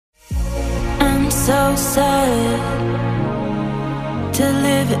so sad to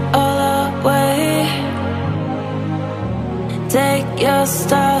live it all away. Take your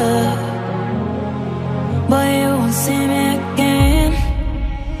stuff, but you won't see me again.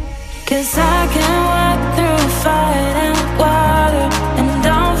 'Cause I can walk through fire and water and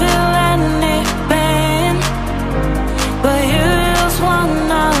don't feel any pain. But you just want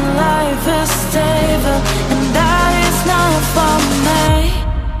our life is stable, and that is not for me.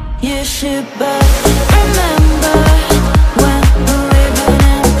 You should but remember when we're living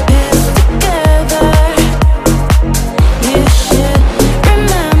in peace together. You should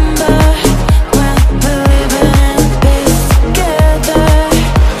remember when we're living in peace together.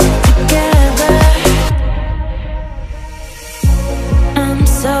 Together. I'm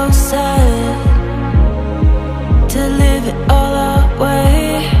so sad to live it all away.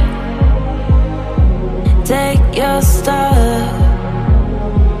 Take your stuff,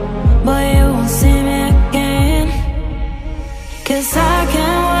 but you won't see me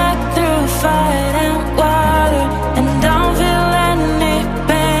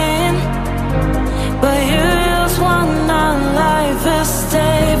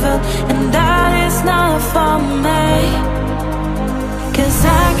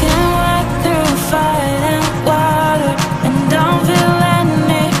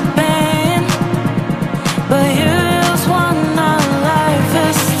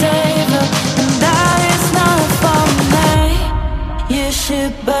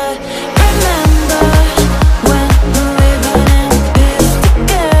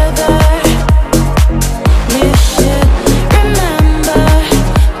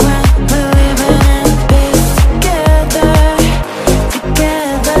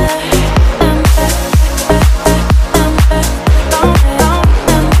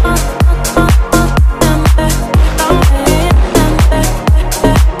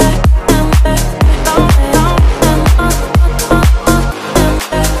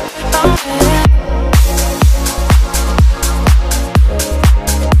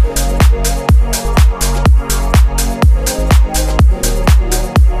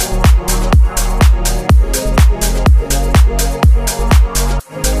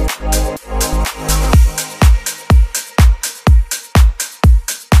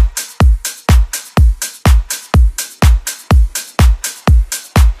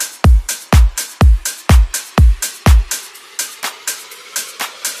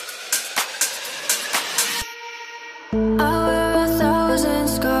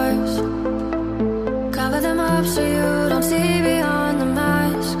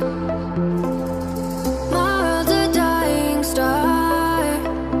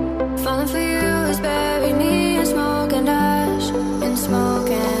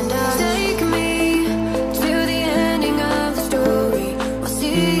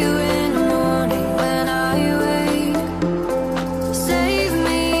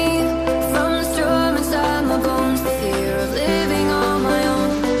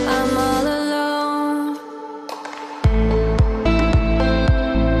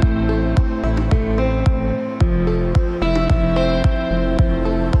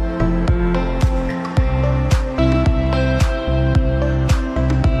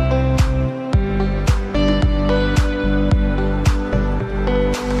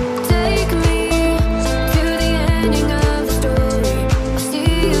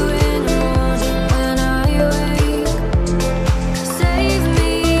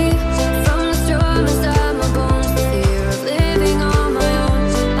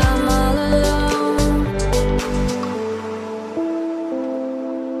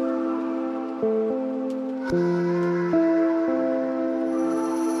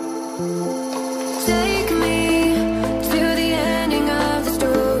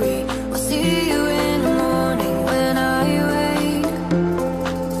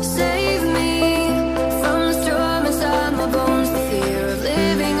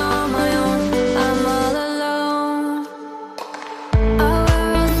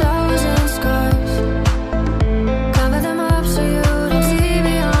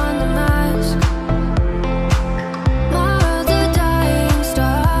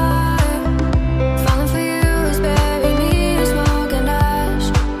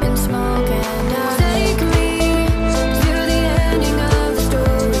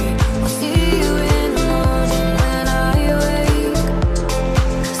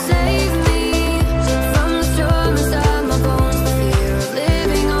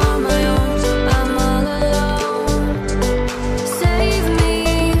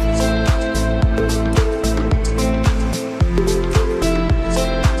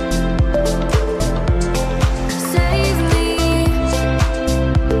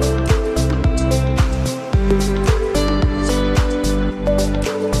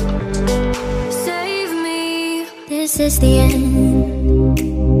is the end.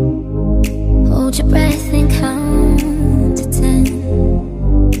 Hold your breath and count to 10.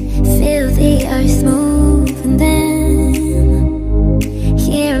 Feel the earth move and then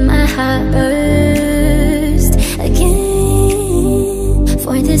hear my heart burst again.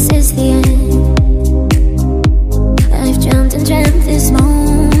 For this is the end. I've dreamt and dreamt this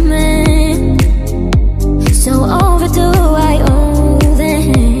moment, so overdue I owe them.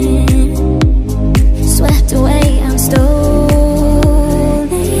 Swept away, I'm stolen.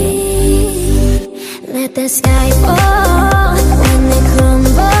 Let the sky fall when it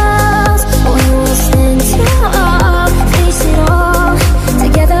crumbles. We will stand tall, face it all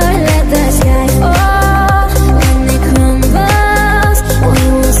together. Let the sky fall when it crumbles. We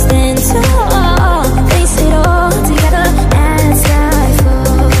will stand tall, face it all together. As sky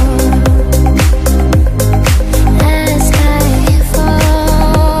falls, as sky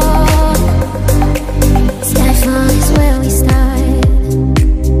falls. Skyfall is where we start,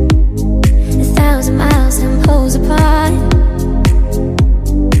 1,000 miles and poles apart.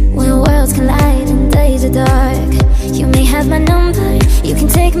 When worlds collide and days are dark, you may have my number, you can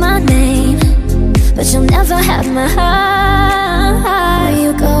take my name, but you'll never have my heart. Where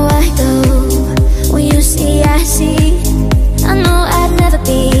you go, I go. When you see, I see. I know I'd never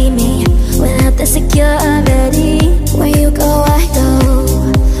be me without the security. Where you go, I go.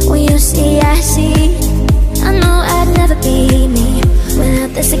 When you see, I see. I know I'd never be me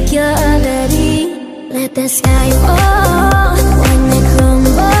without the security. Let the sky fall when it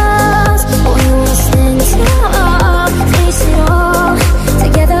crumbles. We will stand tall, face it all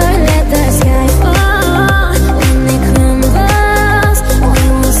together. Let the sky fall when it crumbles. We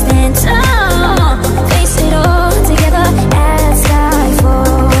will stand tall, face it all together. As sky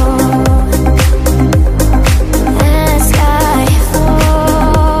falls, as sky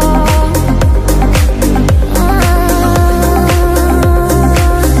falls.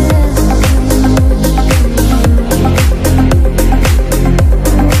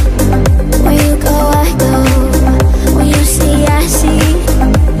 Where you go, I go. When you see, I see.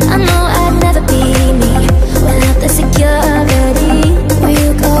 I know I'd never be me without the security. Where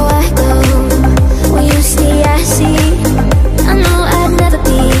you go, I go. When you see, I see. I know I'd never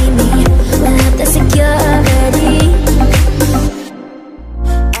be me without the security.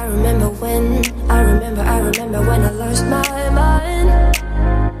 I remember when I lost my mind.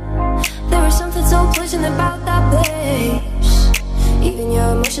 There was something so pleasant about that place. Even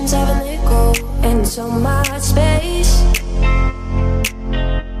your emotions have an echo in so much space.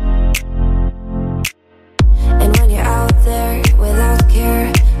 And when you're out there without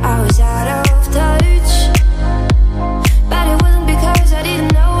care, I was out of touch. But it wasn't because I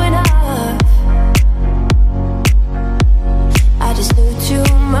didn't know enough. I just knew too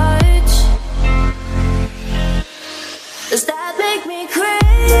much. Does that make me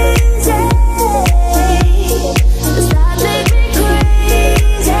crazy? Does that make me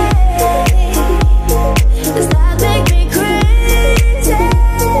crazy? Does that make me crazy?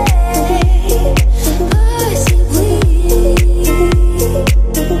 Pussy, please.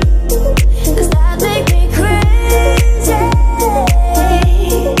 Does that make me crazy?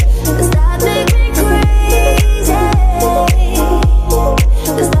 Does that make me crazy?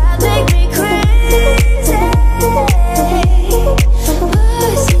 Does that make me crazy?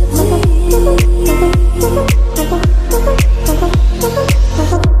 Pussy, please.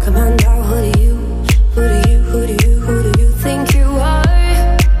 Come on now, who do you think you are?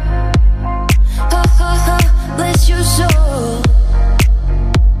 Ha ha ha, bless your soul.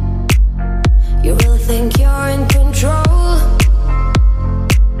 You really think you're in control?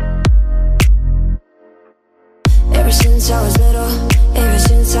 Ever since I was little,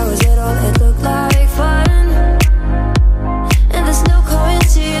 it looked like fun. And there's no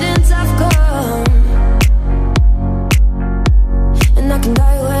coincidence, I've come. And I can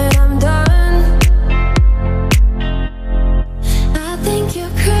die when I'm done. I think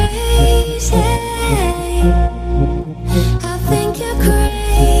you're crazy. I think you're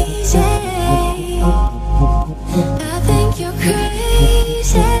crazy. I think you're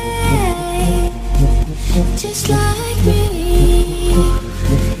crazy. Just like me.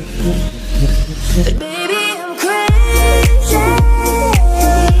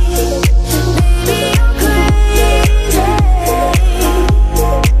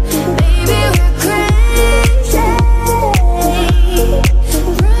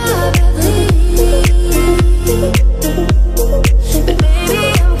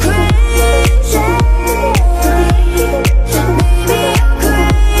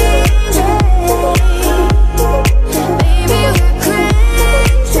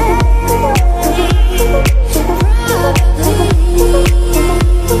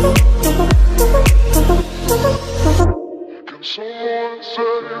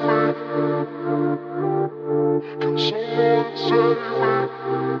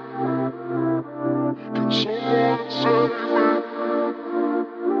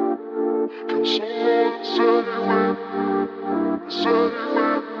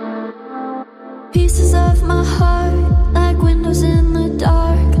 Pieces of my heart, like windows in the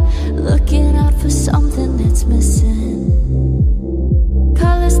dark, looking out for something that's missing.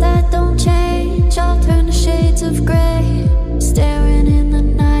 Colors that don't change, all turn to shades of gray, staring in the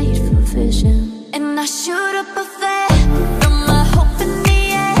night for vision. And I shoot up a flare from my hope in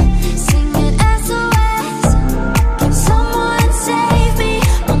the air, singing SOS. Can someone save me?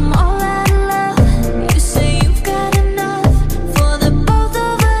 I'm all out of love. You say you've got enough for the both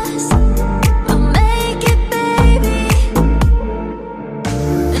of us. I'll make it, baby.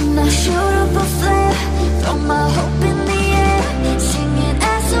 And I shoot up a flare from my hope in the air, singing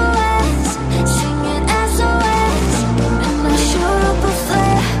SOS, singing SOS. And I shoot up a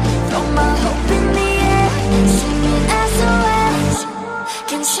flare from my hope in the air, singing SOS.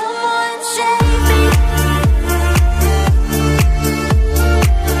 Can someone save me?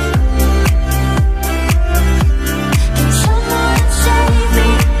 Can someone save me?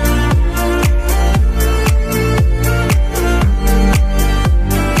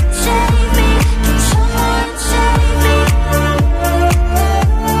 Save me. Can someone save me?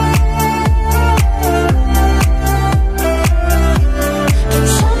 Can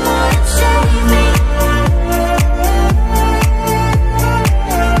someone save me?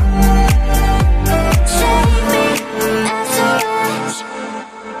 Save me, SOS.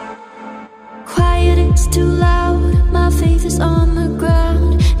 Quiet, it's too loud. My faith is on the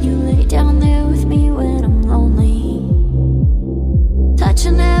ground. You lay down there with me when I'm lonely,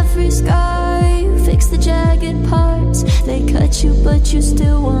 touching every scar. You fix the jagged parts. They cut you, but you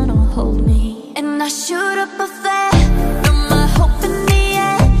still wanna hold me. And I shoot up a flare from my hope in the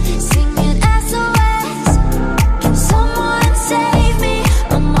air, singing SOS. Can someone save me?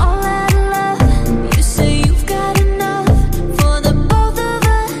 I'm all out of love. You say you've got enough for the both of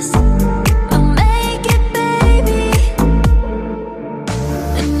us. I'll make it, baby.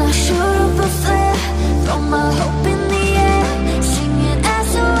 And I shoot up a flare from my hope in the air, singing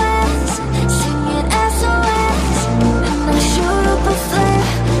SOS, singing SOS. And I shoot up a flare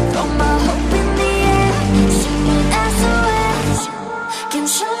from my hope in the air, singing SOS. Can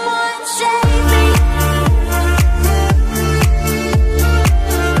someone save me?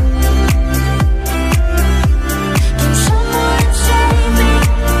 Can someone save me?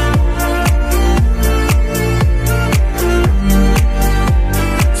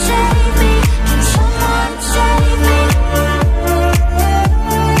 Save me. Can someone save me?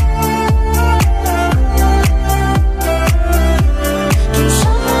 Can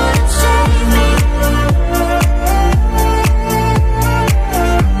someone save me?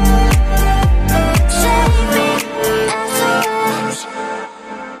 Save me, SOS.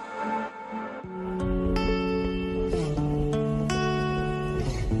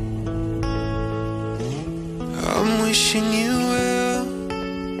 I'm wishing you well.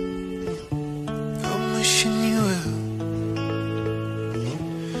 I'm wishing you well.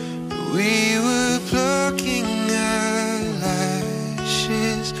 We were plucking eyelashes,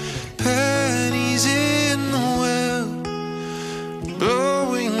 pennies in the well,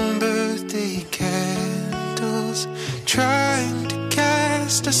 blowing birthday candles, trying to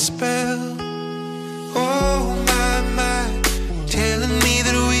cast a spell. Oh my, telling me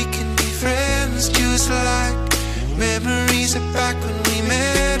that we can be friends, just like memories of back when we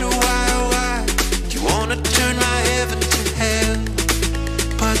met. Why? You wanna turn my heaven to hell,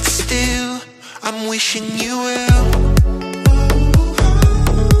 but still, I'm wishing you well.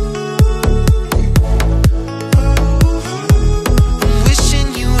 I'm wishing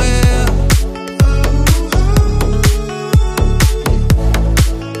you well.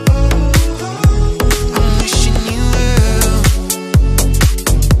 I'm wishing you well.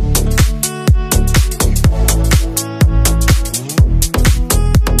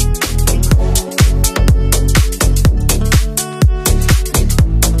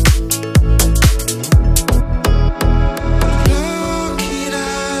 Looking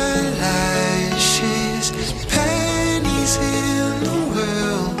eyelashes, pennies in the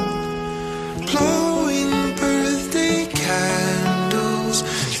well, blowing birthday candles,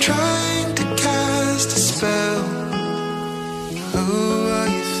 trying to cast a spell. Who are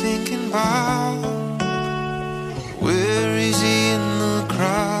you thinking about? Where is he in the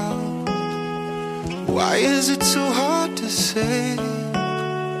crowd? Why is it so hard to say?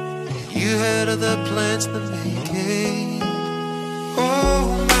 You had other plans than making. Oh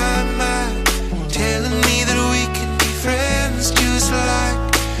my, telling me that we can be friends, just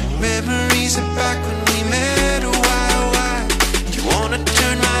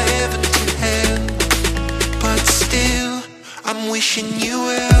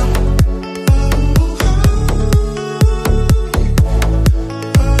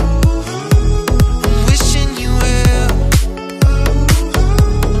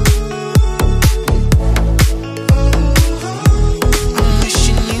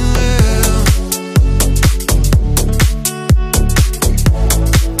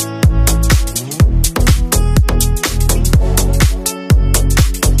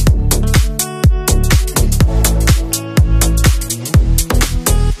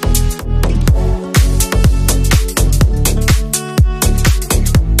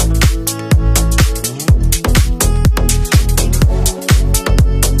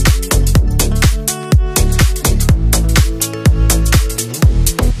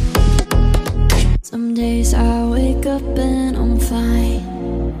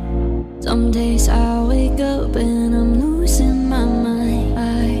Some days I wake up and I'm losing my mind.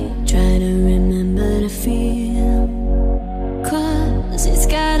 I try to remember the feel, 'cause it's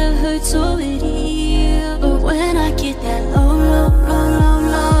gotta hurt so it heals. But when I get that low, low, low, low,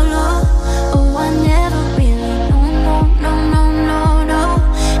 low, low, oh, I never really know, no, no, no, no, no,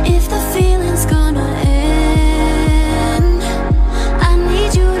 if the feeling's gonna end. I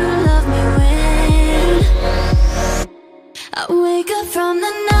need you to love me when I wake up from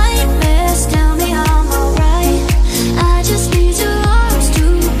the nightmares. Tell me how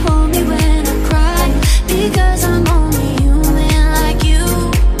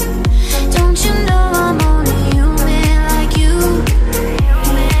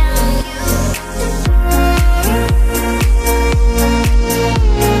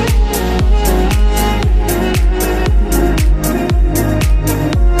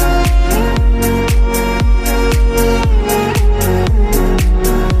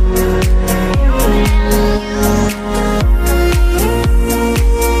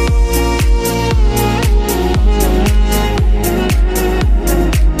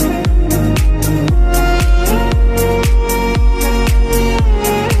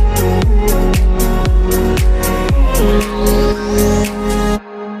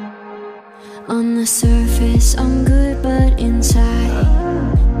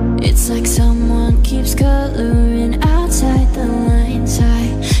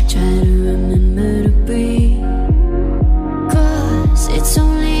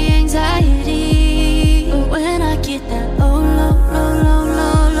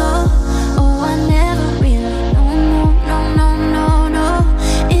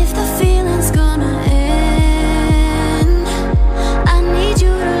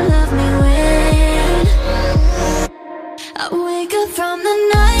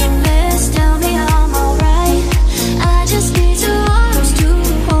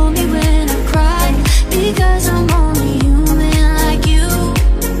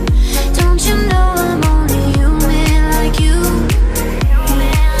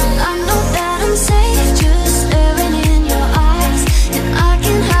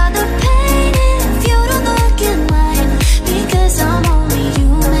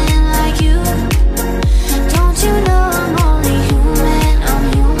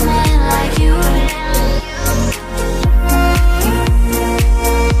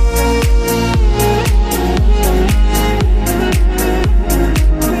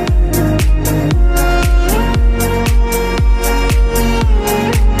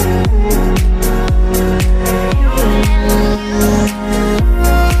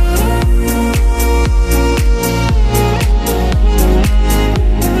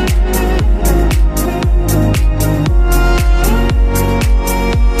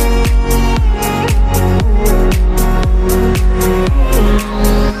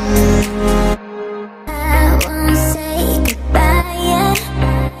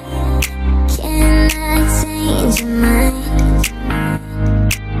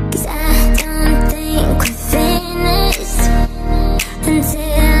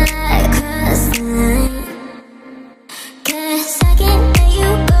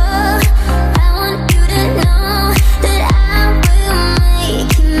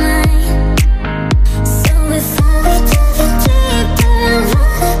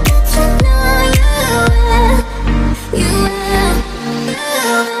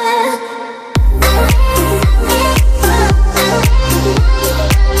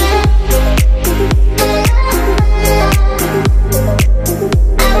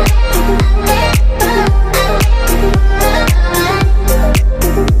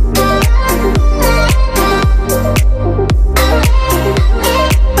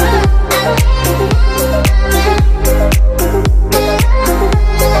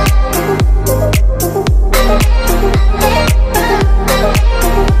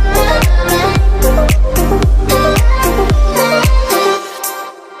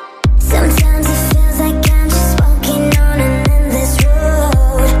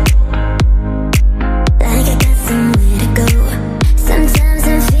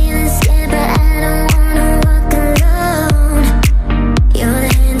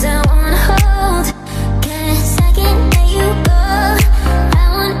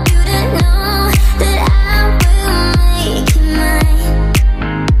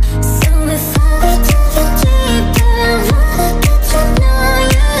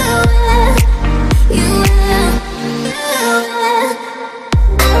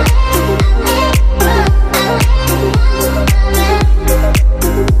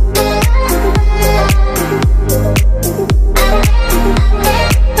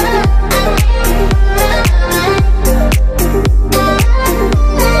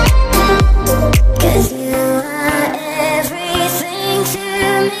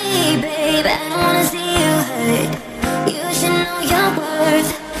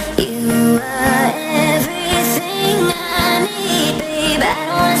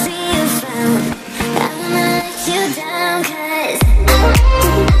see you frown. I wanna let you down, 'cause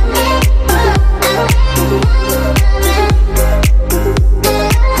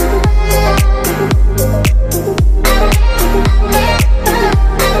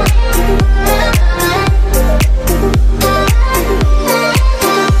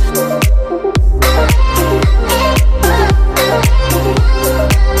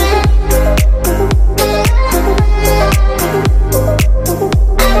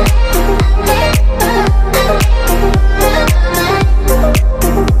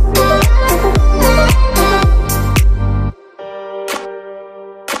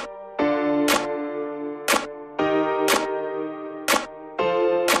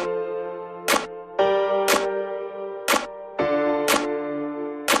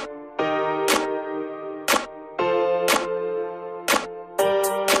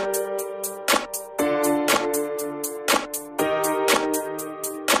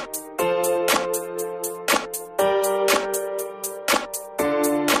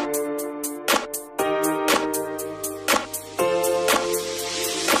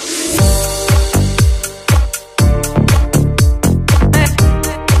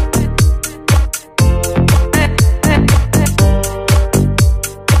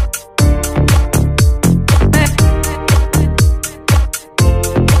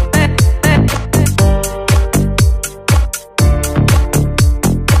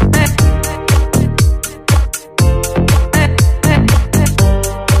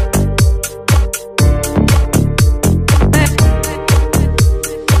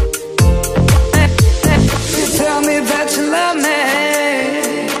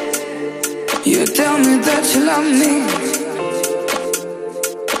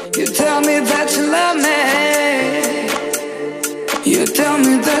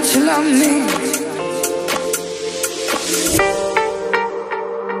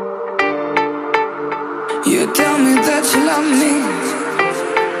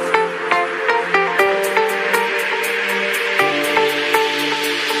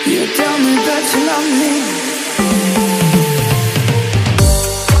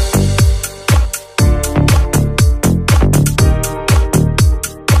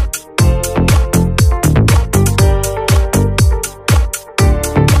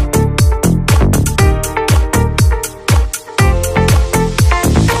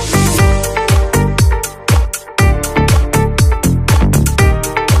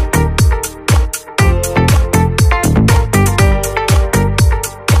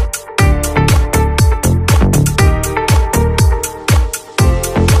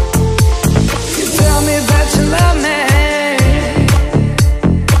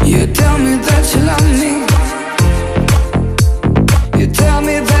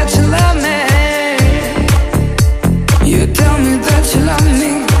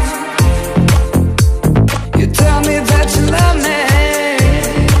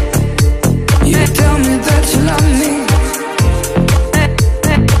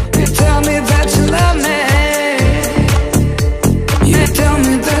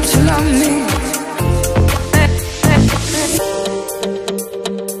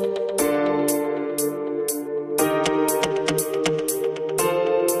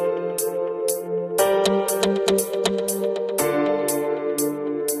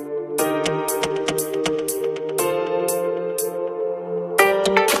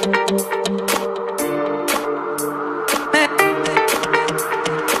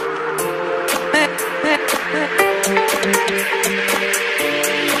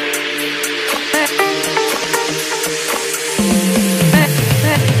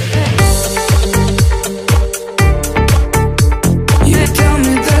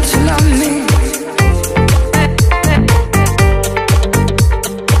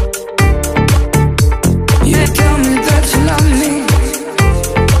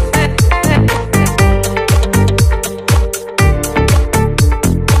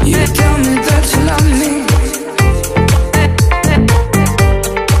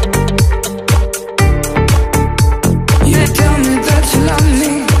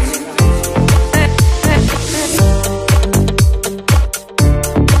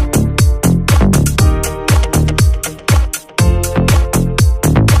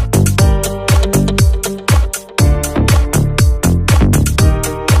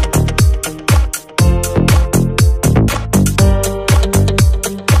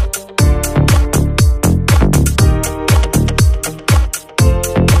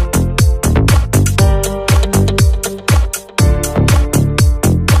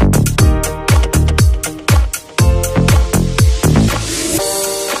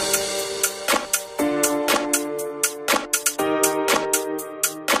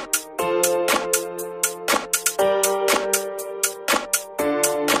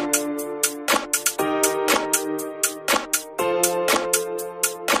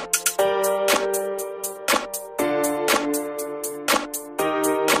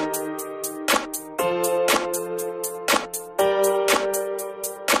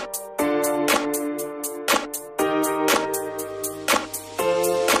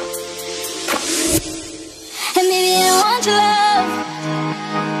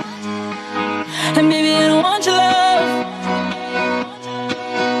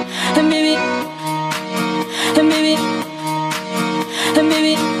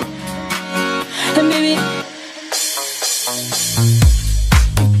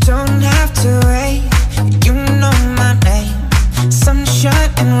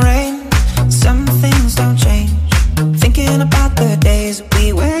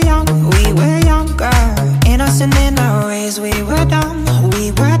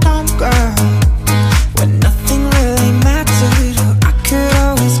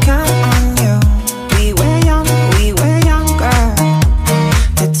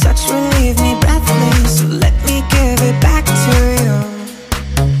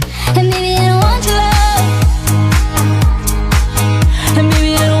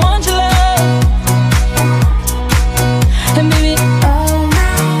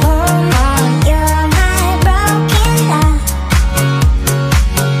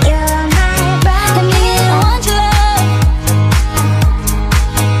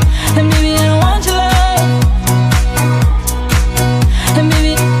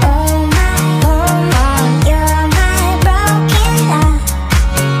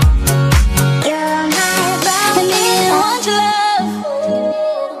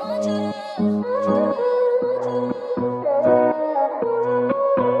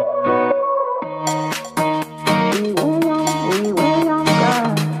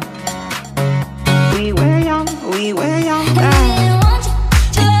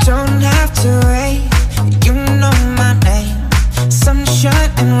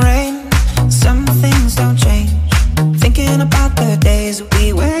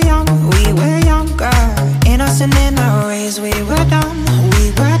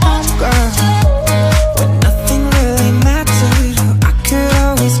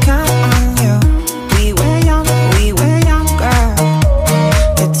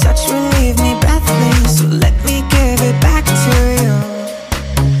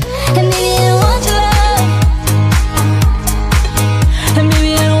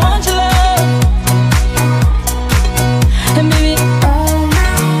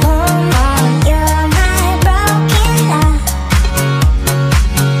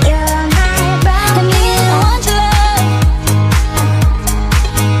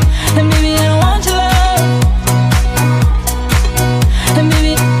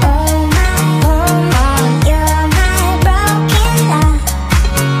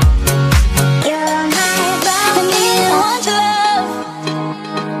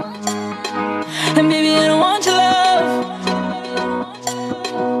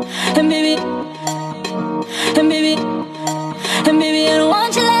And baby, and baby, and baby, I don't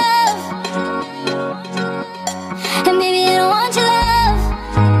want your love. And baby, I don't want your love.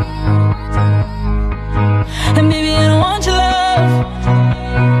 And baby, I don't want your love.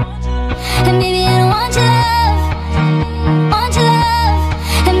 And baby, I don't want your love. Want your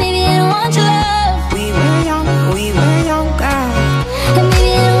love. And baby, I don't want your love. We were young, girl. And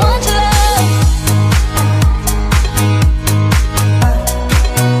baby, I don't want your love.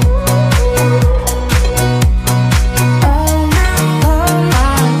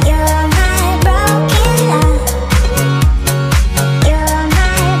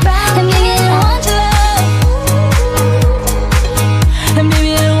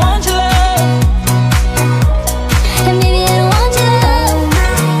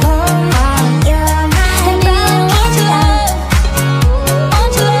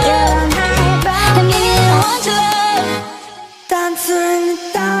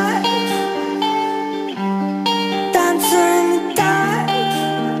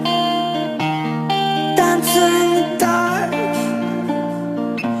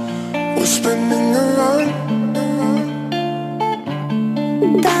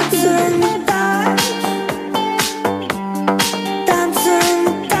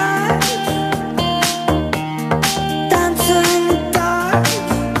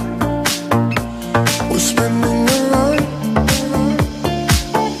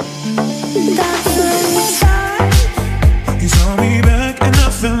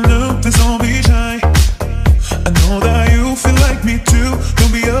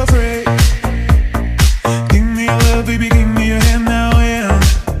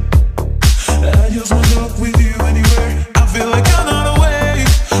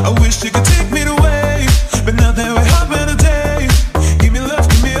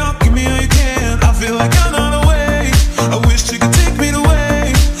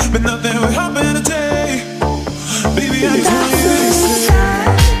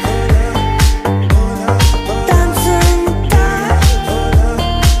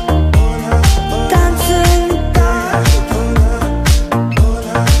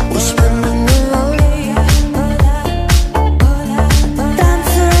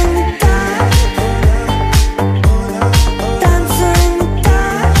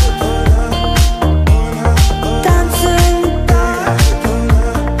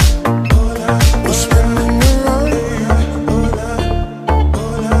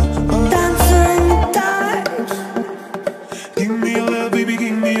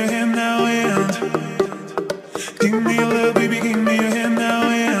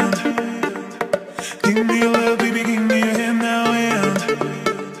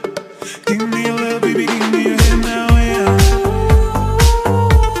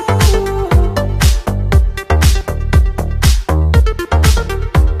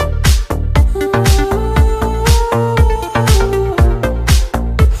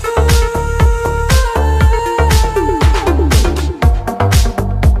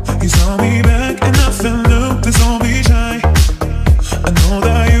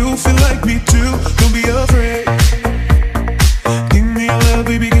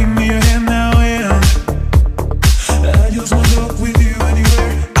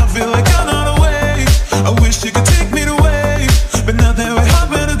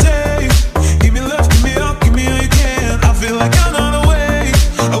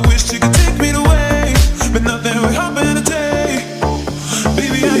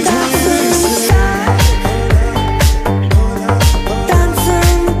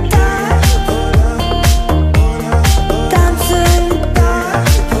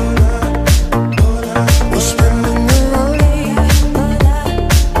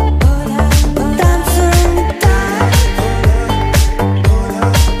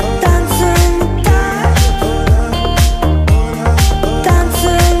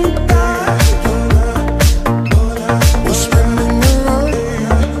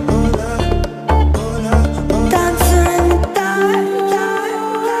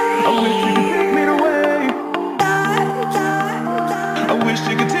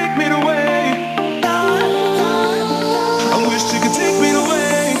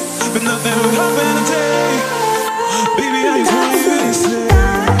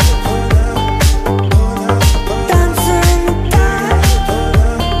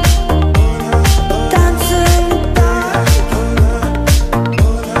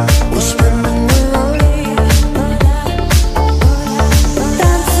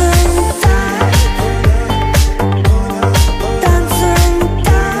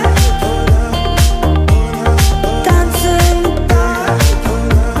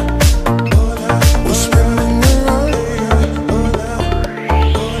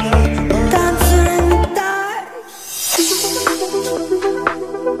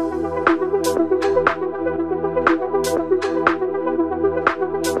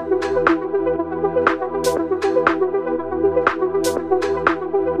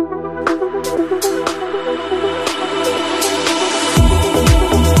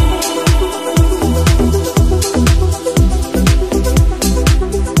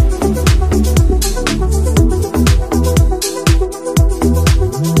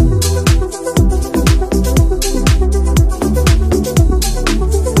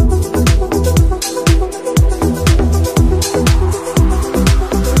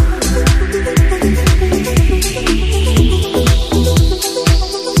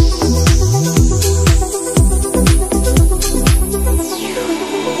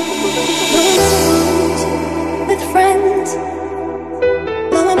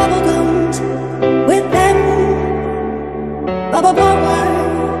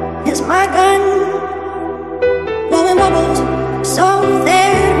 is my gun. Blowing bubbles so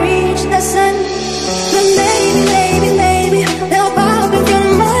they reach the sun. But maybe, maybe, maybe they'll pop in front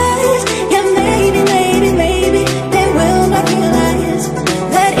of my eyes. Yeah, maybe, maybe, maybe they will not realize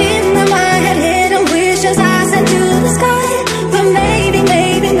that in my head hidden wishes I sent to the sky. But maybe,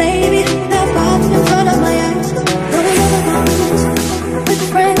 maybe, maybe they'll pop in front of my eyes. Blowing bubble guns with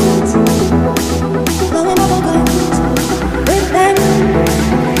friends. Blowing bubble guns with them.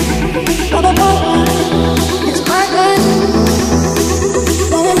 Bubble bubble is my gun.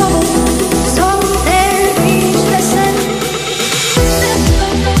 Blowing bubbles so they reach the sun.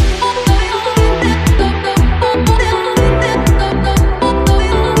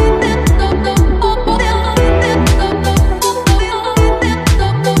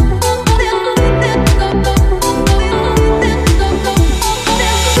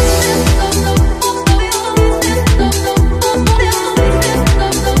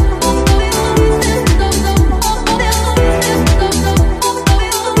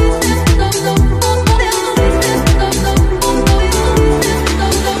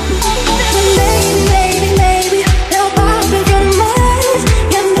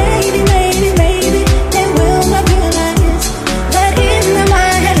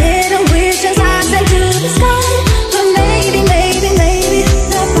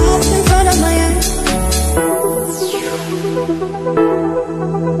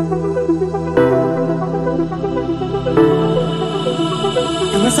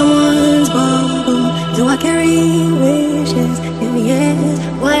 Someone's bubble, do I carry wishes? If yes,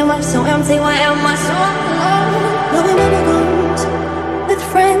 why am I so empty? Why am I so alone? Blowing bubble gums with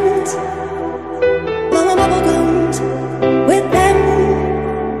friends. Blowing bubble gums with them.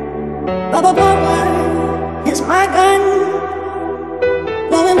 Bubble power is my gun.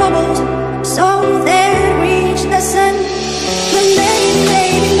 Blowing bubbles so they reach the sun. But maybe,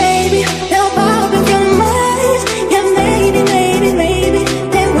 maybe, maybe they'll pop in front of my eyes. Yeah, maybe, maybe, maybe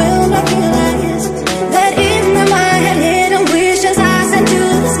they will not realize that in my head hidden wishes I sent to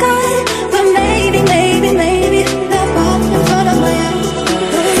the sky. But maybe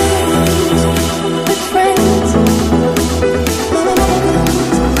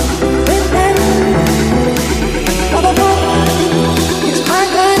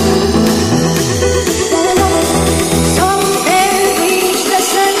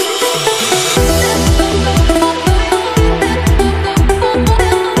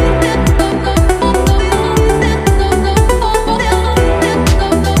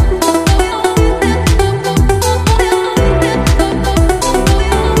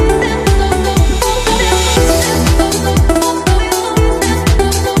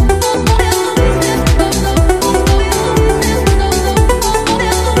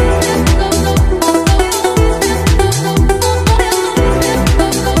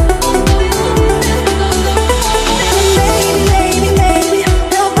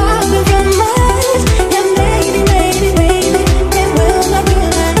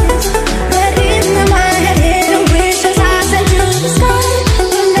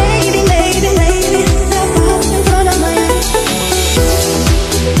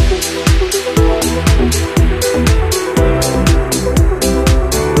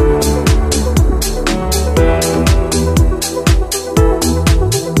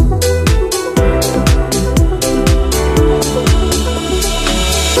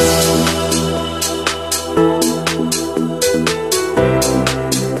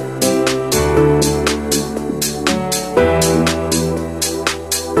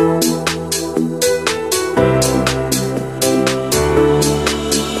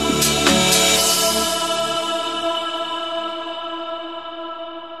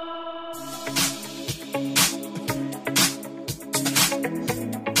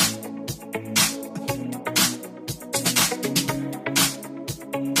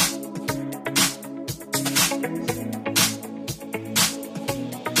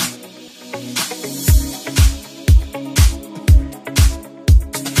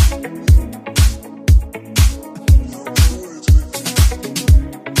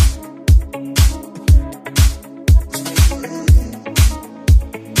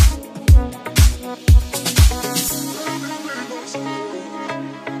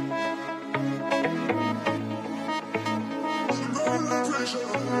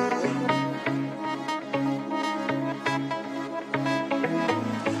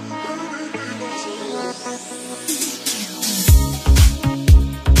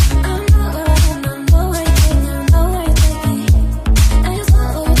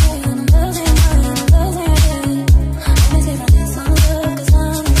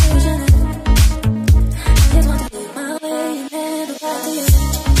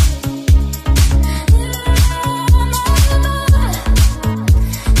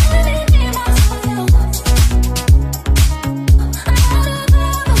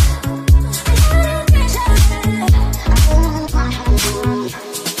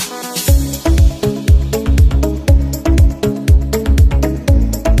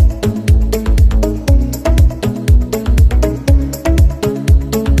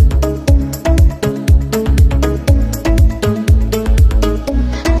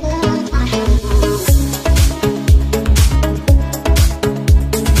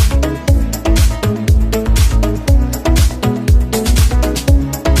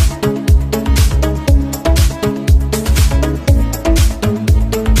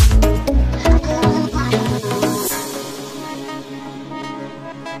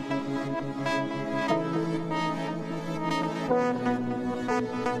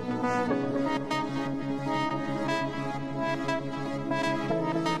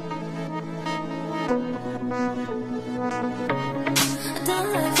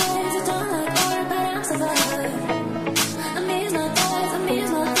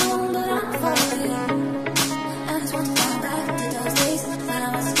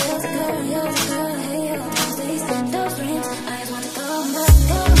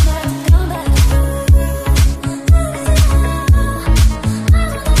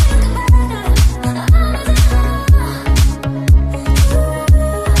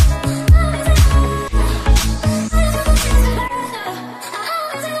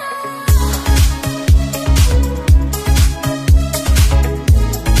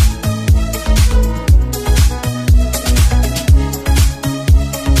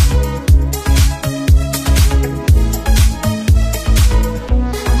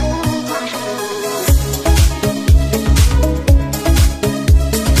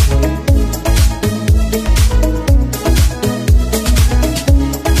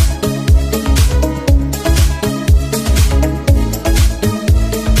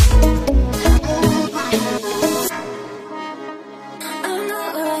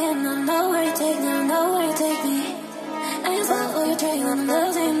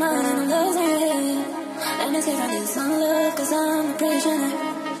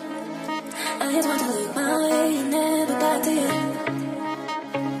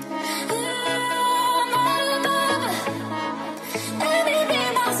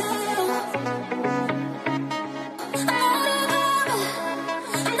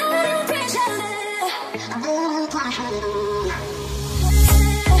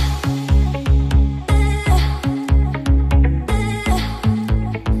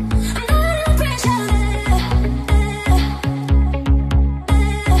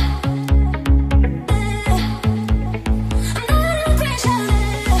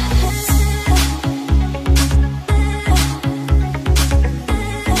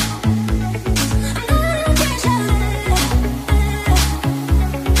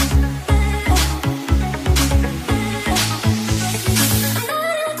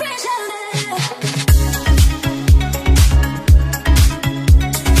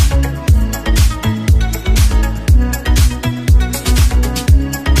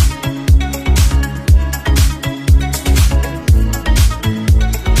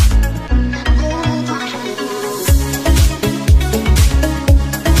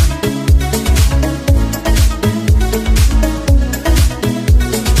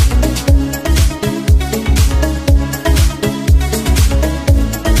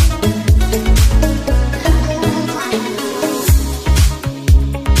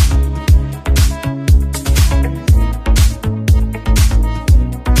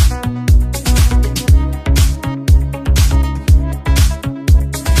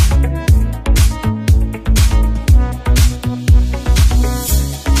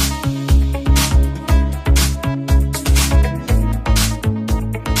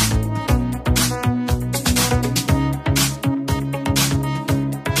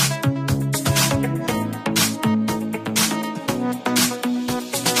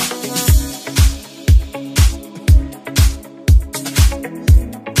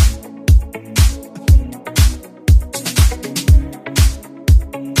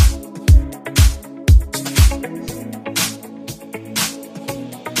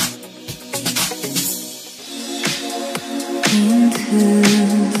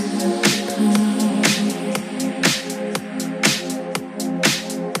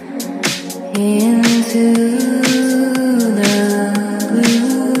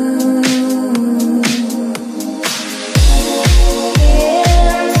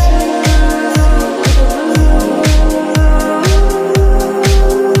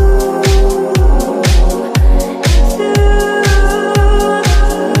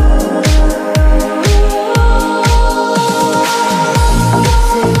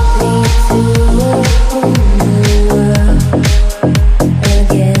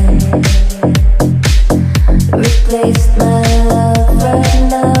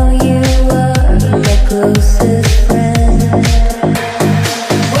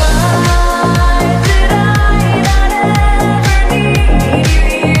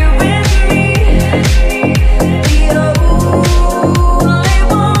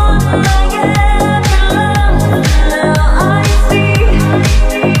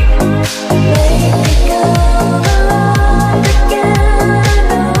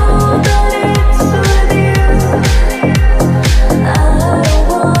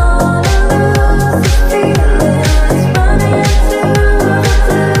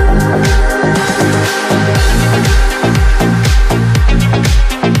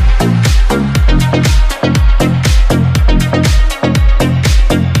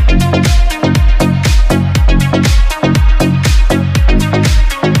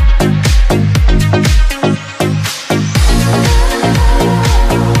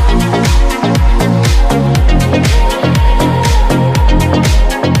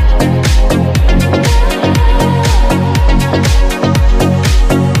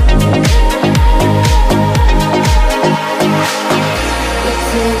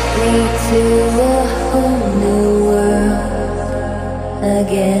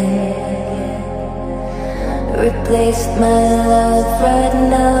again. Replaced my love, right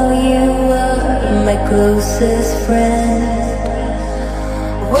now you are my closest friend.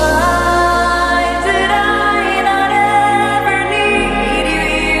 Why did I not ever need you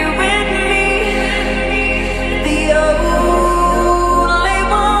here with me? The only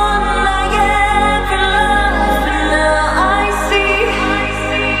one I ever loved, and now I see.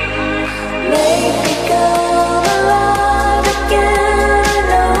 Make me come alive again. I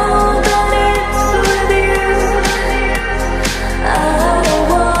know that it's with you. I don't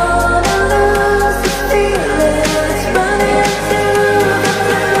wanna lose this feeling. It's running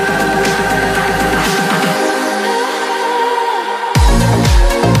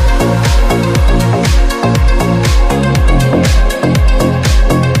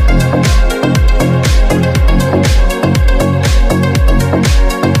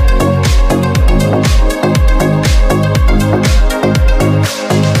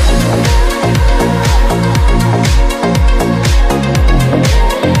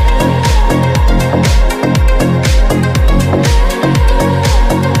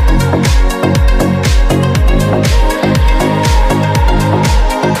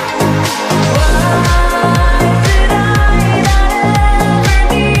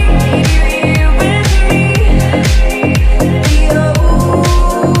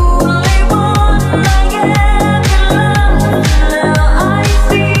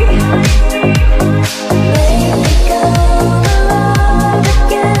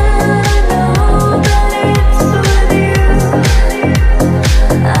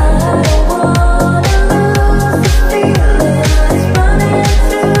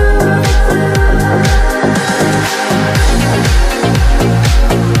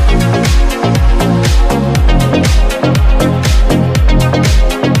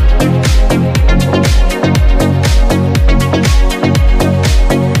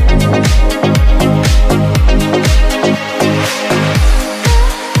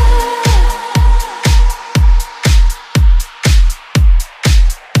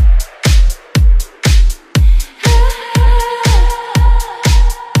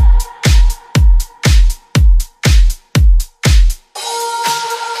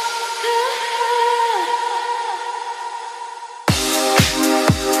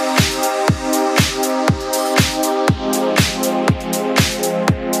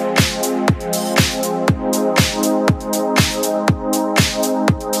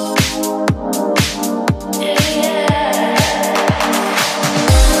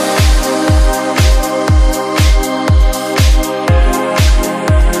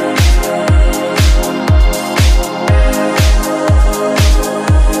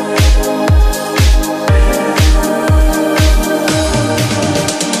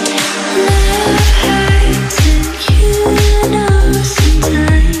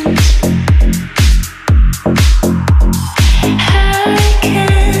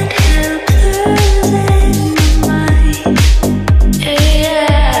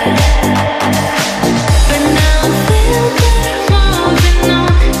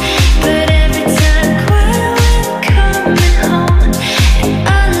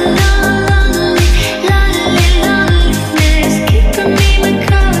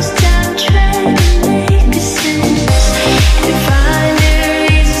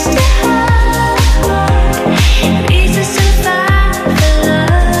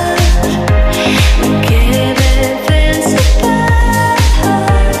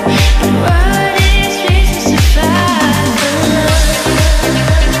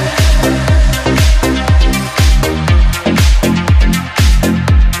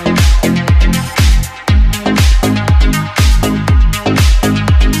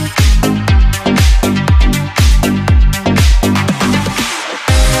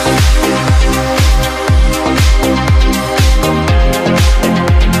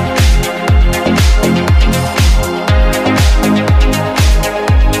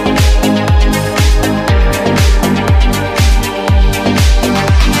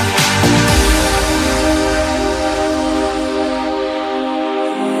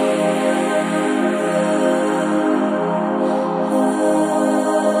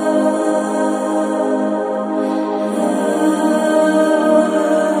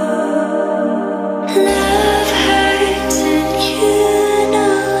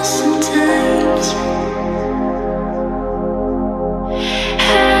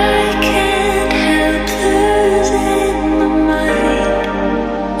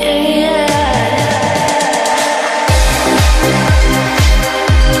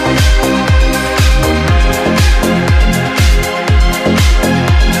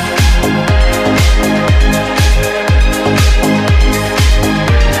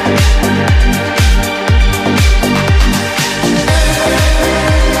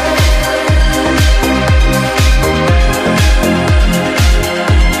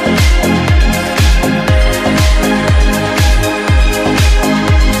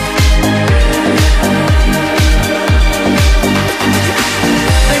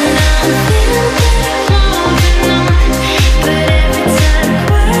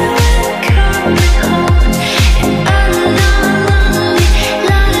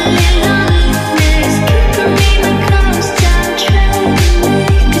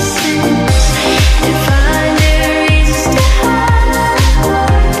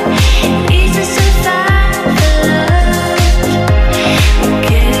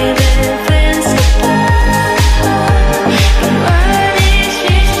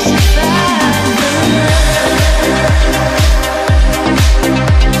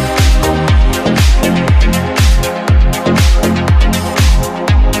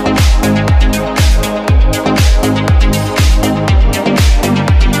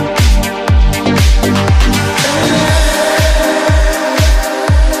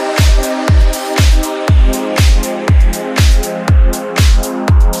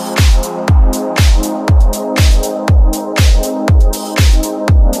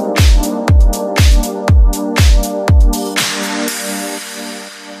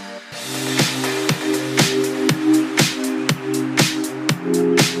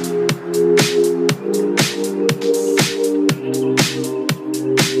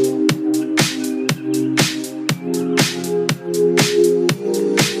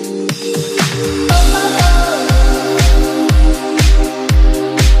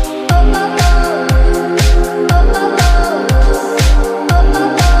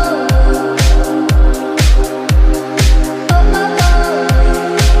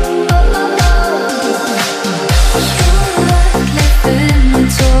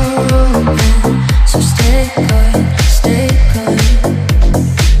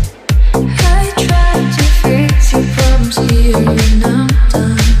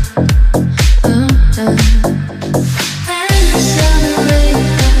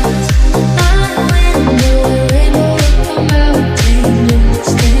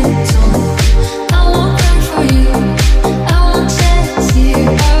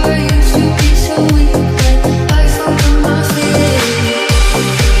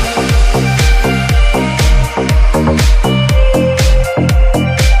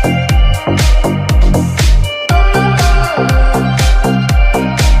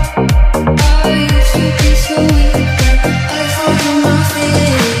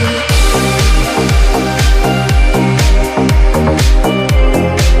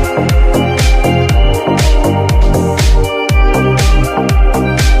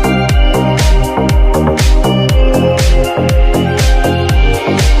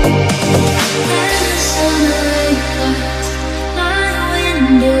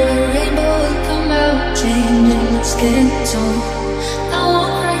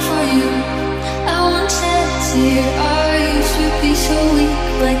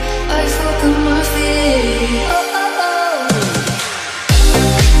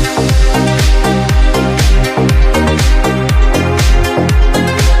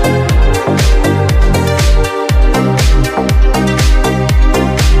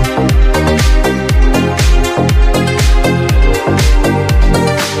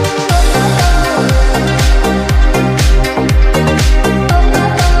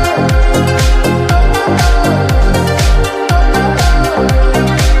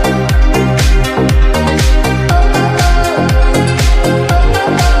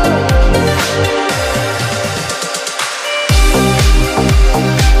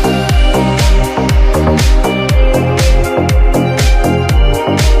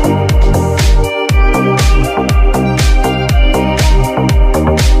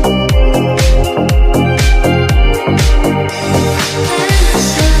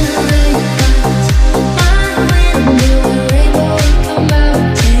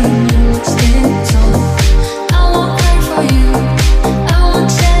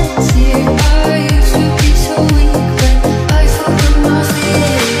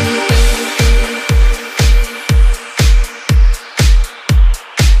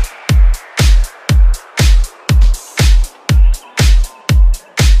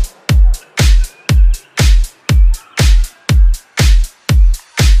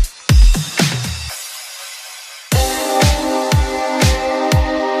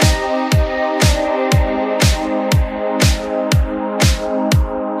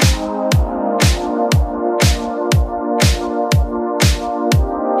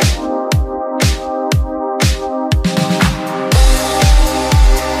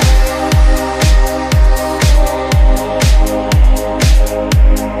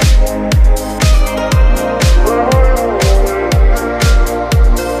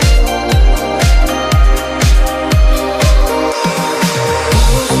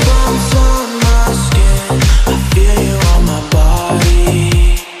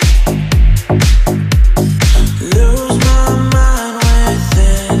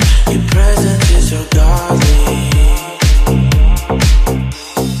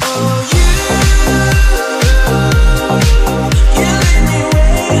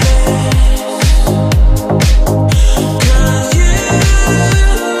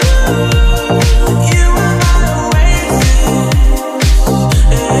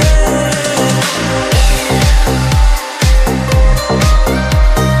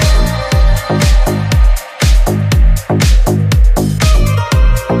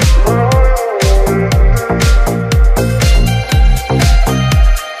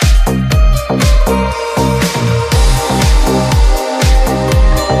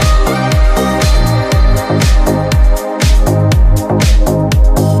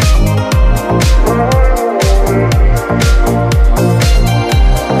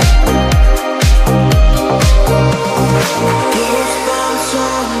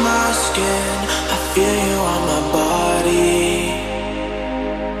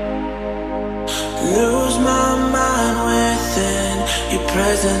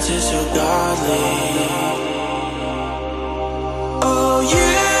presence is so godly. Oh, you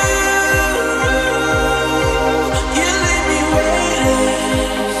leave me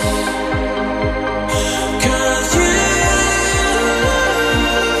waiting. 'Cause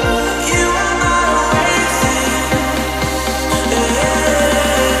you are my waiting. Yeah.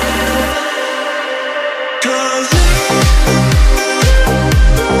 'Cause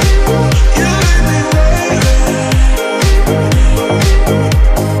you leave me waiting.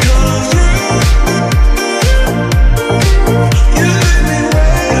 'Cause you leave me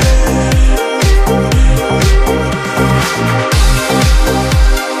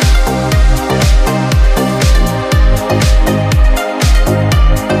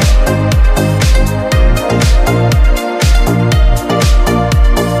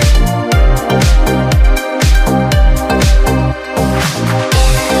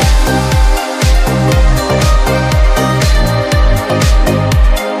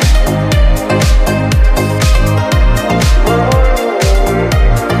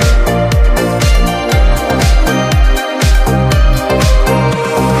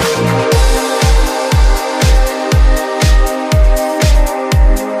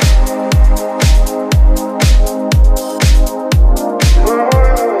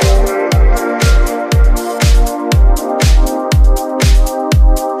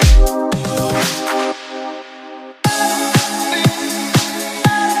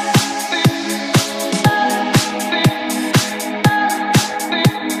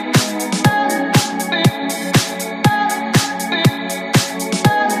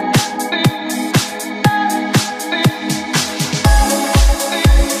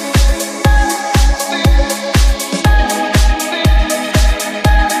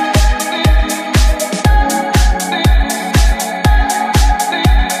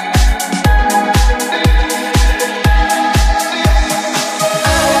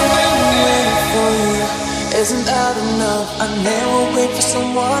Isn't that enough? I never wait for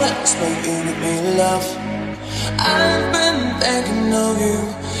someone else, but you give me love. I've been thinking of you.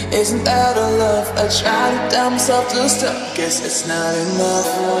 Isn't that a love? I try to tell myself to stop. Guess it's not enough.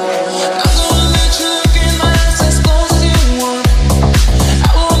 I'm gonna let you look in my eyes as close as you want. I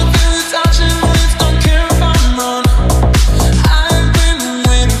wanna feel you touching my lips, don't care if I'm wrong. I've been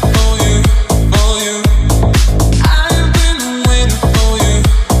waiting for you, for you. I've been waiting for you,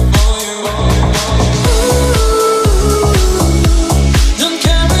 for you. Don't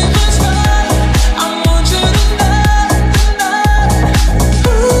carry my spell, I want you tonight, tonight.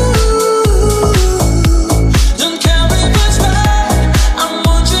 Don't carry my spell, I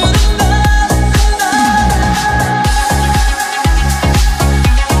want you tonight,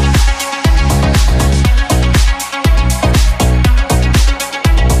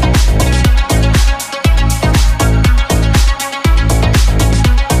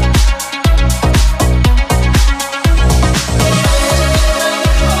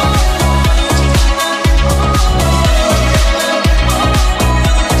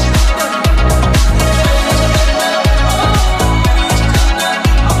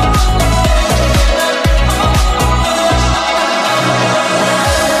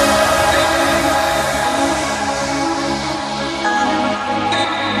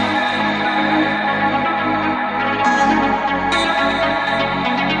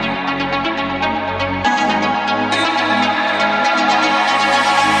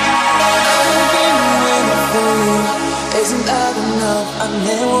 isn't that enough? I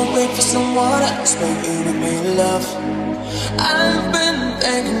never wait for someone else, but you give me love. I've been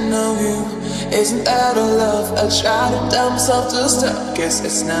thinking of you. Isn't that a love? I try to tell myself to stop. Guess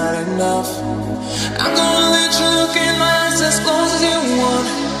it's not enough. I'm gonna let you look in my eyes as close as you want.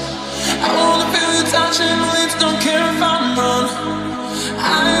 I wanna feel you touching my lips, don't care if I'm wrong.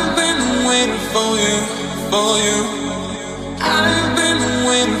 I've been waiting for you, for you. I've been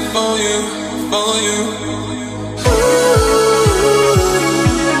waiting for you, for you.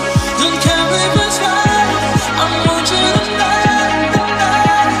 Don't carry my smile, I want you tonight,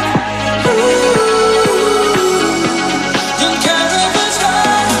 tonight. Don't carry my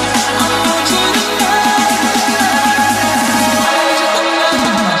smile, I want you tonight,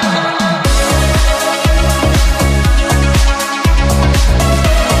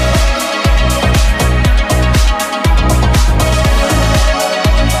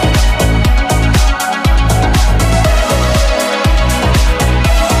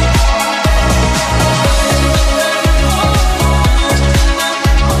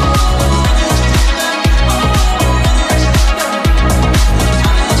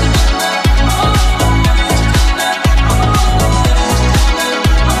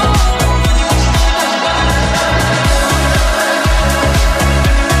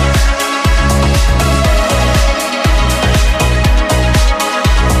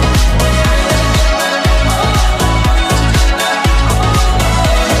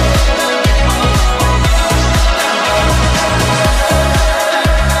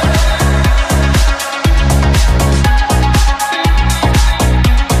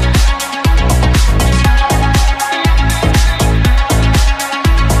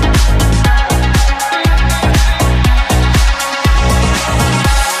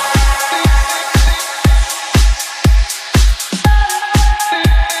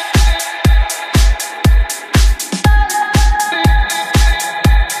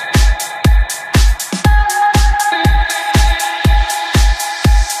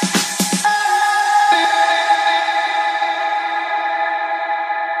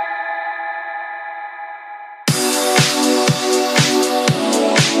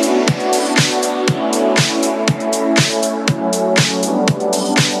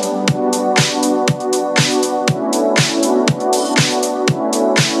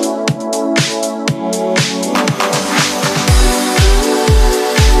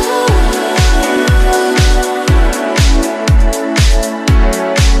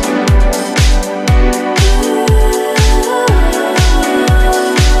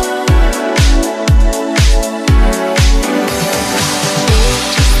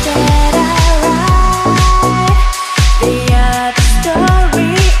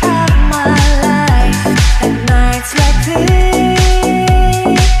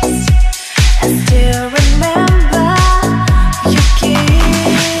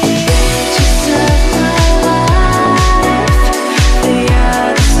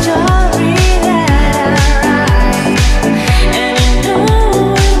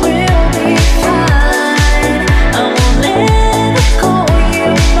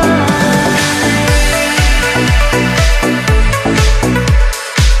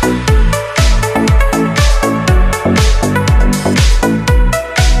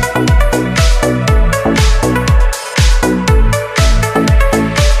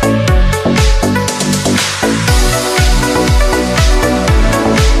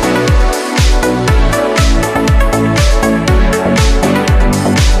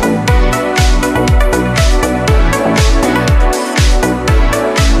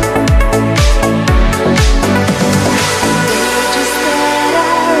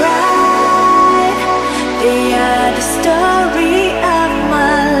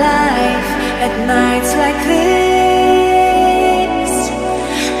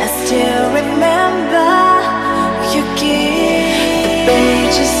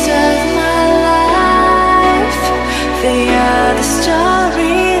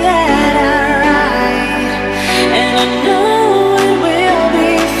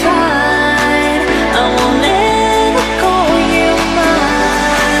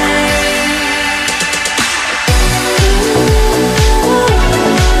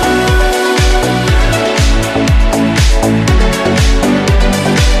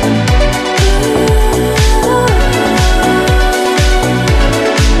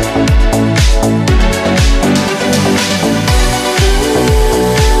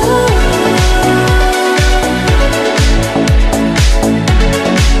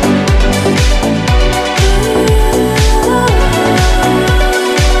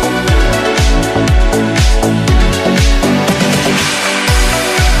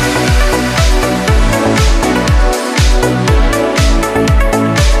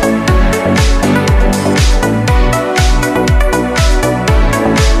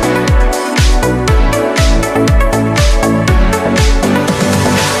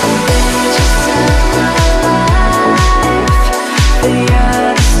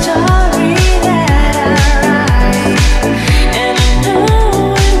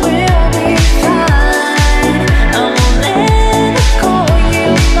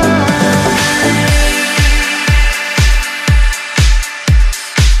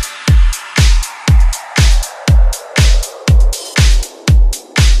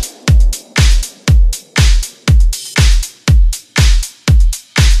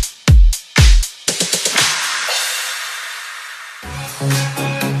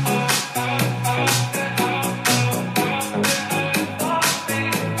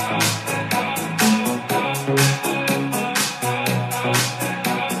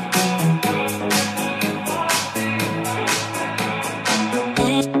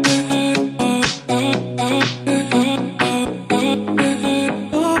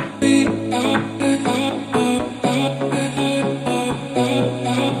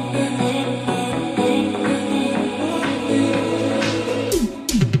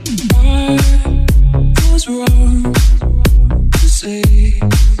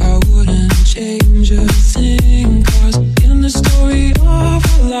 Stranger thing, 'cause in the story of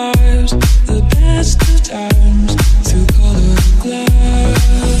our lives, the best of times through colored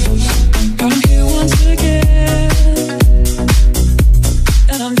glass. I'm here once again,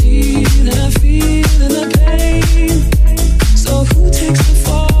 and I'm feeling the pain. So who takes the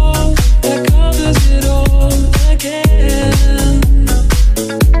fall that covers it all again?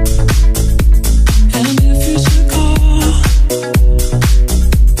 And if you should call,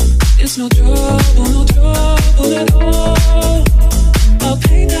 it's no trouble at all. I'll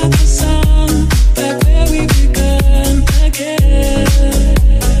paint out the sun back where we began again.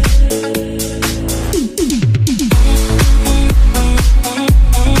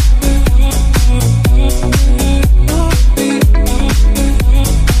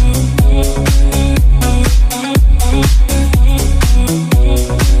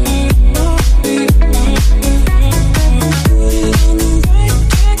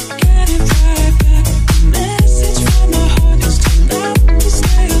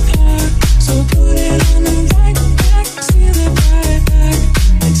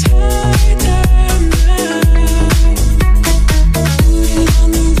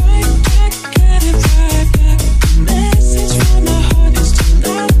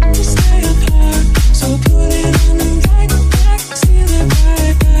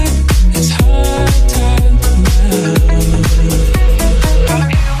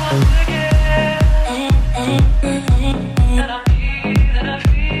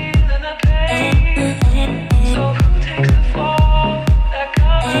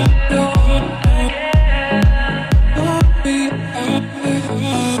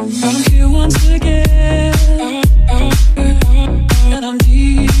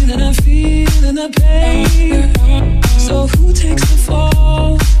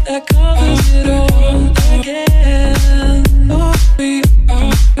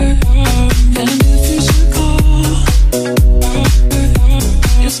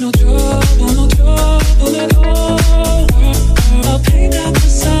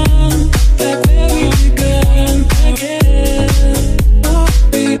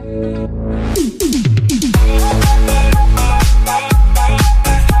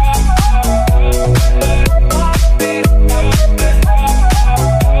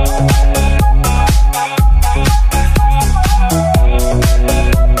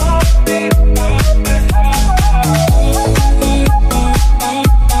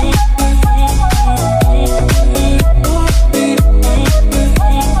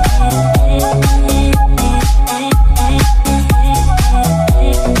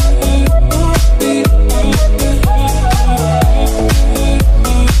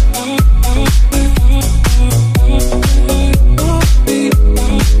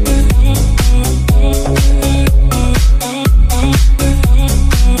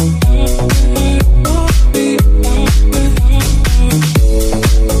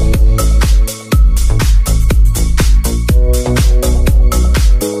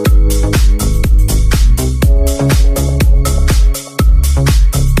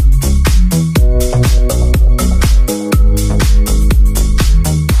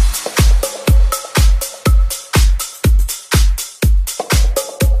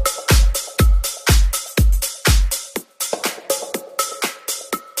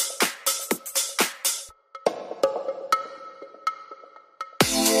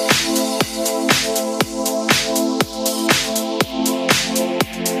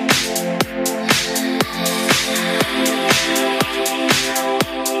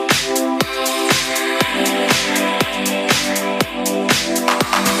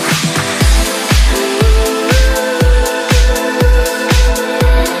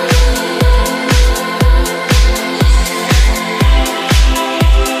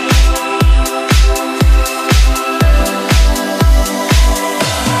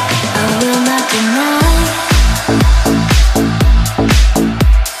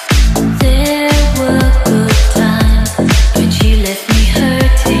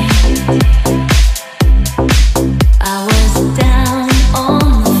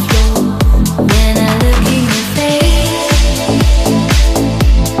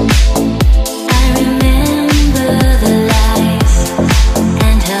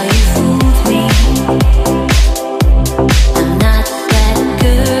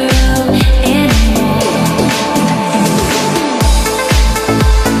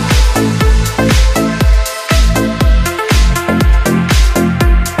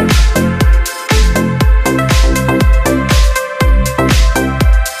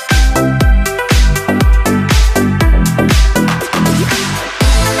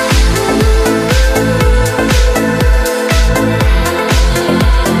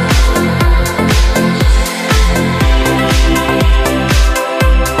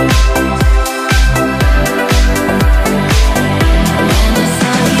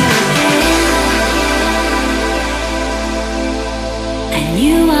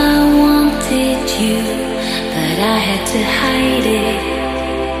 I had to hide it.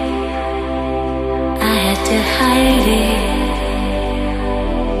 I had to hide it.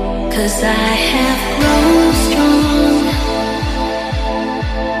 'Cause I have grown strong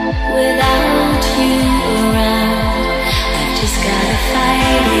without you around. I've just gotta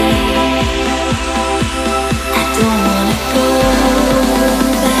fight it. I don't wanna go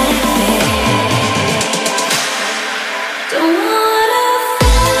back there. Don't wanna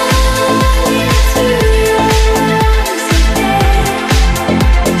fall into your arms again.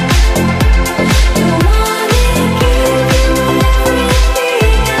 Don't wanna give you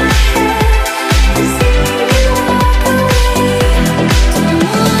everything I have and see you walk away. Don't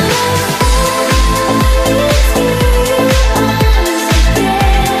wanna fall into your arms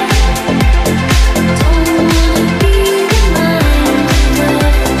again. Don't wanna be reminded of the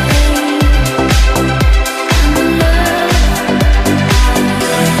pain and the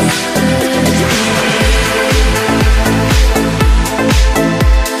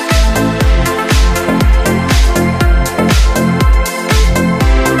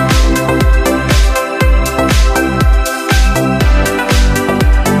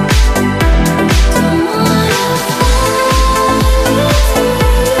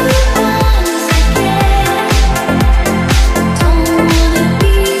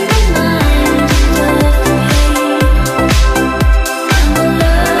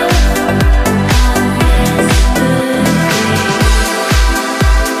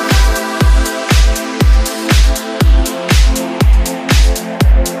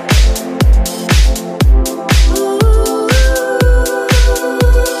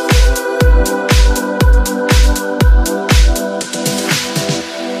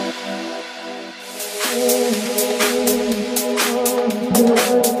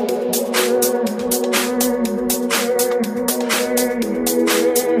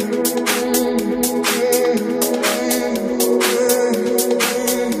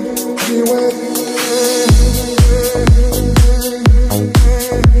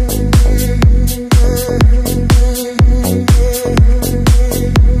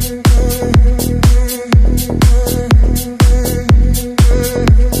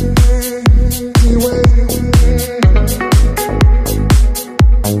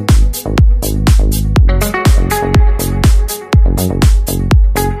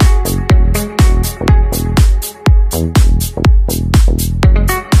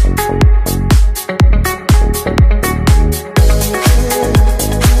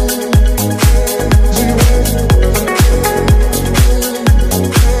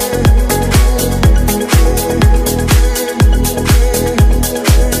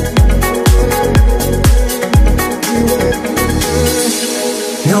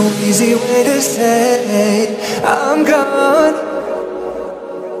No easy way to say I'm gone.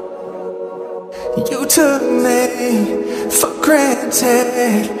 You took me for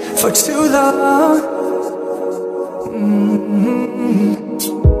granted for too long.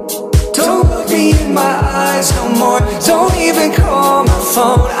 Don't look me in my eyes no more. Don't even call my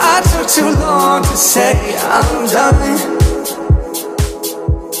phone. I took too long to say I'm done.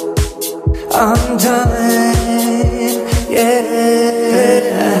 I'm done,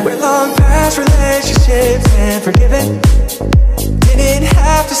 yeah. We're long past relationships and forgiving. Didn't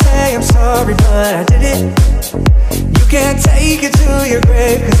have to say I'm sorry, but I did it. You can't take it to your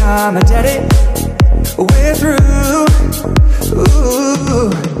grave, 'cause I'm indebted. We're through,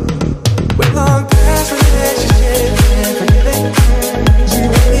 ooh. We're long past relationships and forgiving.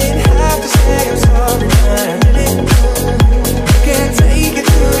 Didn't have to say I'm sorry, but I did it. You can't take it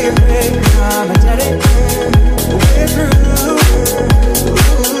to your grave, 'cause I'm indebted. We're through, ooh.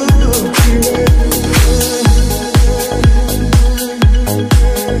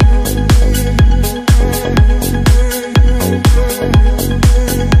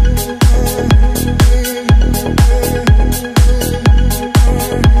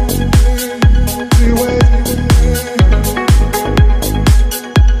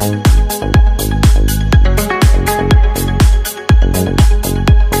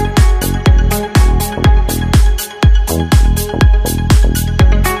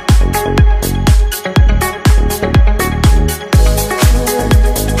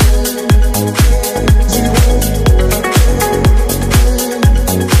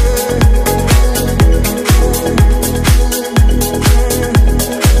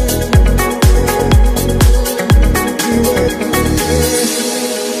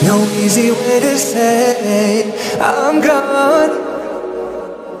 No easy way to say I'm gone.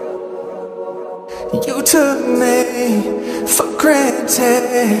 You took me for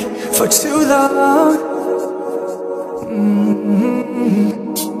granted for too long.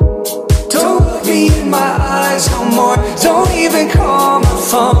 Don't look me in my eyes. lies no more. Don't even call my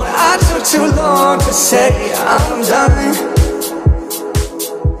phone. I took too long to say I'm done.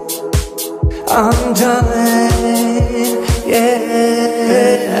 I'm done,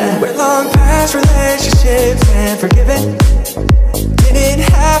 yeah. We're long past relationships and forgiving. Didn't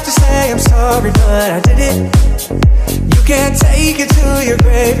have to say I'm sorry, but I did it. You can't take it to your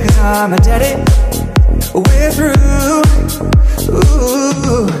grave, 'cause I'm indebted. We're through,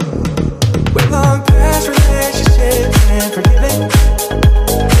 ooh. We're long past relationships and forgiving.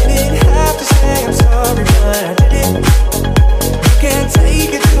 Didn't have to say I'm sorry, but I did it. You can't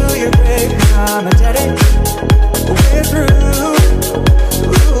take it to your grave, 'cause I'm indebted. We're through,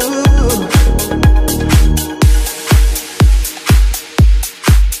 ooh.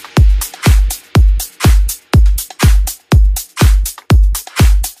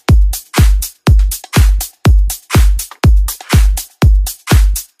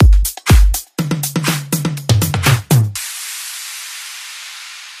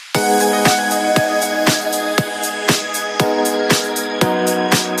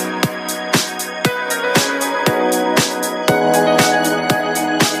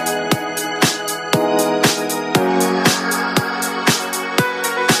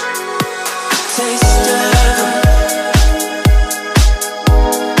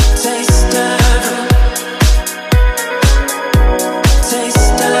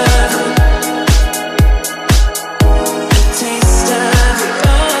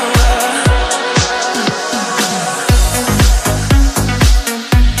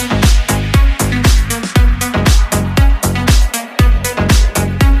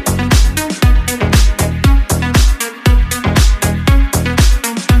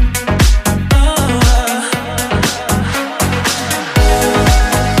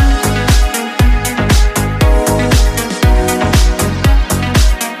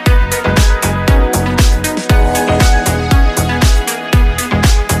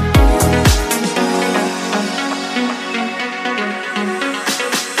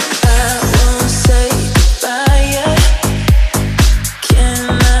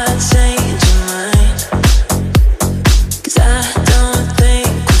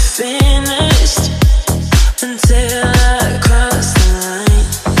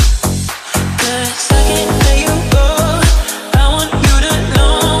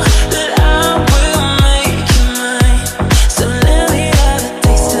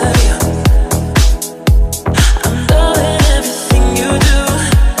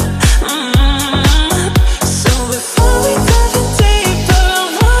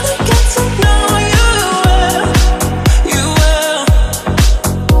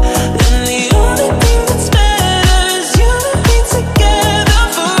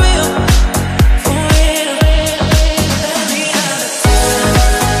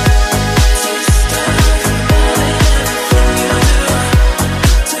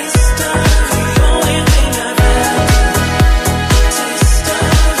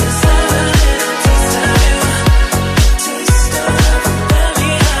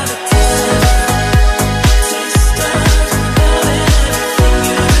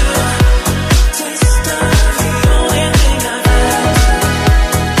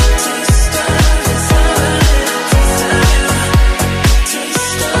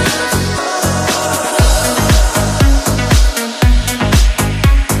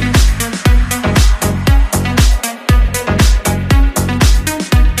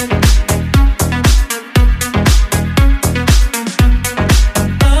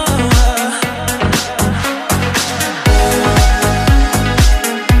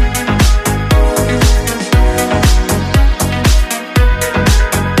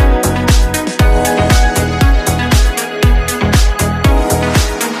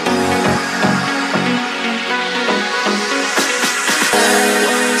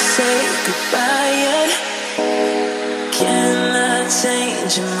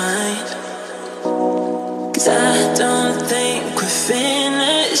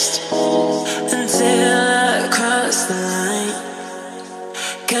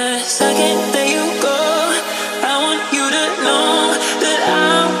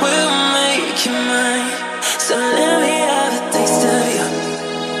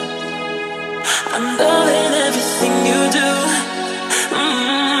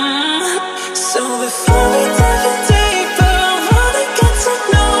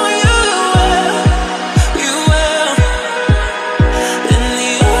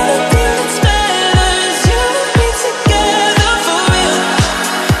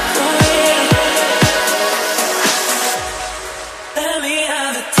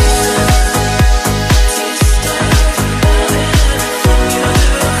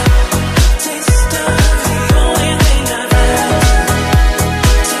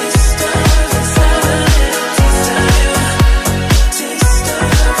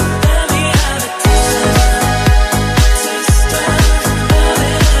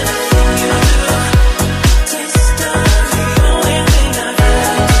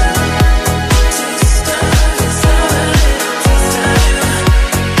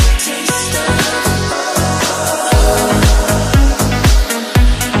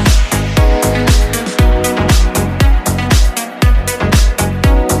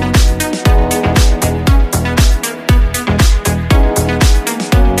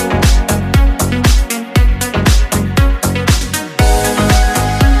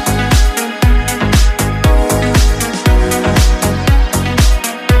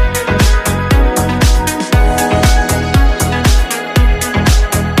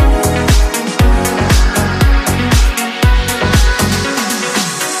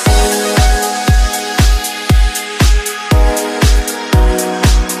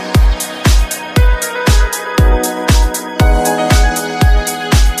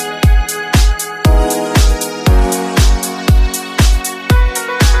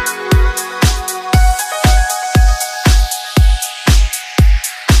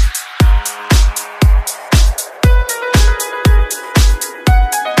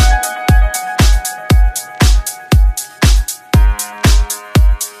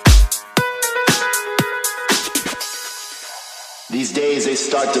 These days they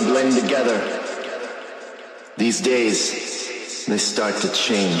start to blend together. These days they start to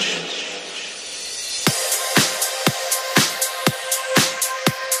change.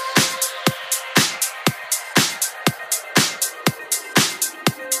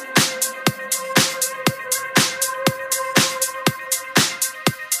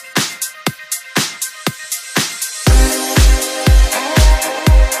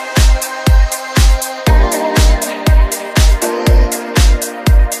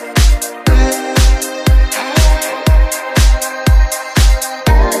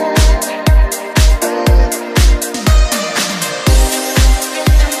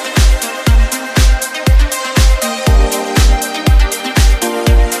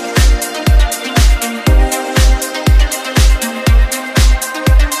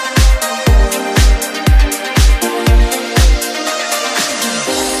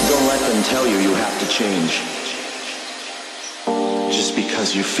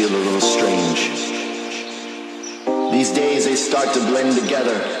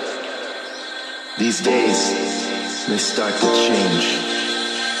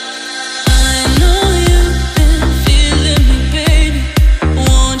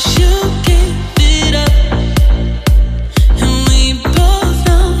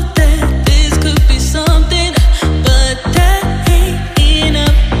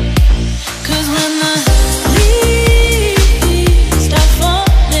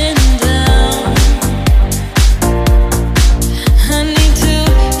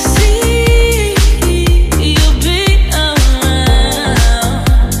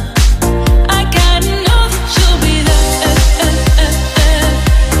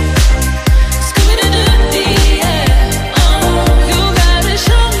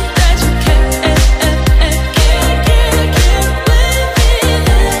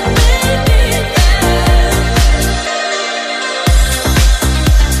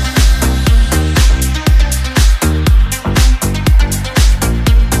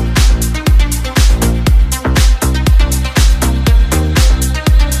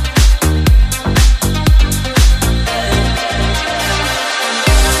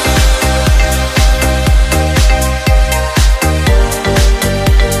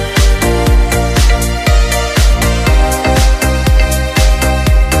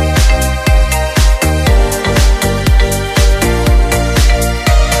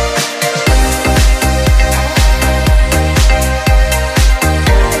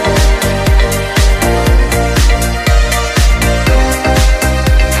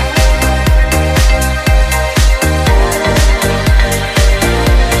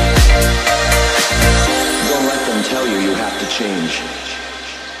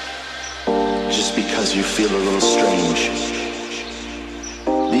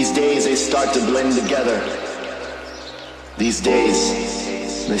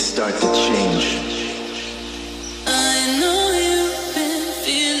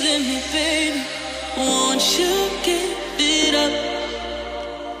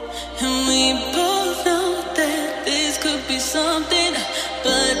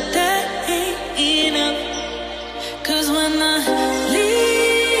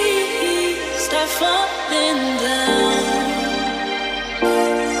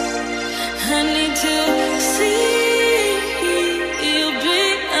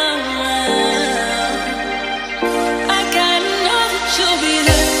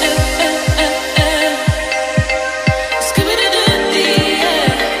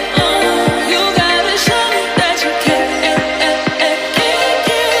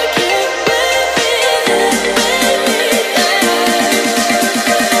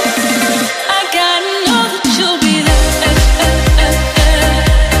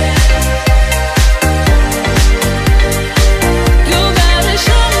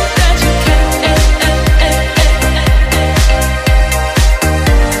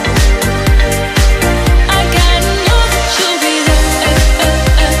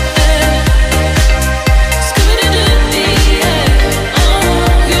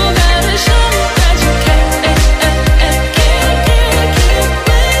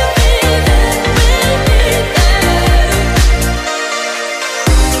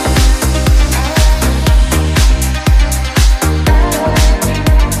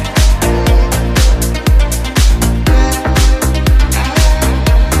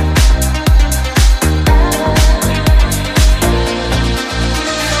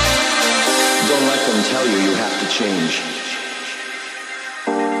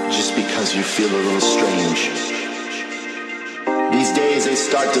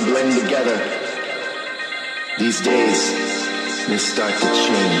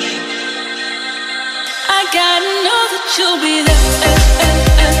 I I gotta know that you'll be there.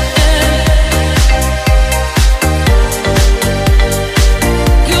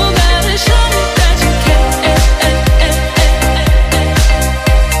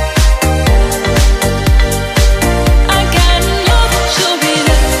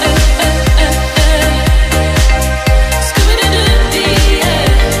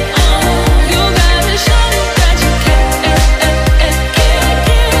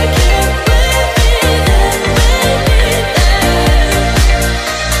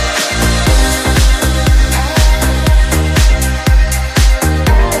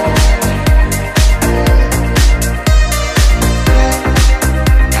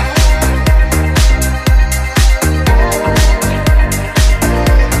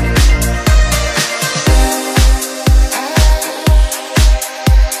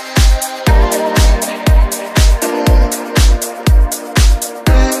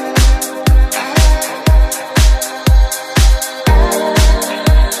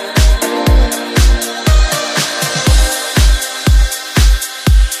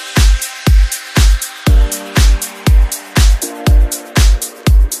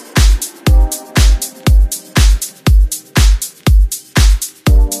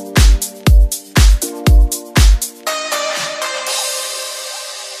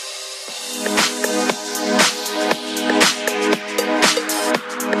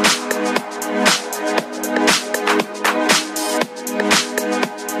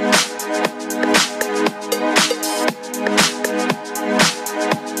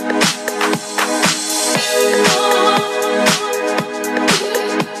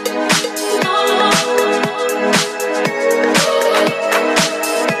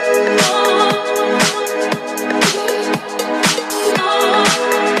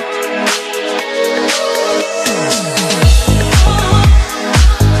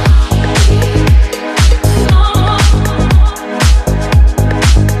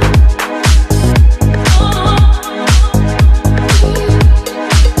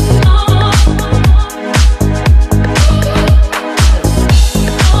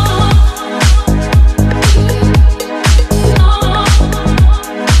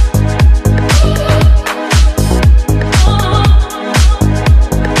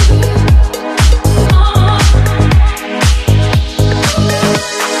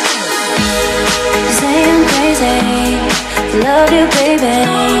 Love you, baby,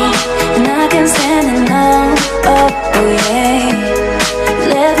 and I can't stand it now. Oh yeah,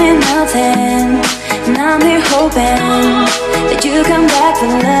 left me melting, and I'm here hoping that you come back for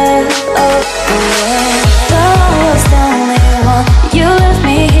love. Oh yeah, though I was the only one, you left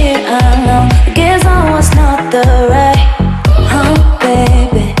me here alone. I guess I was not the right,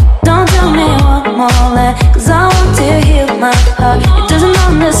 baby. Don't tell me one more lie, 'cause I want to heal my heart. It doesn't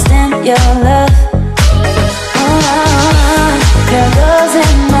understand your love. There goes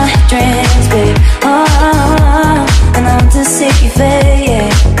in my dreams, babe. And I want to see you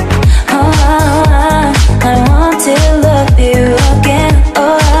fade. I want to love you again. I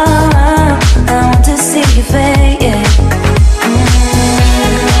want to see you fade.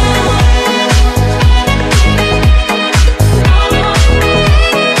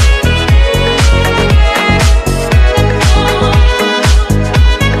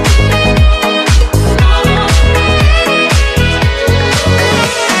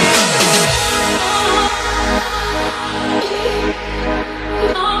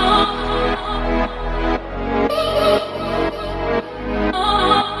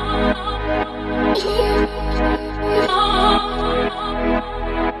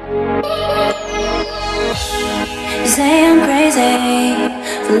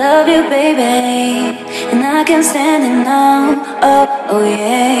 Love you, baby, and I can't stand it now. Oh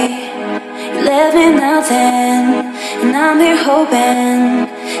yeah, you left me melting, and I'm here hoping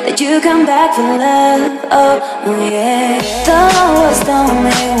that you come back for love. Oh yeah, though I was the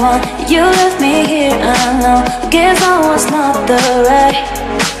only one, you left me here alone. I guess I was not the right,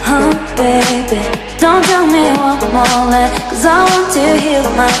 baby. Don't tell me one more lie, 'cause I want to heal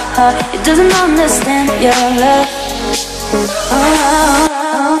my heart. It doesn't understand your love.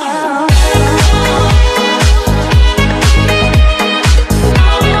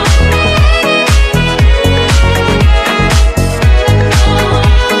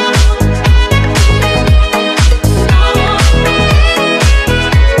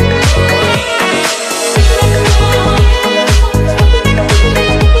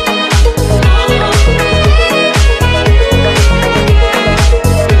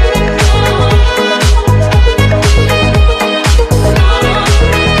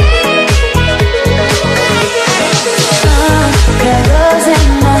 There goes in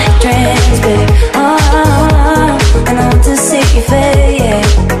my dreams, babe.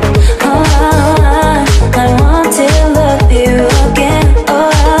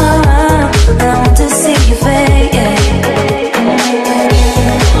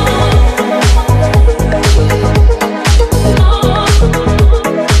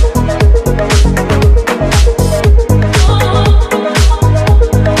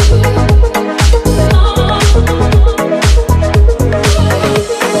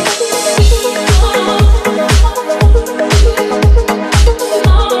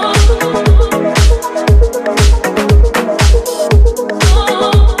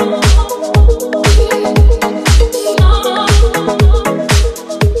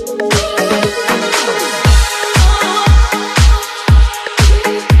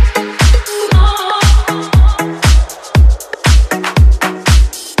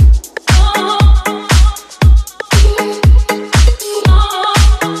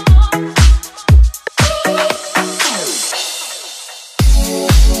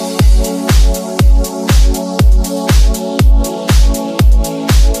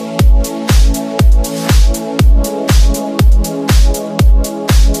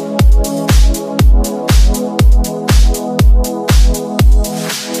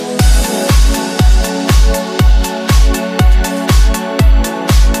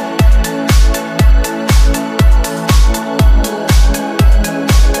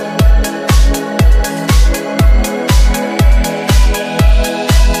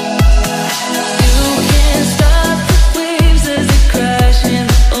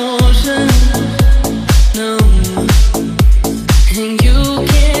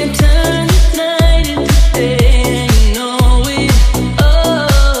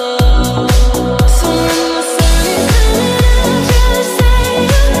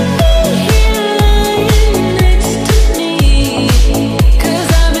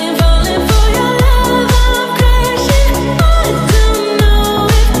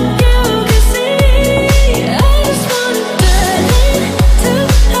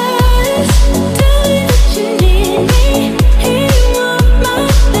 My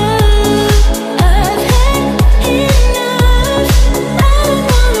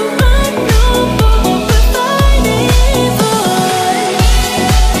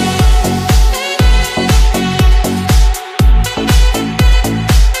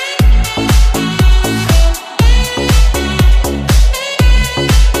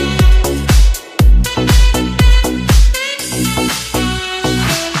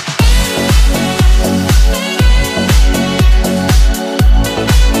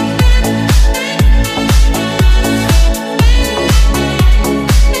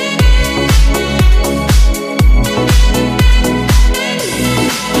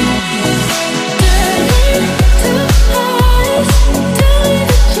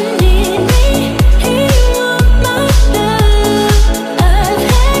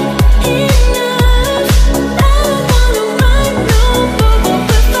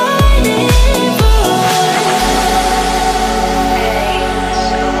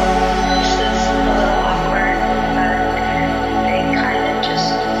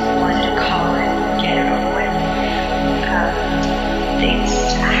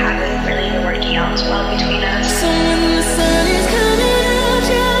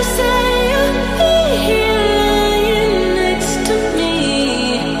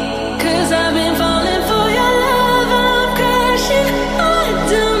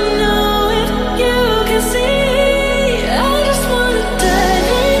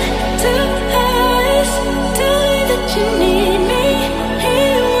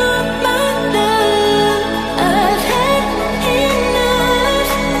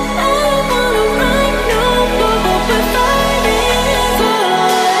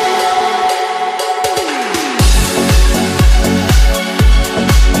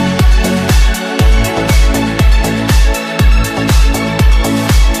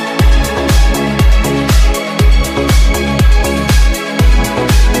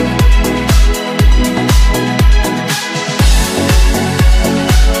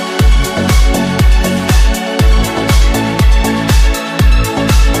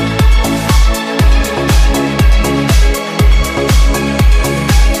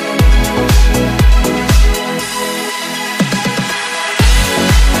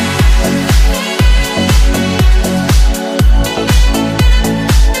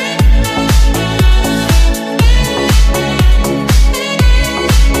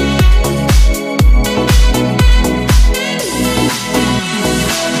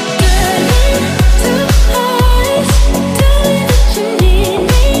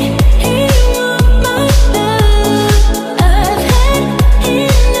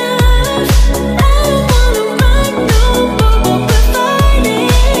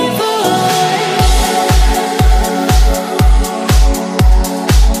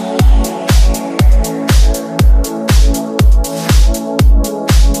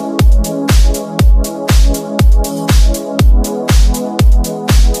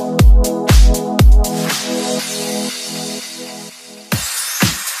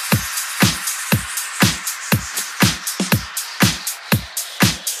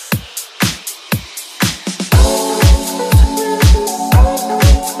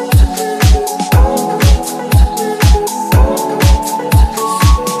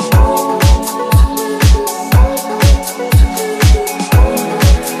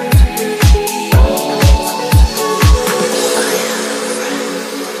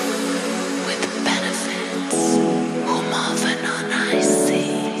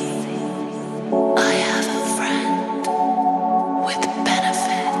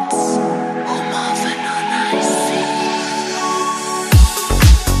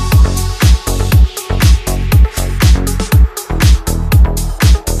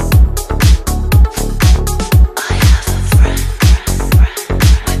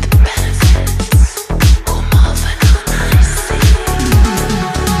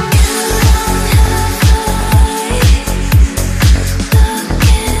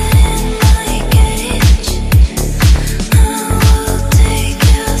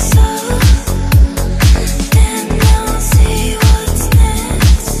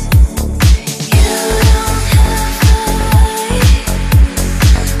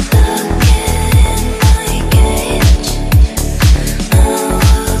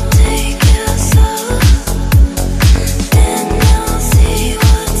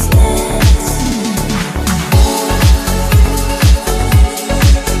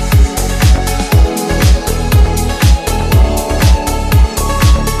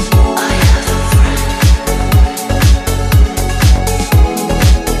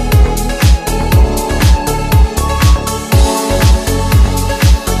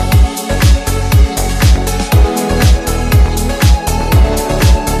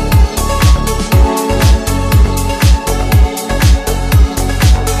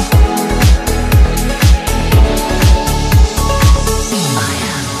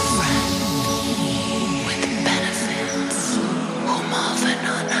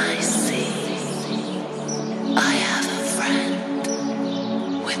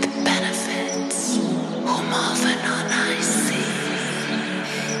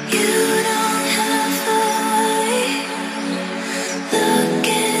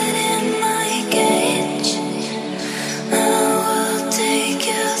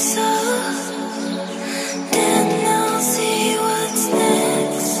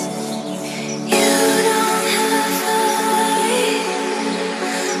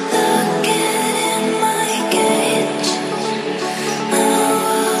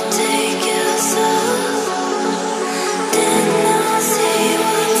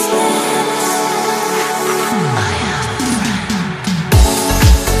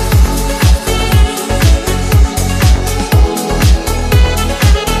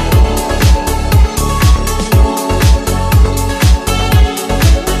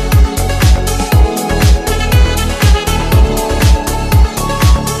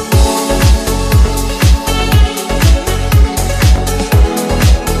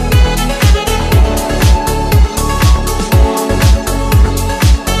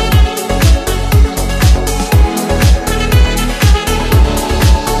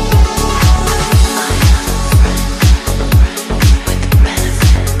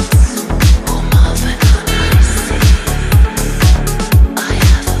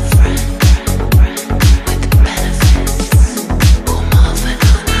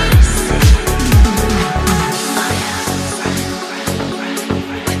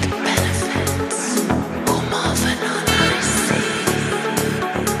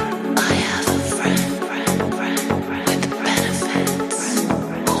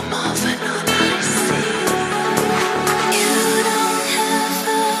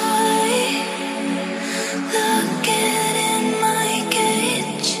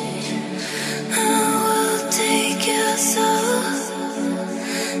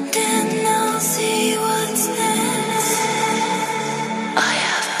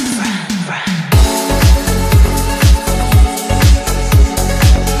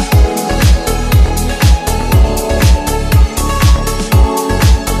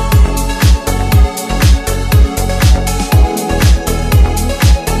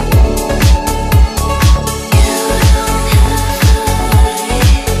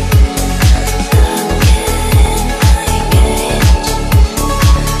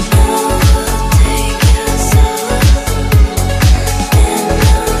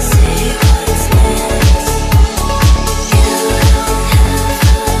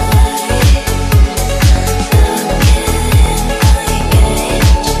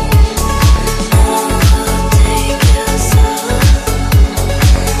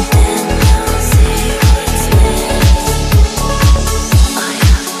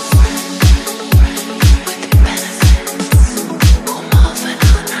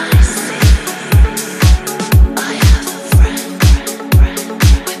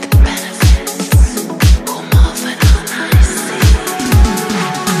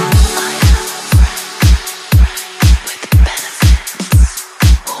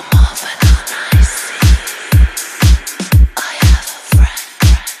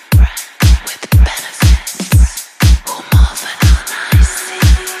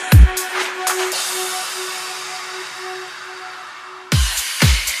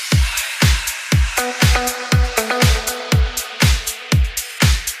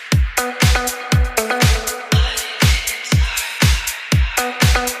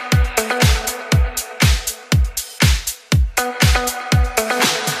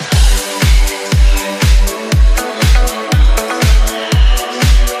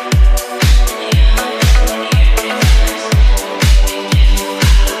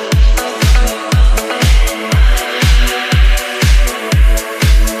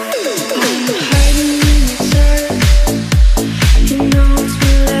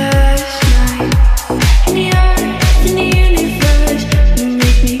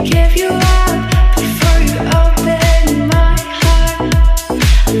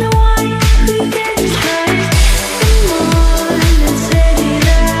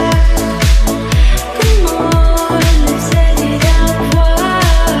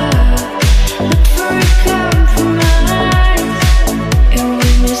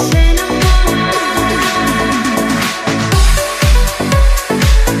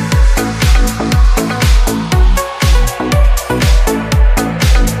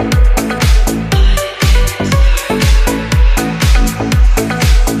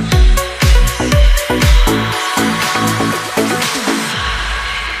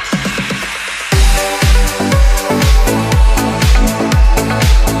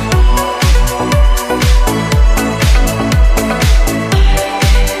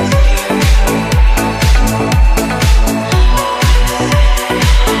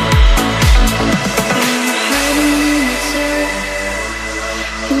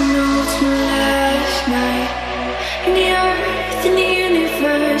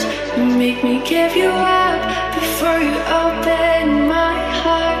Make me give you up before you open my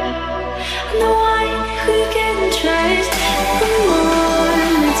heart. I'm the one who can trust. Come on,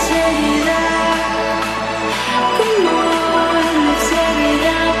 let's set it up. Come on, let's set it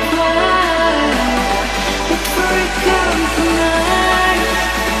up. Before it comes from life,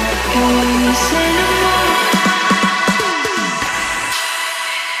 and when you say no more.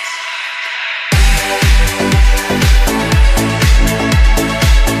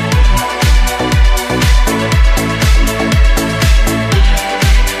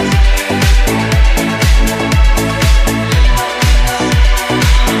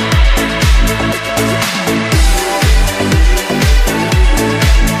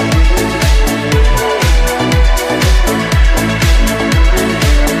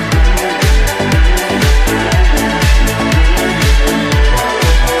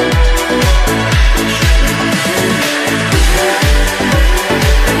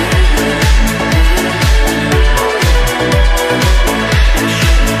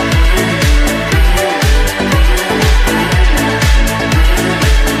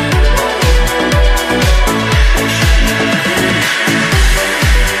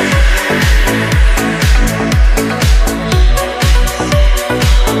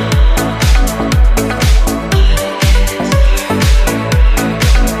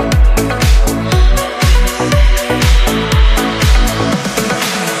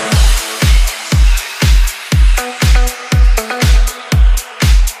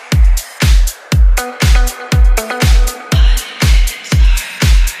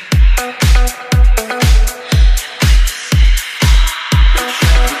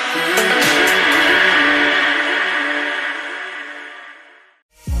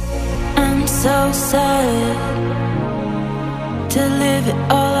 So sad to live it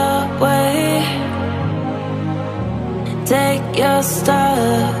all away. Take your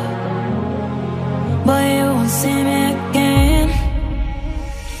stuff, but you won't see me again.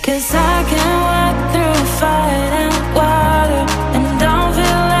 'Cause I can walk through fire and water and don't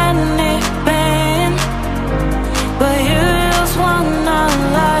feel any pain. But you just want our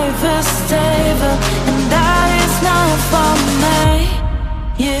life is stable, and that is not for me.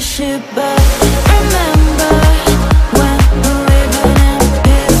 You should but remember when we're living in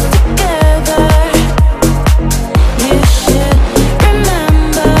peace together. You should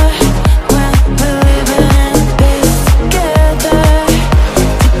remember when we're living in peace together.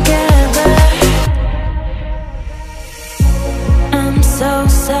 Together. I'm so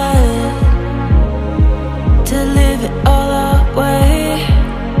sad to live it all away.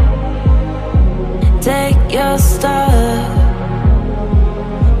 Take your stuff,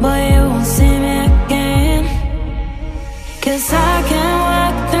 but you won't see me again. 'Cause I can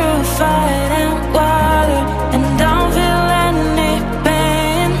walk through fire and water and don't feel any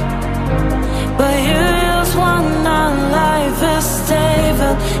pain. But you just want our life is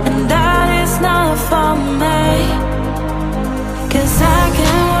stable, and that is not for me. 'Cause I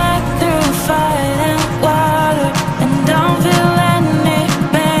can walk through fire and water and don't feel any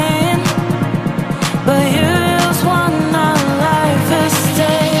pain. But you just want our life is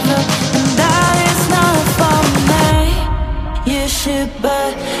stable, and that is not for me. You should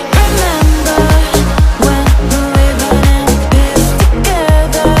but remember when we're living in peace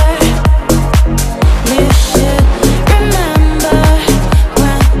together. You should remember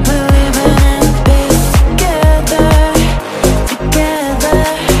when we're living in peace together. Together.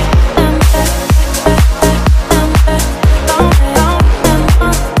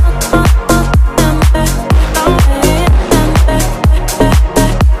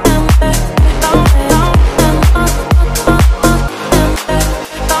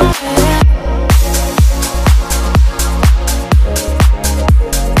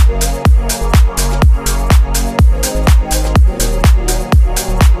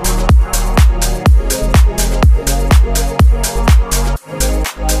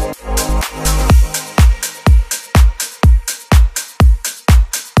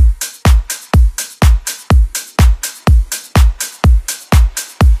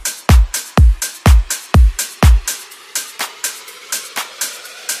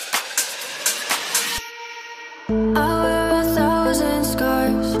 I wear 1,000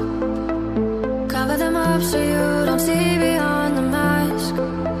 scars, cover them up so you don't see beyond the mask.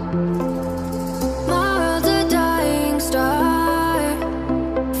 My world's a dying star,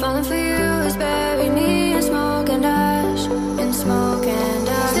 falling for you is bury me in smoke and ash, in smoke and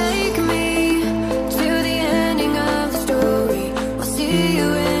ash. Take me to the ending of the story. I'll see you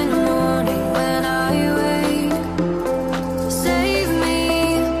in the morning when I wake. Save me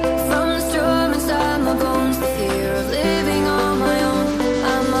from the storm inside my bones, the fear of living on my own.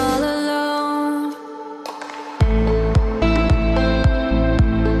 I'm all alone.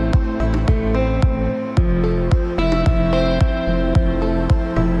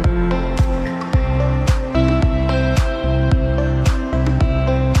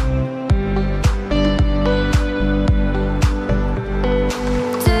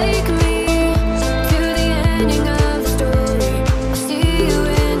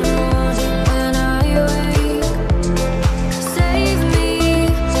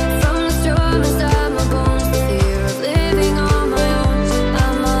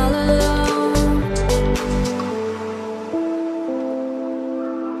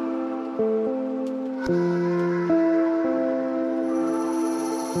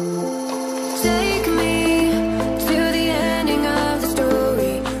 Take me to the ending of the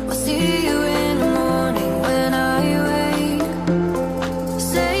story. I'll see you in the morning when I wake.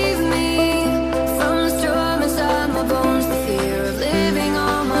 Save me from the storm inside my bones, the fear of living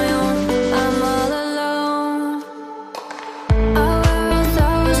on my own. I'm all alone. I wear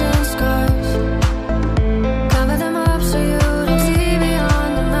 1,000 scars, cover them up so you don't see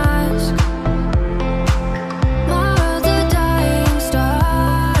beyond the mask. My world's a dying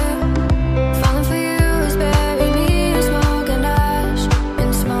star, falling for you is bury me in smoke and ash, in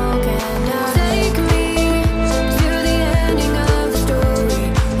smoke and ash. Take me to the ending of the story.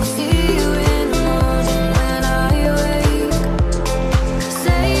 I'll see you in the morning when I wake.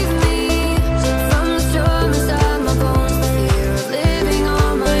 Save me from the storm inside my bones, the fear of living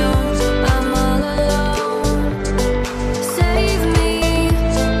on my own. I'm all alone. Save me.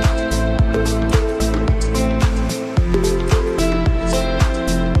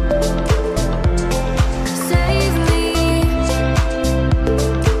 Save me.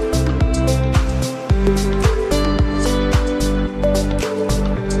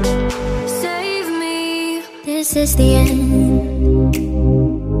 Save me. This is the end.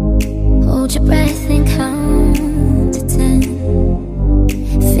 Hold your breath and count to 10.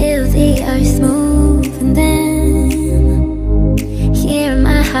 Feel the earth move and then hear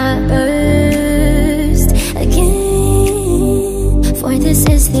my heart burst again. For this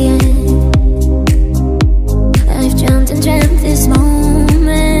is the end. I've dreamt and dreamt this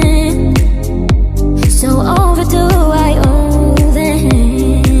moment, so overdue I owe them.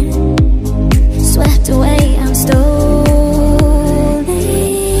 Swept away, I'm stolen.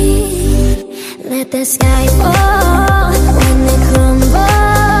 Let the sky fall when it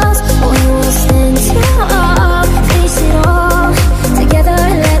crumbles. We will stand tall, face it all together.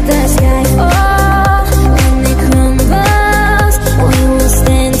 Let the sky fall when it crumbles. We will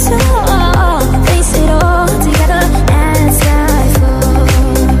stand tall, face it all together. As sky falls,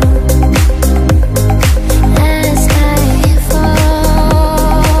 as sky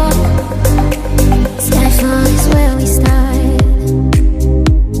falls. Skyfall is where we start,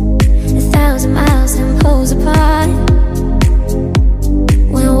 1,000 miles and poles apart.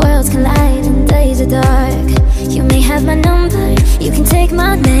 When worlds collide and days are dark, you may have my number, you can take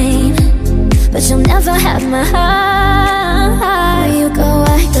my name, but you'll never have my heart. Where you go,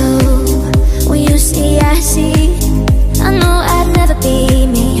 I go. When you see, I see. I know I'd never be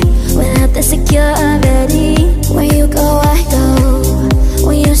me without the security. Where you go, I go.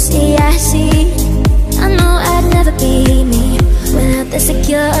 When you see, I see. I know I'd never be me without the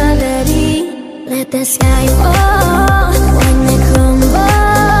security. Let the sky fall when it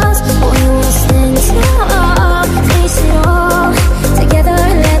crumbles. We will stand tall, face it all together.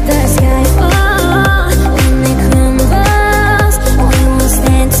 Let the sky fall when it crumbles. We will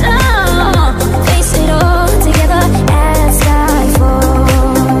stand tall, face it all together. As sky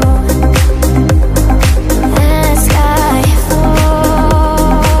falls, as sky falls.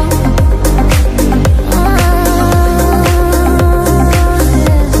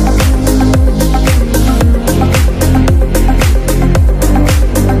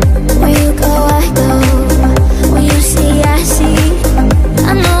 Where you go, I go. When you see, I see.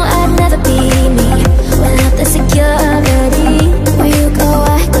 I know I'd never be me without the security. Where you go,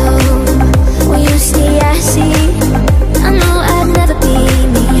 I go. When you see, I see. I know I'd never be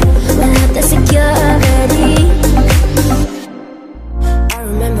me without the security.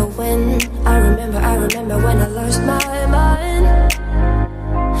 I remember when I lost my mind.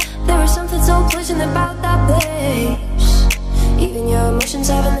 There was something so pleasant about that place. Even your emotions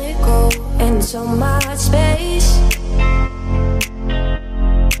have an echo in so much space.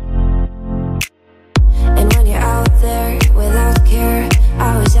 And when you're out there without care,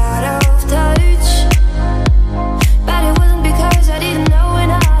 I was out of touch. But it wasn't because I didn't know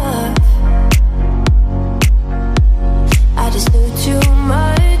enough. I just knew too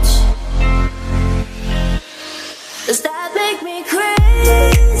much. Does that make me crazy?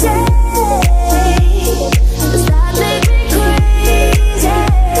 Does that make me crazy?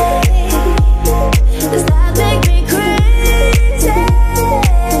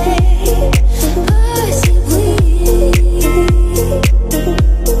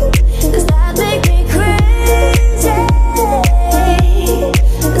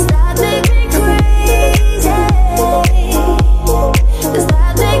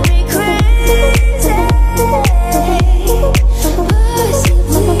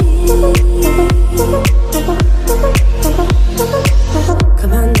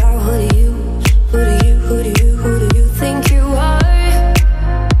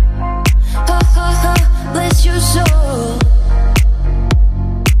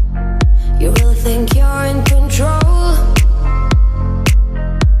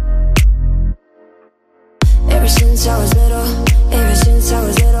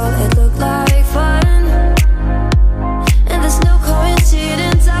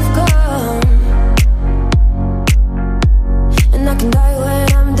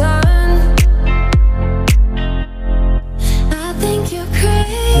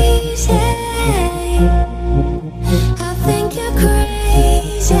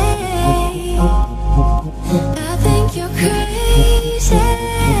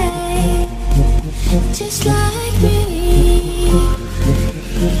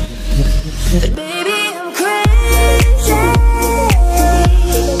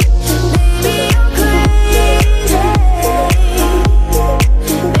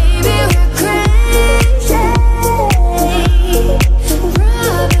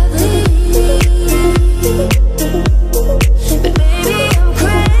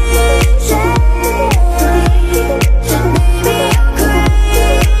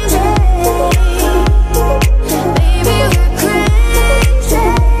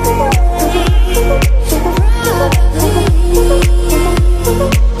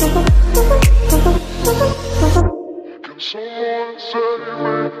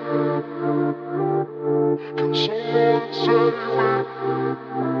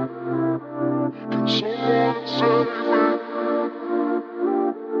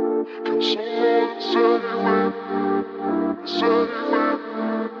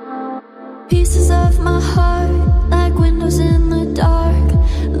 Pieces of my heart, like windows in the dark,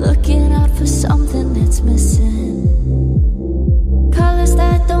 looking out for something that's missing. Colors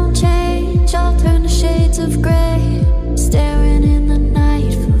that don't change, I'll turn to shades of gray, staring in the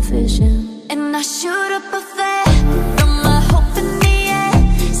night for vision. And I shoot up a flare from my hope in the air,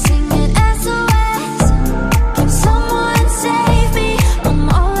 singing SOS. Can someone save me? I'm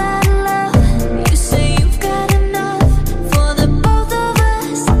all out of love. You say you've got enough for the both of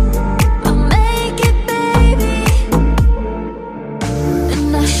us. I'll make it, baby.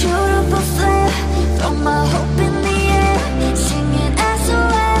 And I shoot up a flare from my hope in the air, singing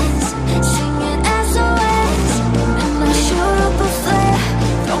SOS, singing SOS. And I shoot up a flare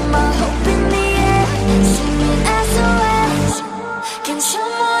from my hope in the air, singing SOS. Can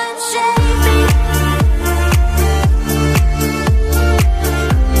someone save me?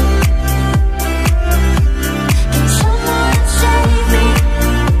 Can someone save me?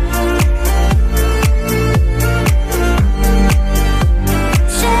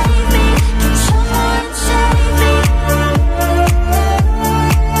 Save me. Can someone save me?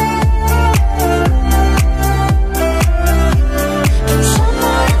 Can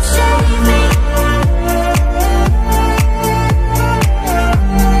someone save me?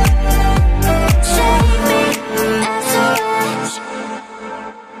 Save me, SOS.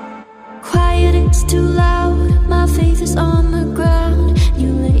 Quiet, it's too loud. My faith is on the ground. You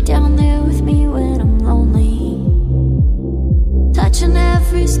lay down there with me when I'm lonely, touching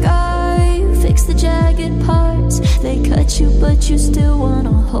every scar. You fix the jagged parts. They cut you, but you still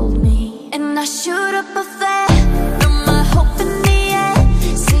wanna hold me. And I shoot up a flare from my hope in the air,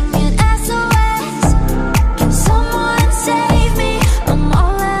 singing SOS. Can someone save me? I'm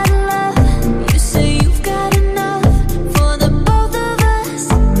all out of love. You say you've got enough for the both of us.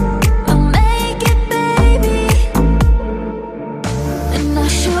 I'll make it, baby. And I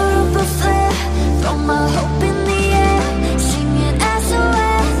shoot up a flare from my hope in the air, singing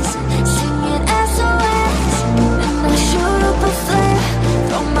SOS, singing SOS. And I shoot up a flare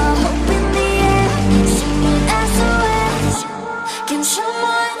from my hope in the air, singing SOS. Can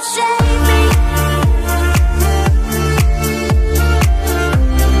someone save me?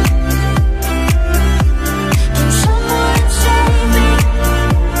 Can someone save me?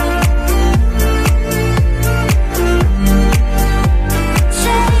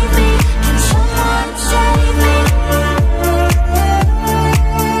 Save me. Can someone save me?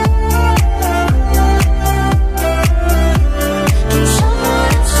 Can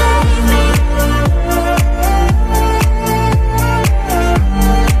someone save me?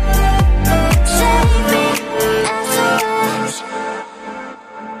 Save me, SOS.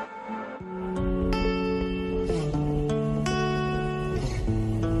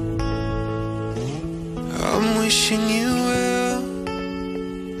 I'm wishing you well.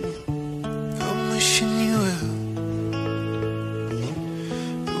 I'm wishing you well.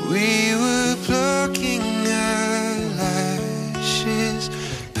 We were plucking eyelashes,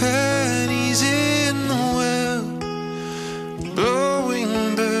 pennies in the well, blowing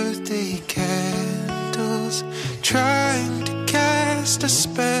birthday candles, trying to cast a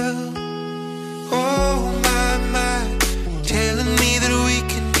spell. Oh my, telling me that we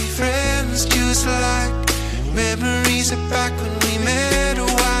can be friends, just like memories of back when we met.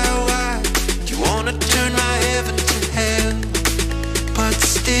 Why? You wanna turn my heaven to hell, but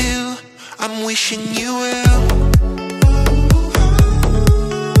still, I'm wishing you well.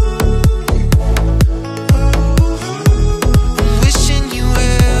 I'm wishing you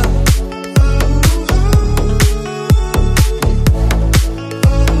well.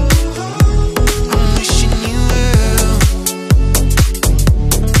 I'm wishing you well.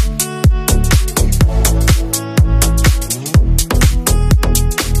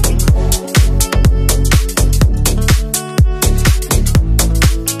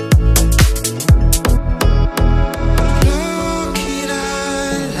 Looking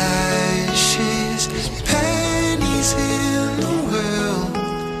eyelashes, pennies in the well,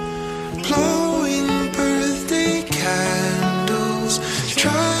 blowing birthday candles,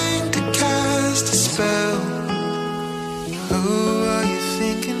 trying to cast a spell. Who are you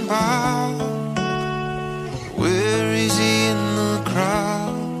thinking about? Where is he in the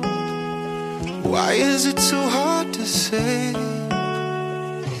crowd? Why is it so hard to say?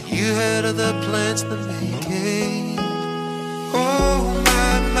 You had other plans than making. Oh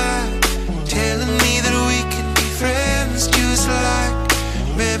my, telling me that we can be friends, just like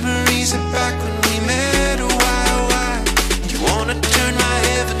memories of back when we met. Why? You wanna turn my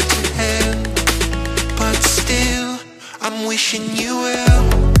heaven to hell, but still, I'm wishing you well.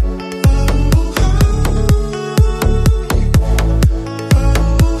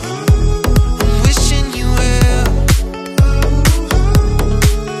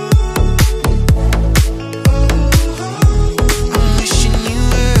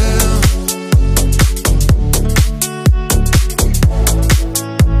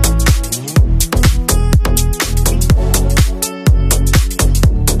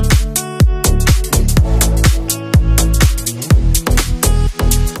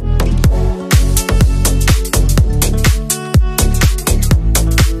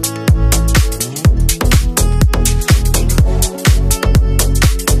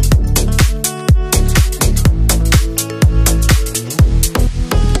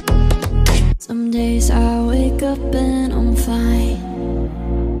 up and I'm fine.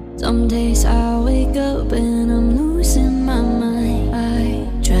 Some days I wake up and I'm losing my mind. I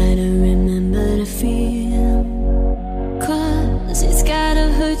try to remember the feel, 'cause it's gotta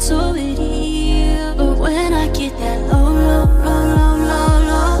hurt so it heals. But when I get that low, low, low, low, low,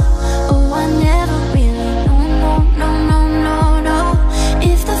 low, oh, I never really know, no, no, no, no, no,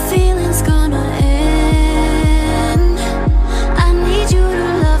 if the feeling's gonna end. I need you to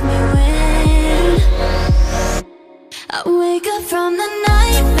love me when I wake up from the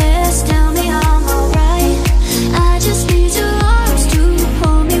nightmares. Tell me I'm alright. I just need your arms to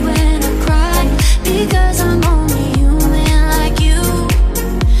hold me when I cry, because I'm only human like you.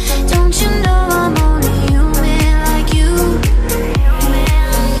 Don't you know I'm only human like you?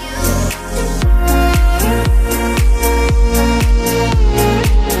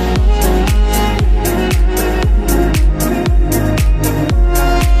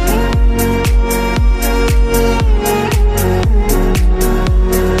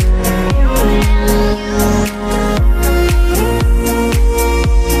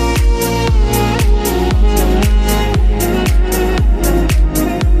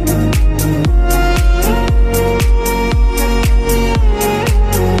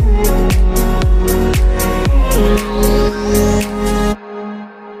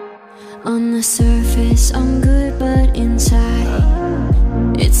 On the surface I'm good, but inside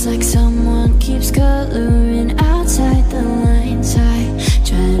it's like someone keeps coloring outside the lines. I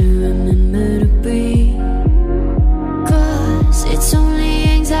try to remember to breathe, 'cause it's only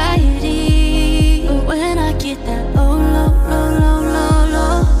anxiety. But when I get that low, low, low, low, low,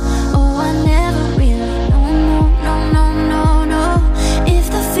 low, oh, I never really know, no, no, no, no, no, if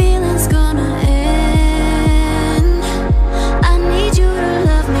the feeling's gonna end. I need you to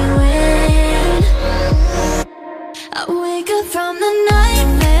love me when I wake up from the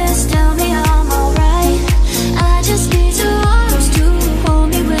nightmares. Tell me I'm alright.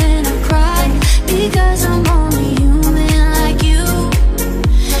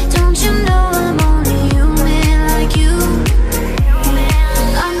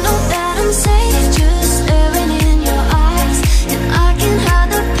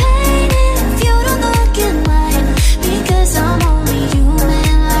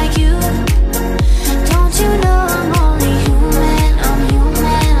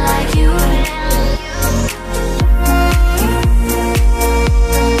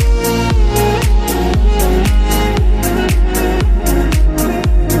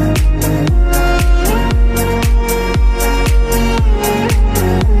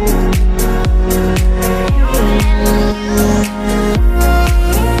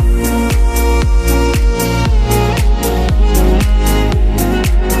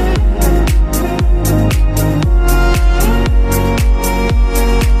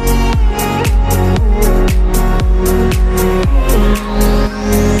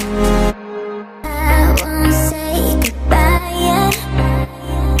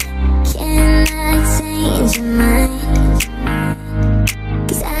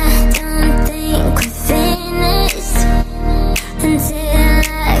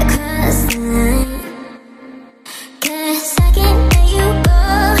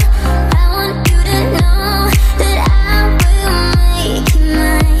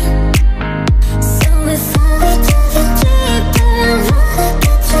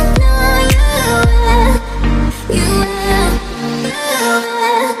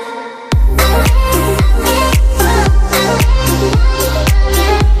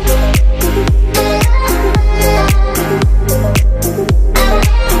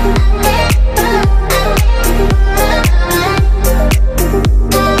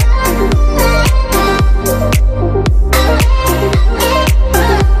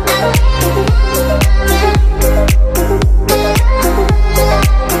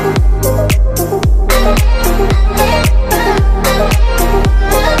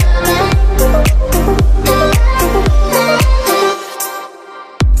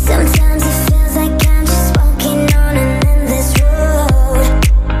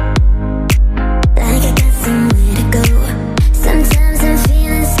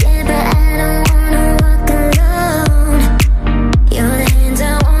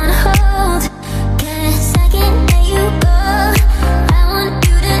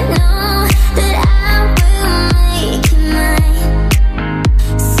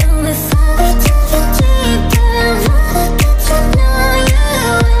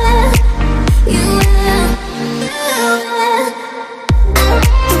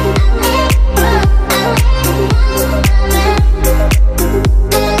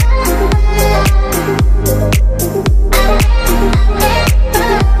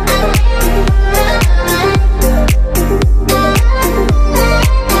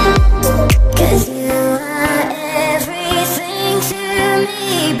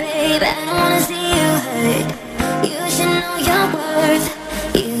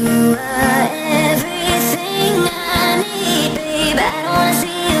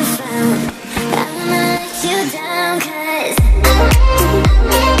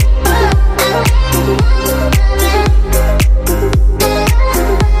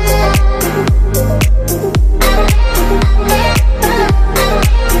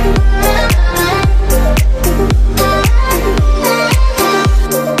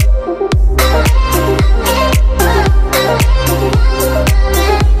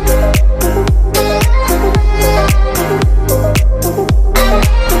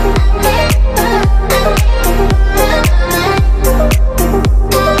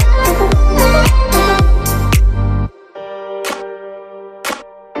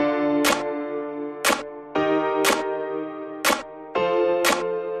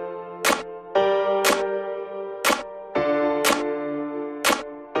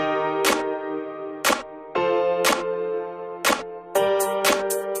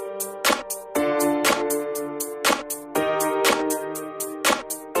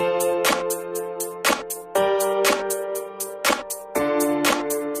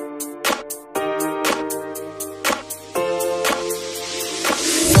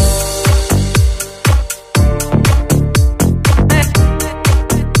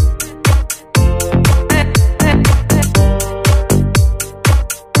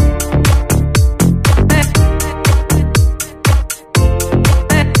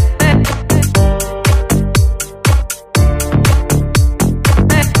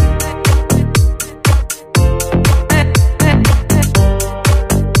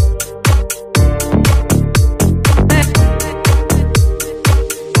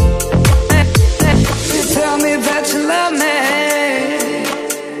 love me.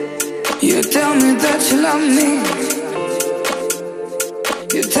 You tell me that you love me.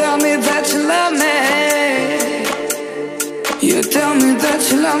 You tell me that you love me. You tell me that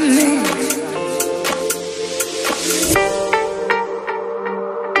you love me.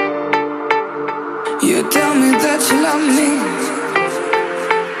 You tell me that you love me.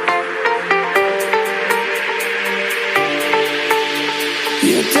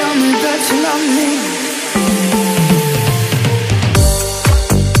 You tell me that you love me.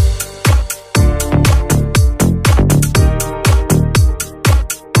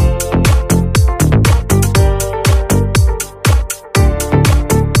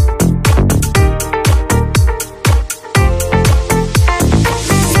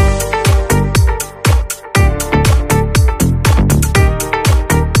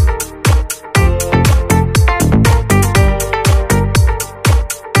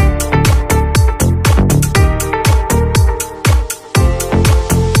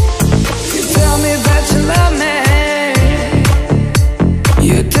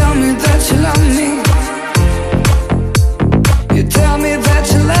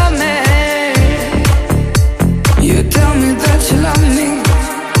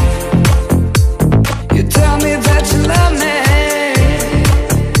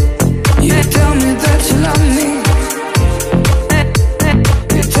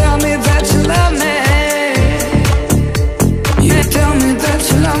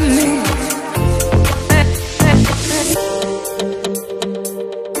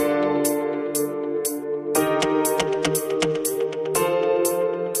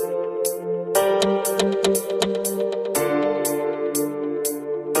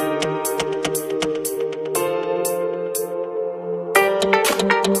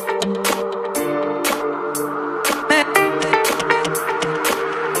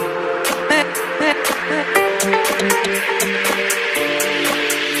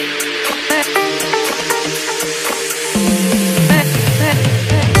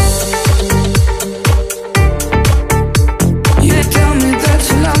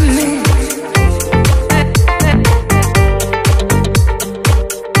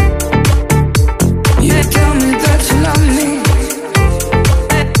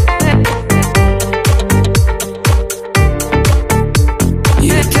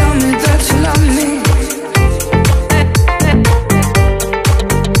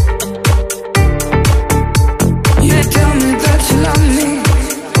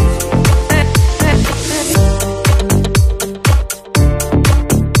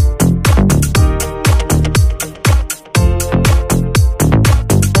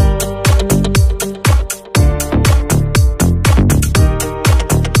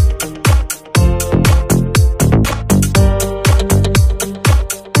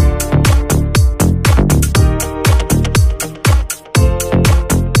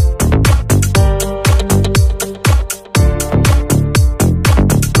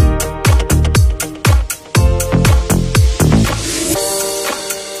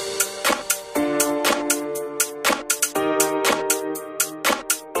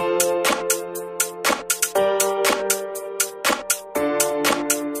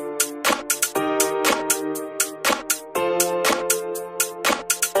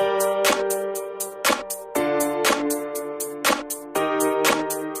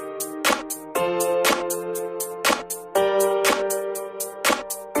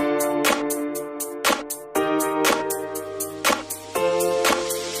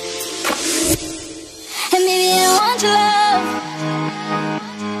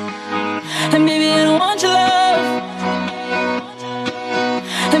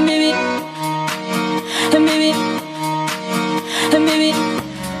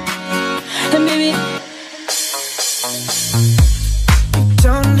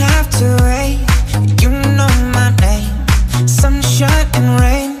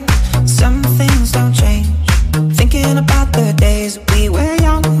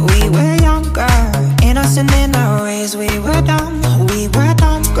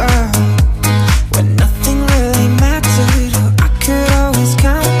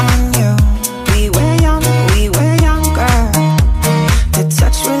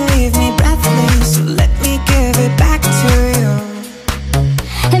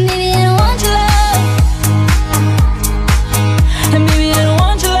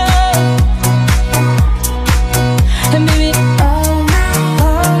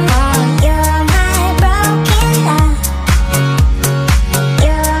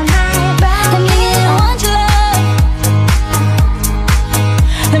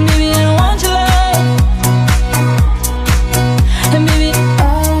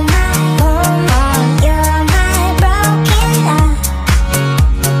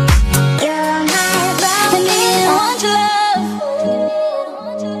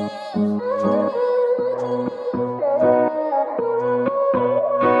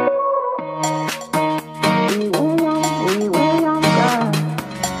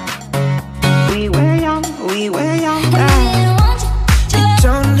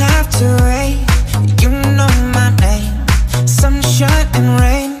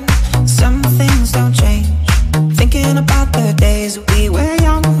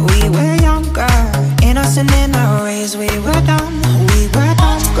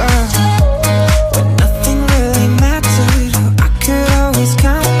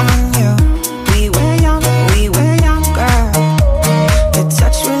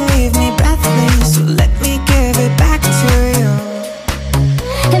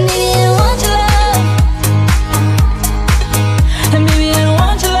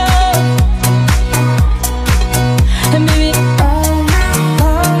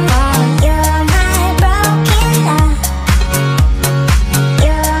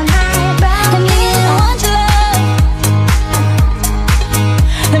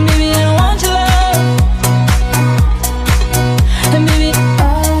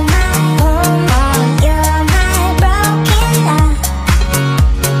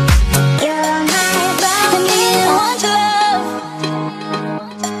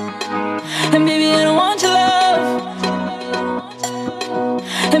 And baby, I don't want your love.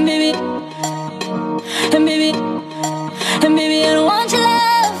 And baby, and baby, and baby, I don't want your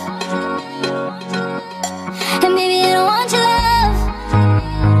love. And baby, I don't want your love.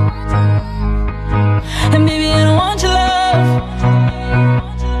 And baby, I don't want your love.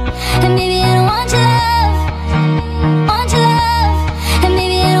 And baby, I don't want your love. Want your love. And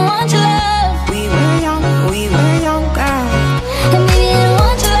baby, I don't want your love. We were young, girl. And baby, I don't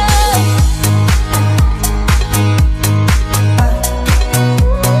want your love.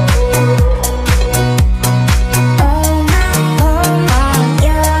 Oh my,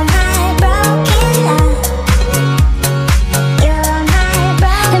 you're my broken love. You're my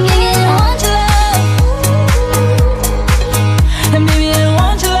broken. And baby, I don't want your love. And baby, I don't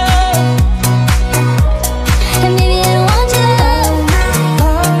want your love. And baby, I don't want your love.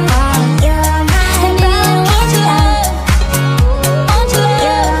 Oh my, you're my And baby, I don't want your love. Want your love.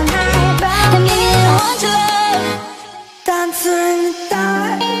 you're my broken. And baby, I don't want your love. Dancer in the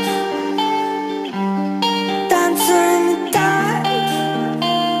dark. Dancer in the dark.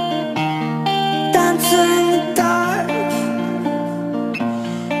 Dancer in the dark.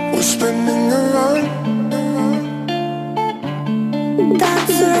 We're spinning around.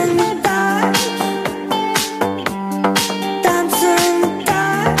 Dancer in the dark. Dancer in the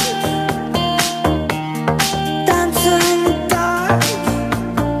dark. Dancer in the dark.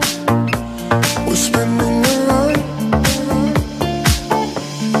 We're spinning around.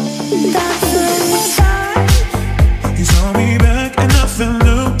 Dancer in the dark. You saw me back and I felt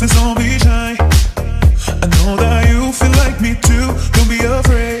new. Please don't be shy. I know that you feel like me too. Don't be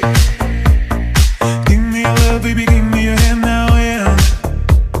afraid. Give me your love, baby. Give me your hand now and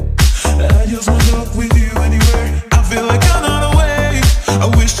I just want to talk with you anywhere. I feel like I'm on a wave. I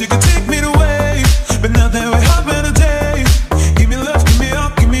wish you could take me away, but now that we're having a day. Give me love, give me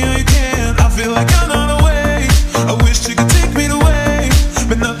up, give me all you can. I feel like I'm on a wave. I wish you could take me away,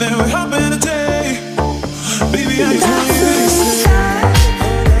 but now that we're having a day. Baby, I just want you to stay.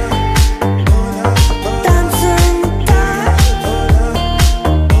 Dancer in the dark.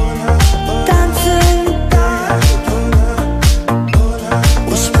 Dancer in the dark.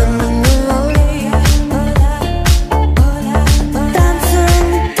 We're spinning around. Dancer in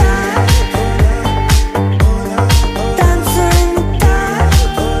the dark. Dancer in the dark.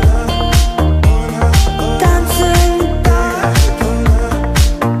 Dancer in the dark.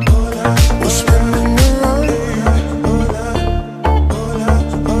 We're spinning around.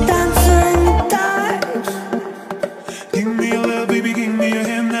 Dancer in the dark. Give me your love, baby, give me your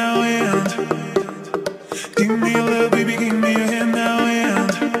hand now and give me your love, baby, give me your hand now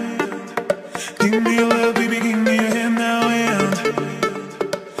and give me your love, baby, give me your hand now and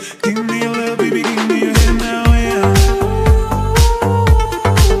give me your love, baby, give me your hand now and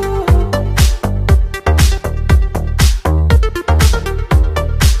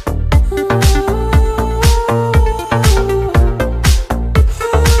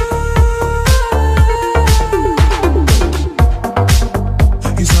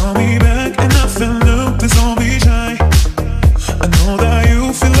you saw me back and I felt new. Please don't be shy. I know that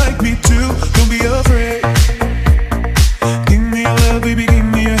you feel like me too. Don't be afraid. Give me your love, baby, give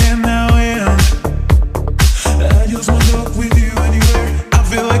me your hand now and I just want to talk with you anywhere. I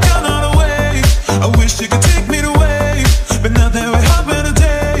feel like I'm on a wave. I wish you could take me away, but now that we're having a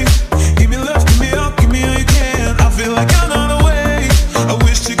day. Give me love, give me up, give me all you can. I feel like I'm on a wave. I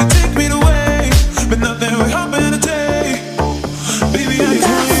wish you could take me away, but now that we're having a day. Baby, I just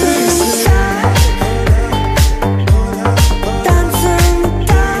want you to stay.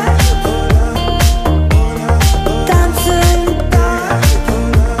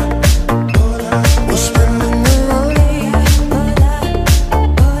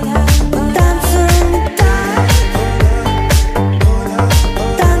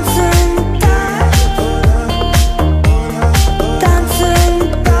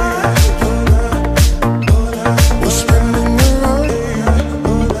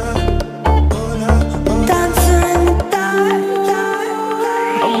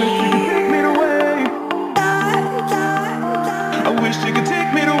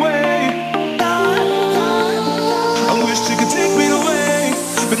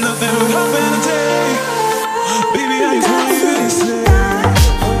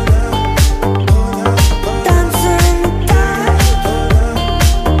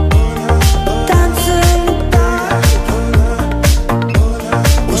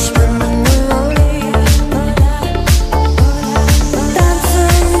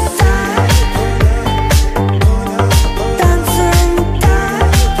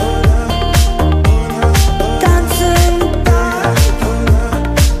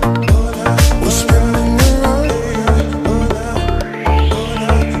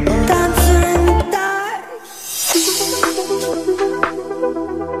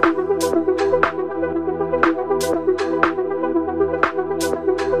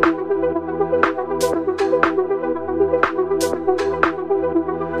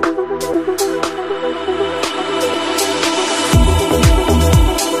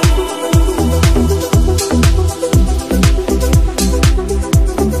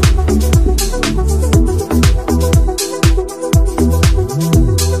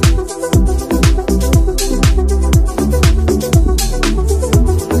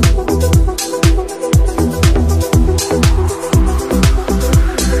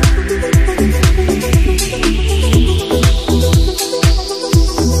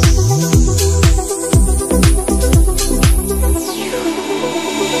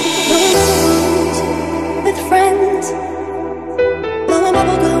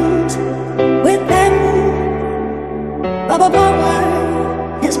 Bubble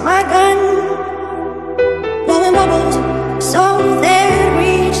power is my gun, blowing bubbles so they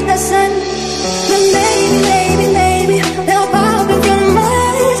reach the sun. But maybe, maybe, maybe they'll pop in your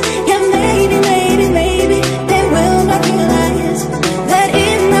eyes. Yeah, maybe, maybe, maybe they will not realize that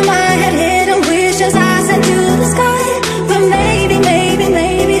in my head hidden wishes I sent to the sky. But maybe, maybe,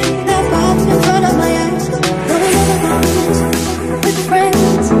 maybe they'll pop in front of my eyes. Blowing bubble guns with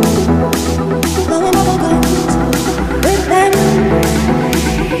friends, blowing bubble guns with them.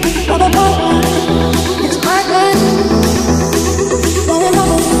 Bubble power is my gun, blowing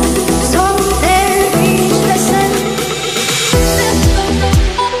bubbles so they reach the sun.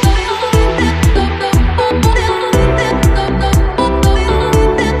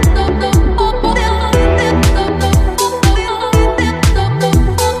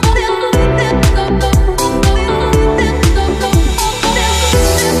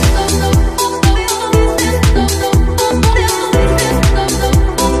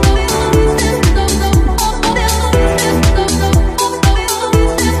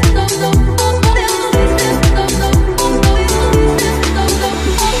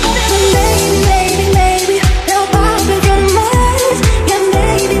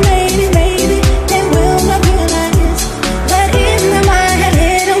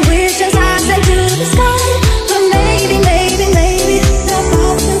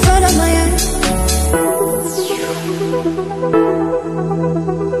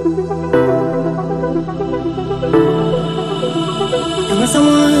 Am I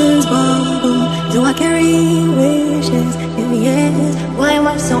someone's bubble? Do I carry wishes? If yes, why am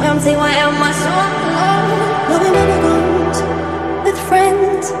I so empty? Why am I so alone? Blowing bubble gums with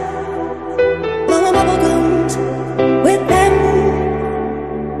friends, blowing bubble gums with them.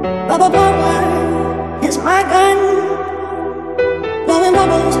 Bubble power is my gun, blowing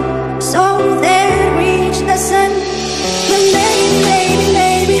bubbles so they reach the sun. But maybe, maybe,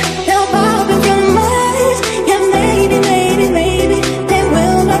 maybe they'll pop in your eyes. Yeah, maybe, maybe, maybe they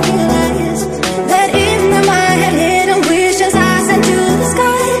will not realize that in my head hidden wishes I sent to the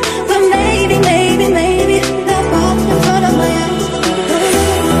sky. But maybe, maybe, maybe they'll pop in front of my eyes.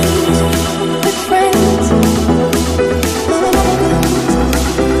 With friends, blowing bubble guns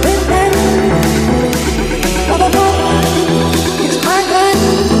with them. Bubble power is my gun,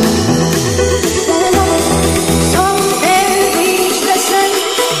 blowing bubbles so they reach the sun.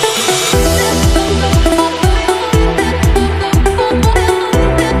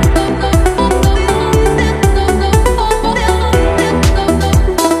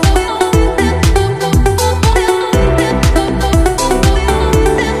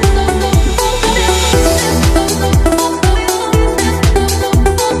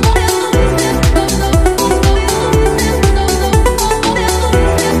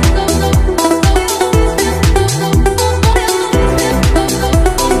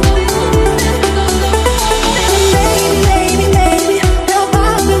 Maybe, maybe they'll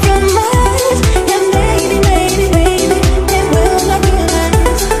pop in your eyes. Yeah, maybe, maybe, maybe they will not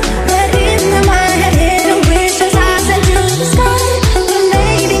realize that in my head hidden wishes I sent to the sky. But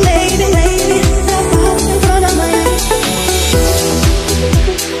maybe, maybe, maybe they'll pop in front of my eyes.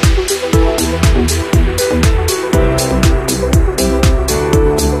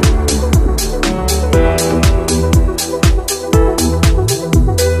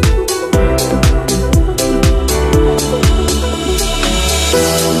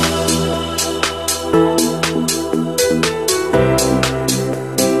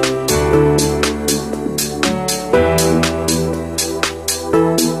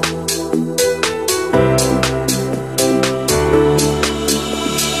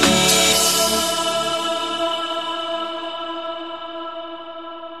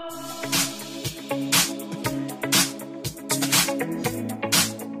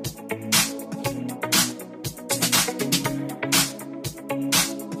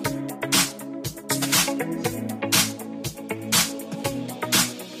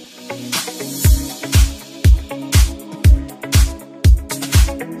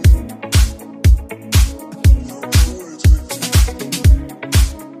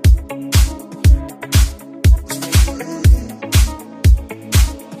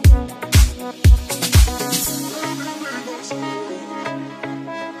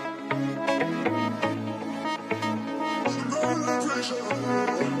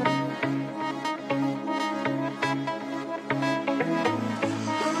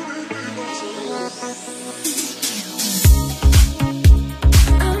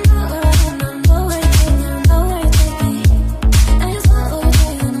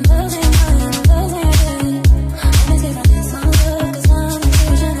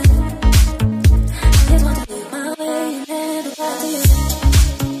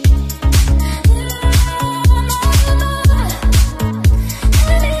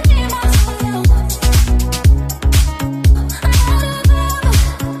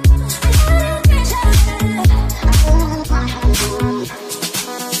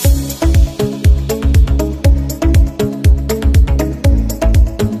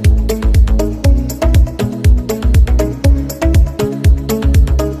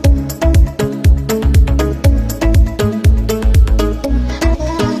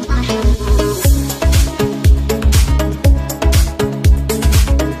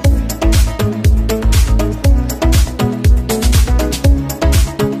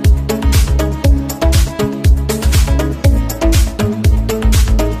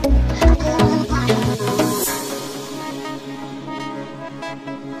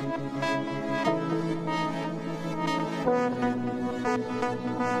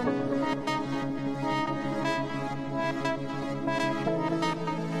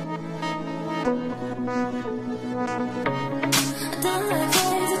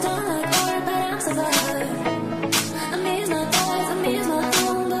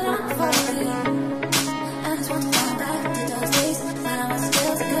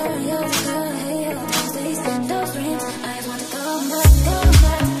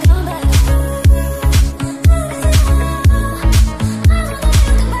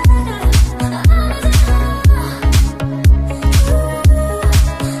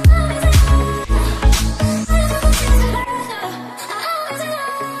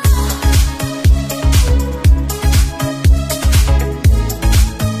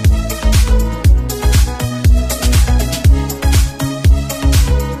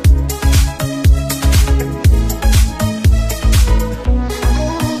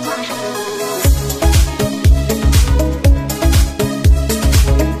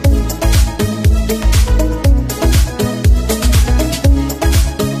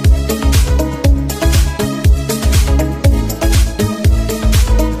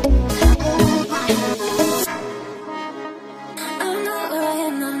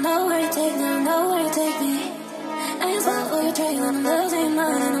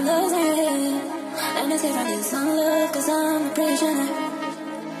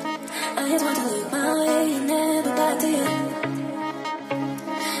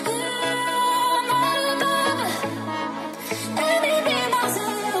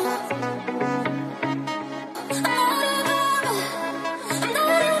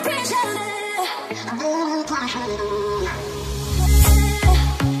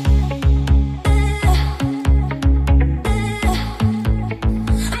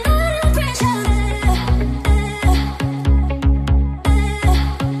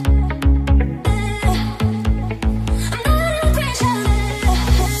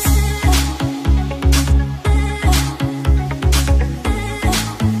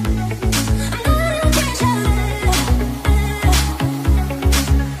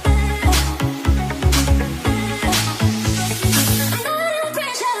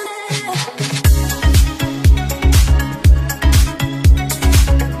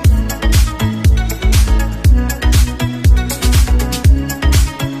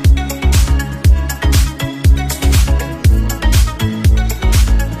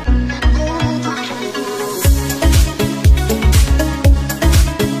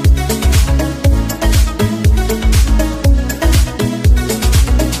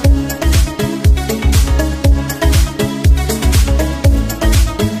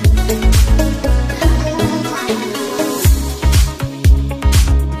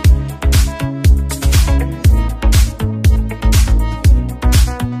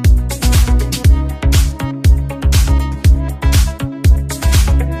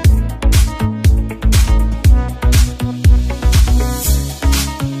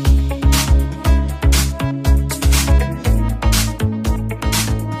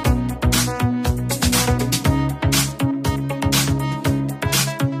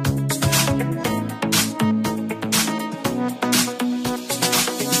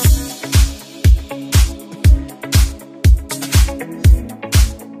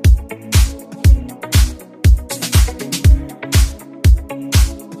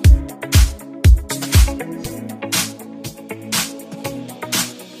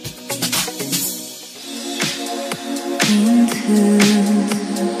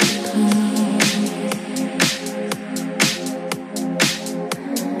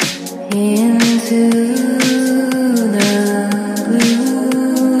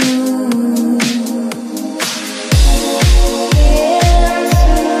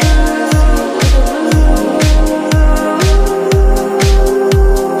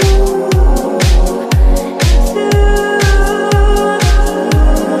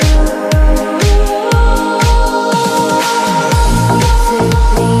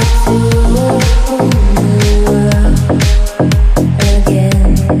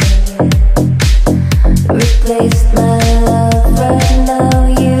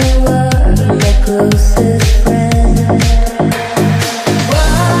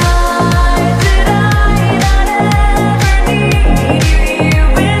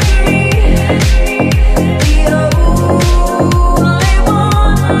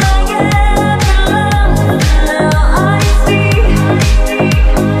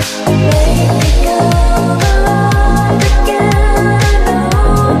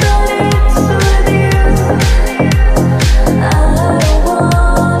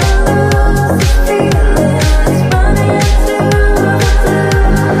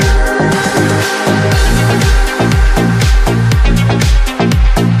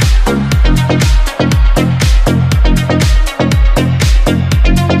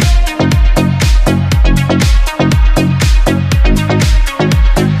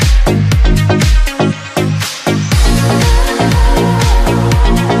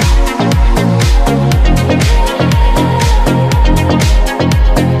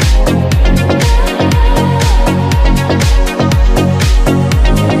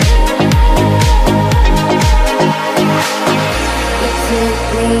 took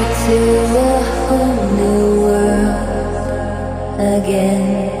me to a whole new world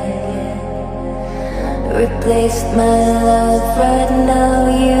again. Replaced my love, right now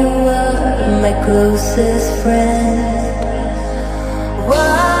you are my closest friend.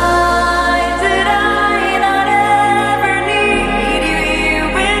 Why did I not ever need you here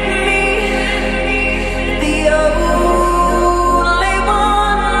with me? The only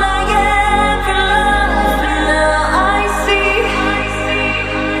one I ever loved, now I see.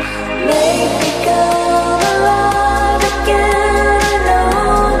 Make me come alive again, I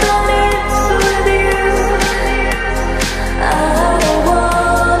know that it's with you. I don't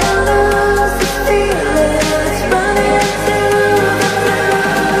wanna lose the feeling that's running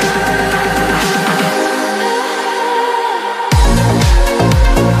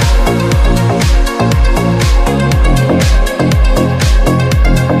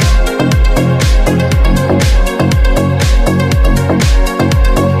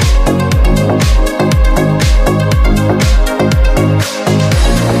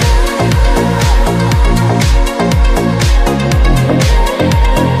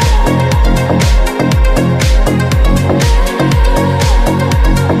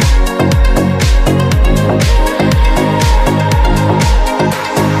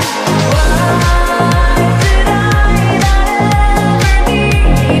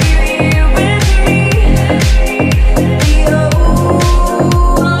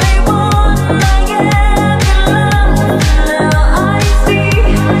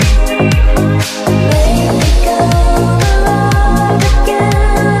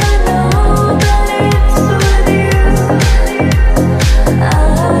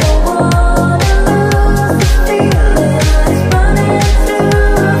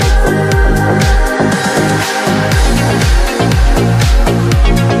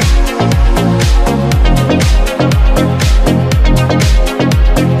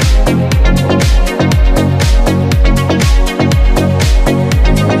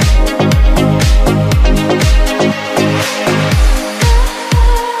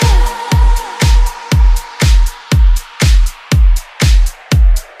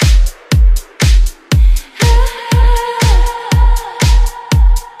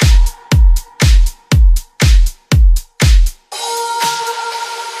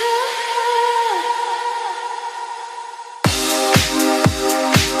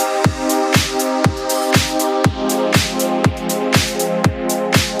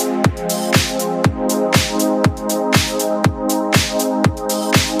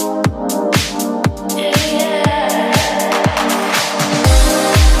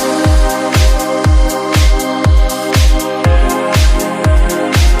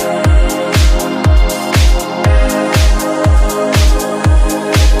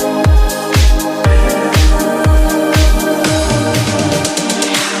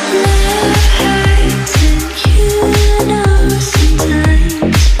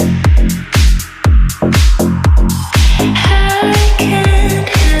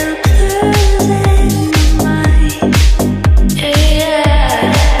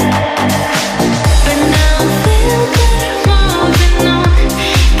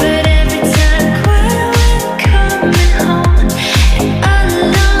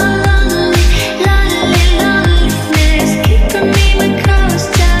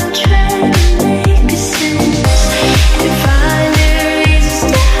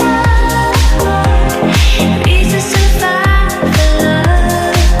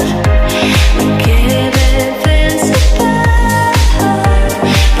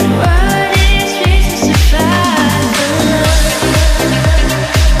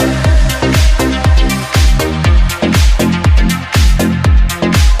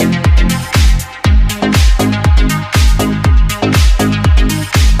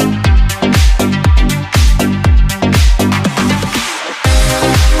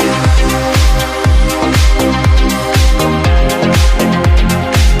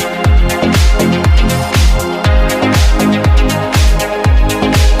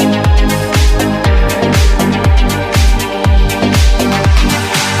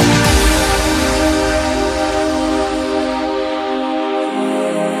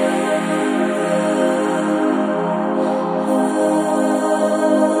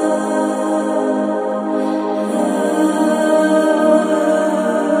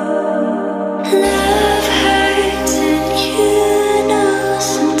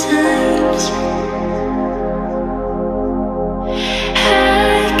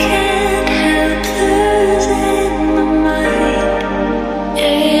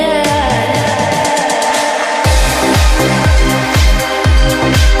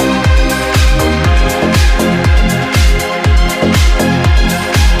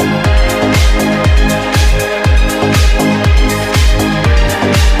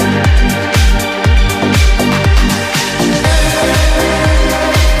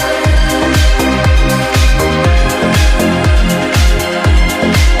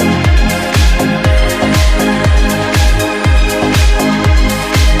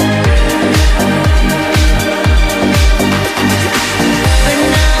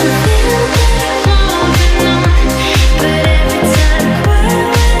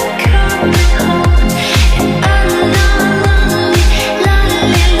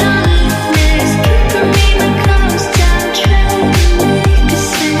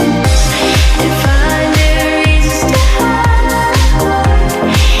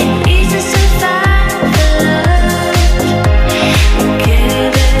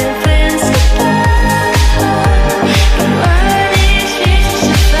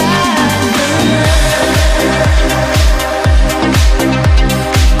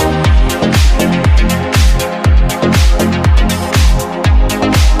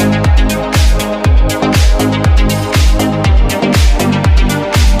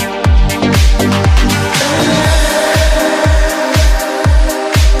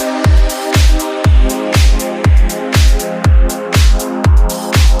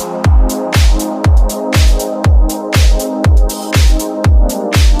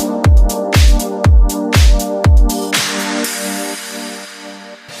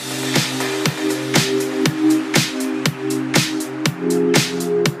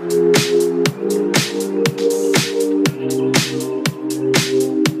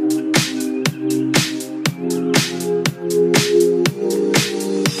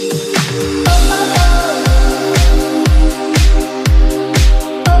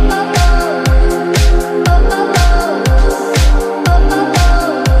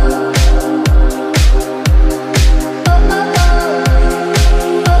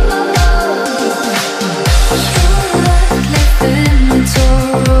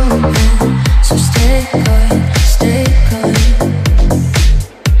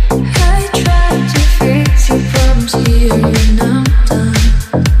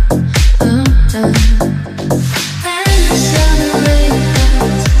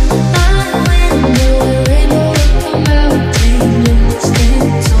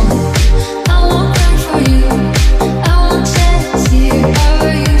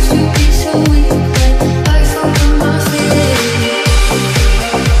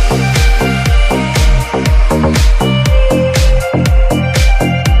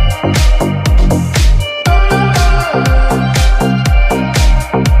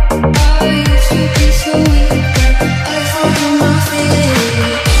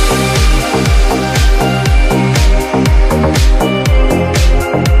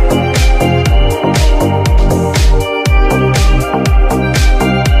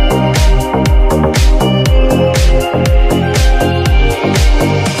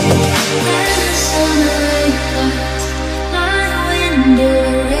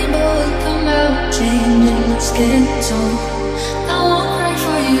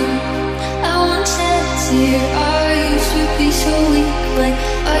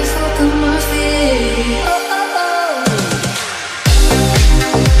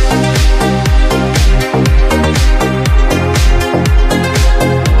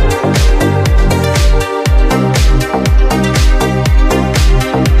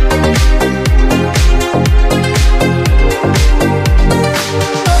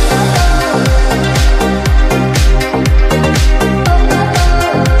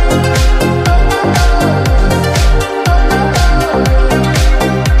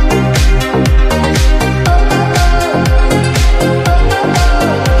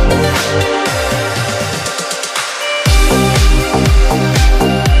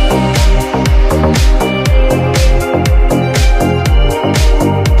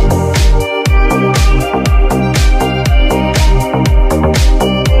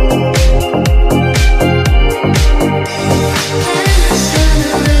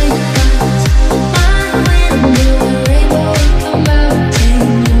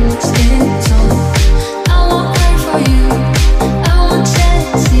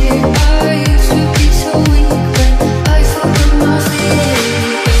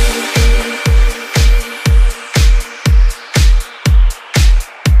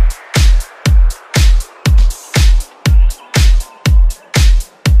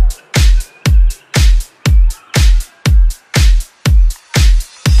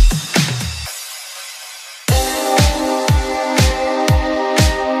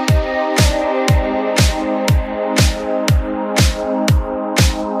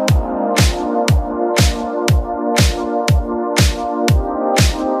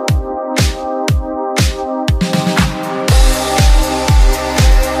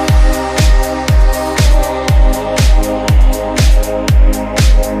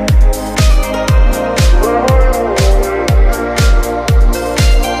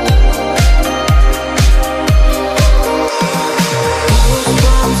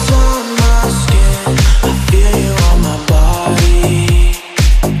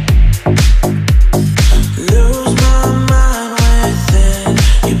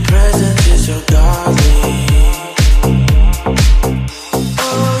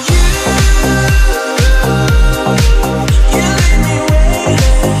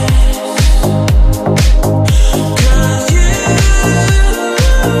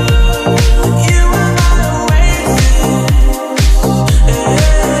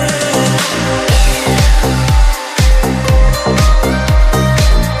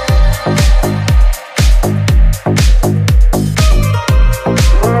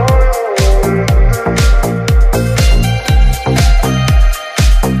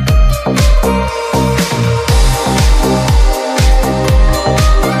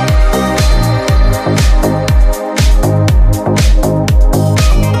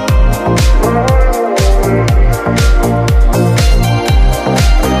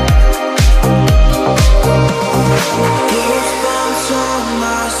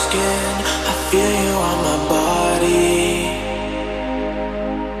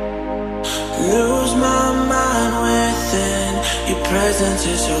lose my mind within. Your presence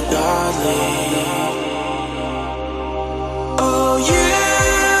is so godly. Oh, you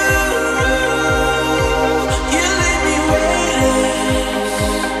leave me waiting.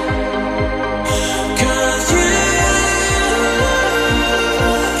 'Cause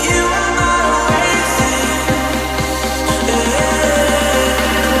you are my waiting.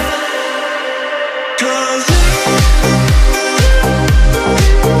 Cause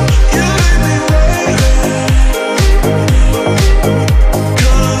you leave me waiting.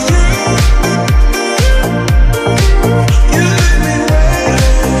 Cause you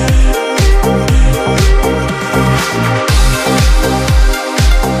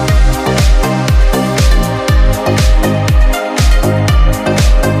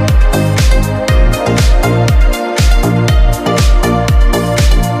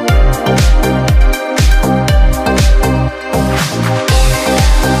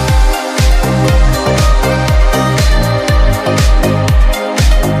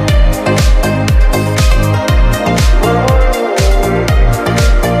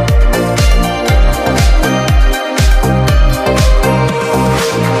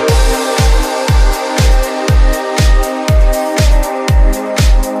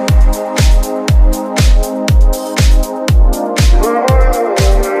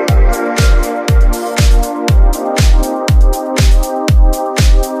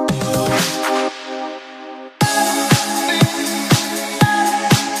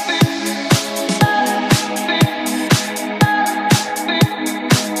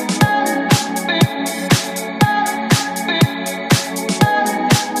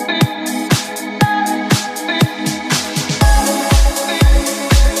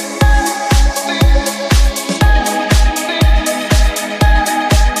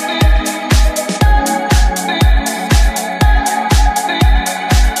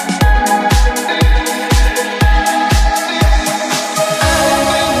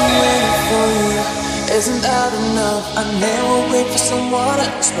isn't that enough? I never wait for someone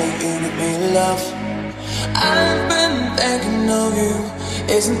else waiting to be loved. I've been thinking of you.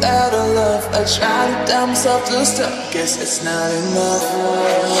 Isn't that a love? I try to tell myself to stop. Guess it's not enough.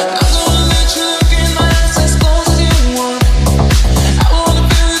 I'm gonna let you look in my eyes as close as you want. I wanna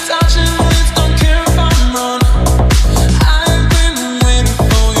feel you touching my lips, don't care if I'm wrong. I've been waiting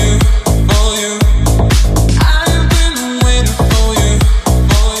for you, for you. I've been waiting for you,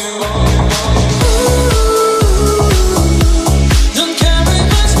 for you. Don't care if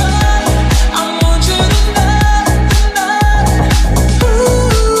it's right, I want you tonight, tonight.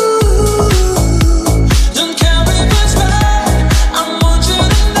 Don't care if it's right, I want you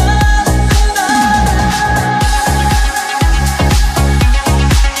tonight, tonight.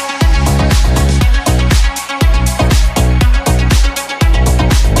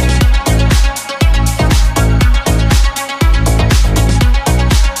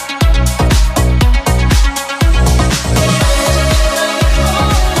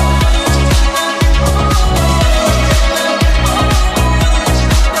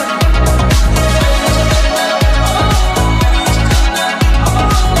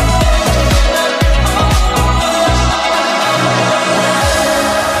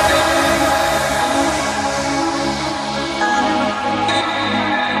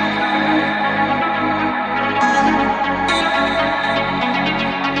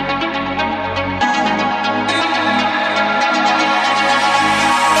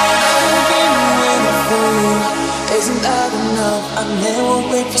 Isn't that enough? I never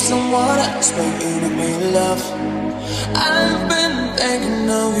wait for someone else waiting to be loved. I've been thinking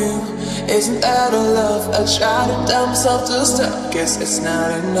of you. Isn't that a love? I try to tell myself to stop. Guess it's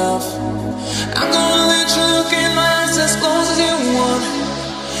not enough. I'm gonna let you look in my eyes as close as you want.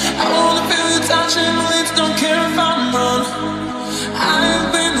 I wanna feel you touching my lips, don't care if I'm wrong.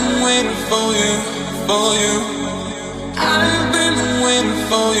 I've been waiting for you, for you. I've been waiting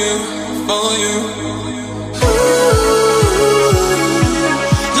for you, for you.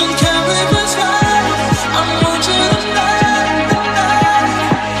 Don't care if it's right, I want you tonight, tonight.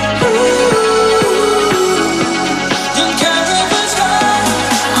 Don't care if it's right,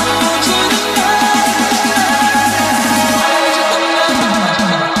 I want you tonight, tonight. I want you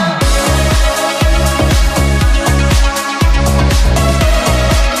tonight.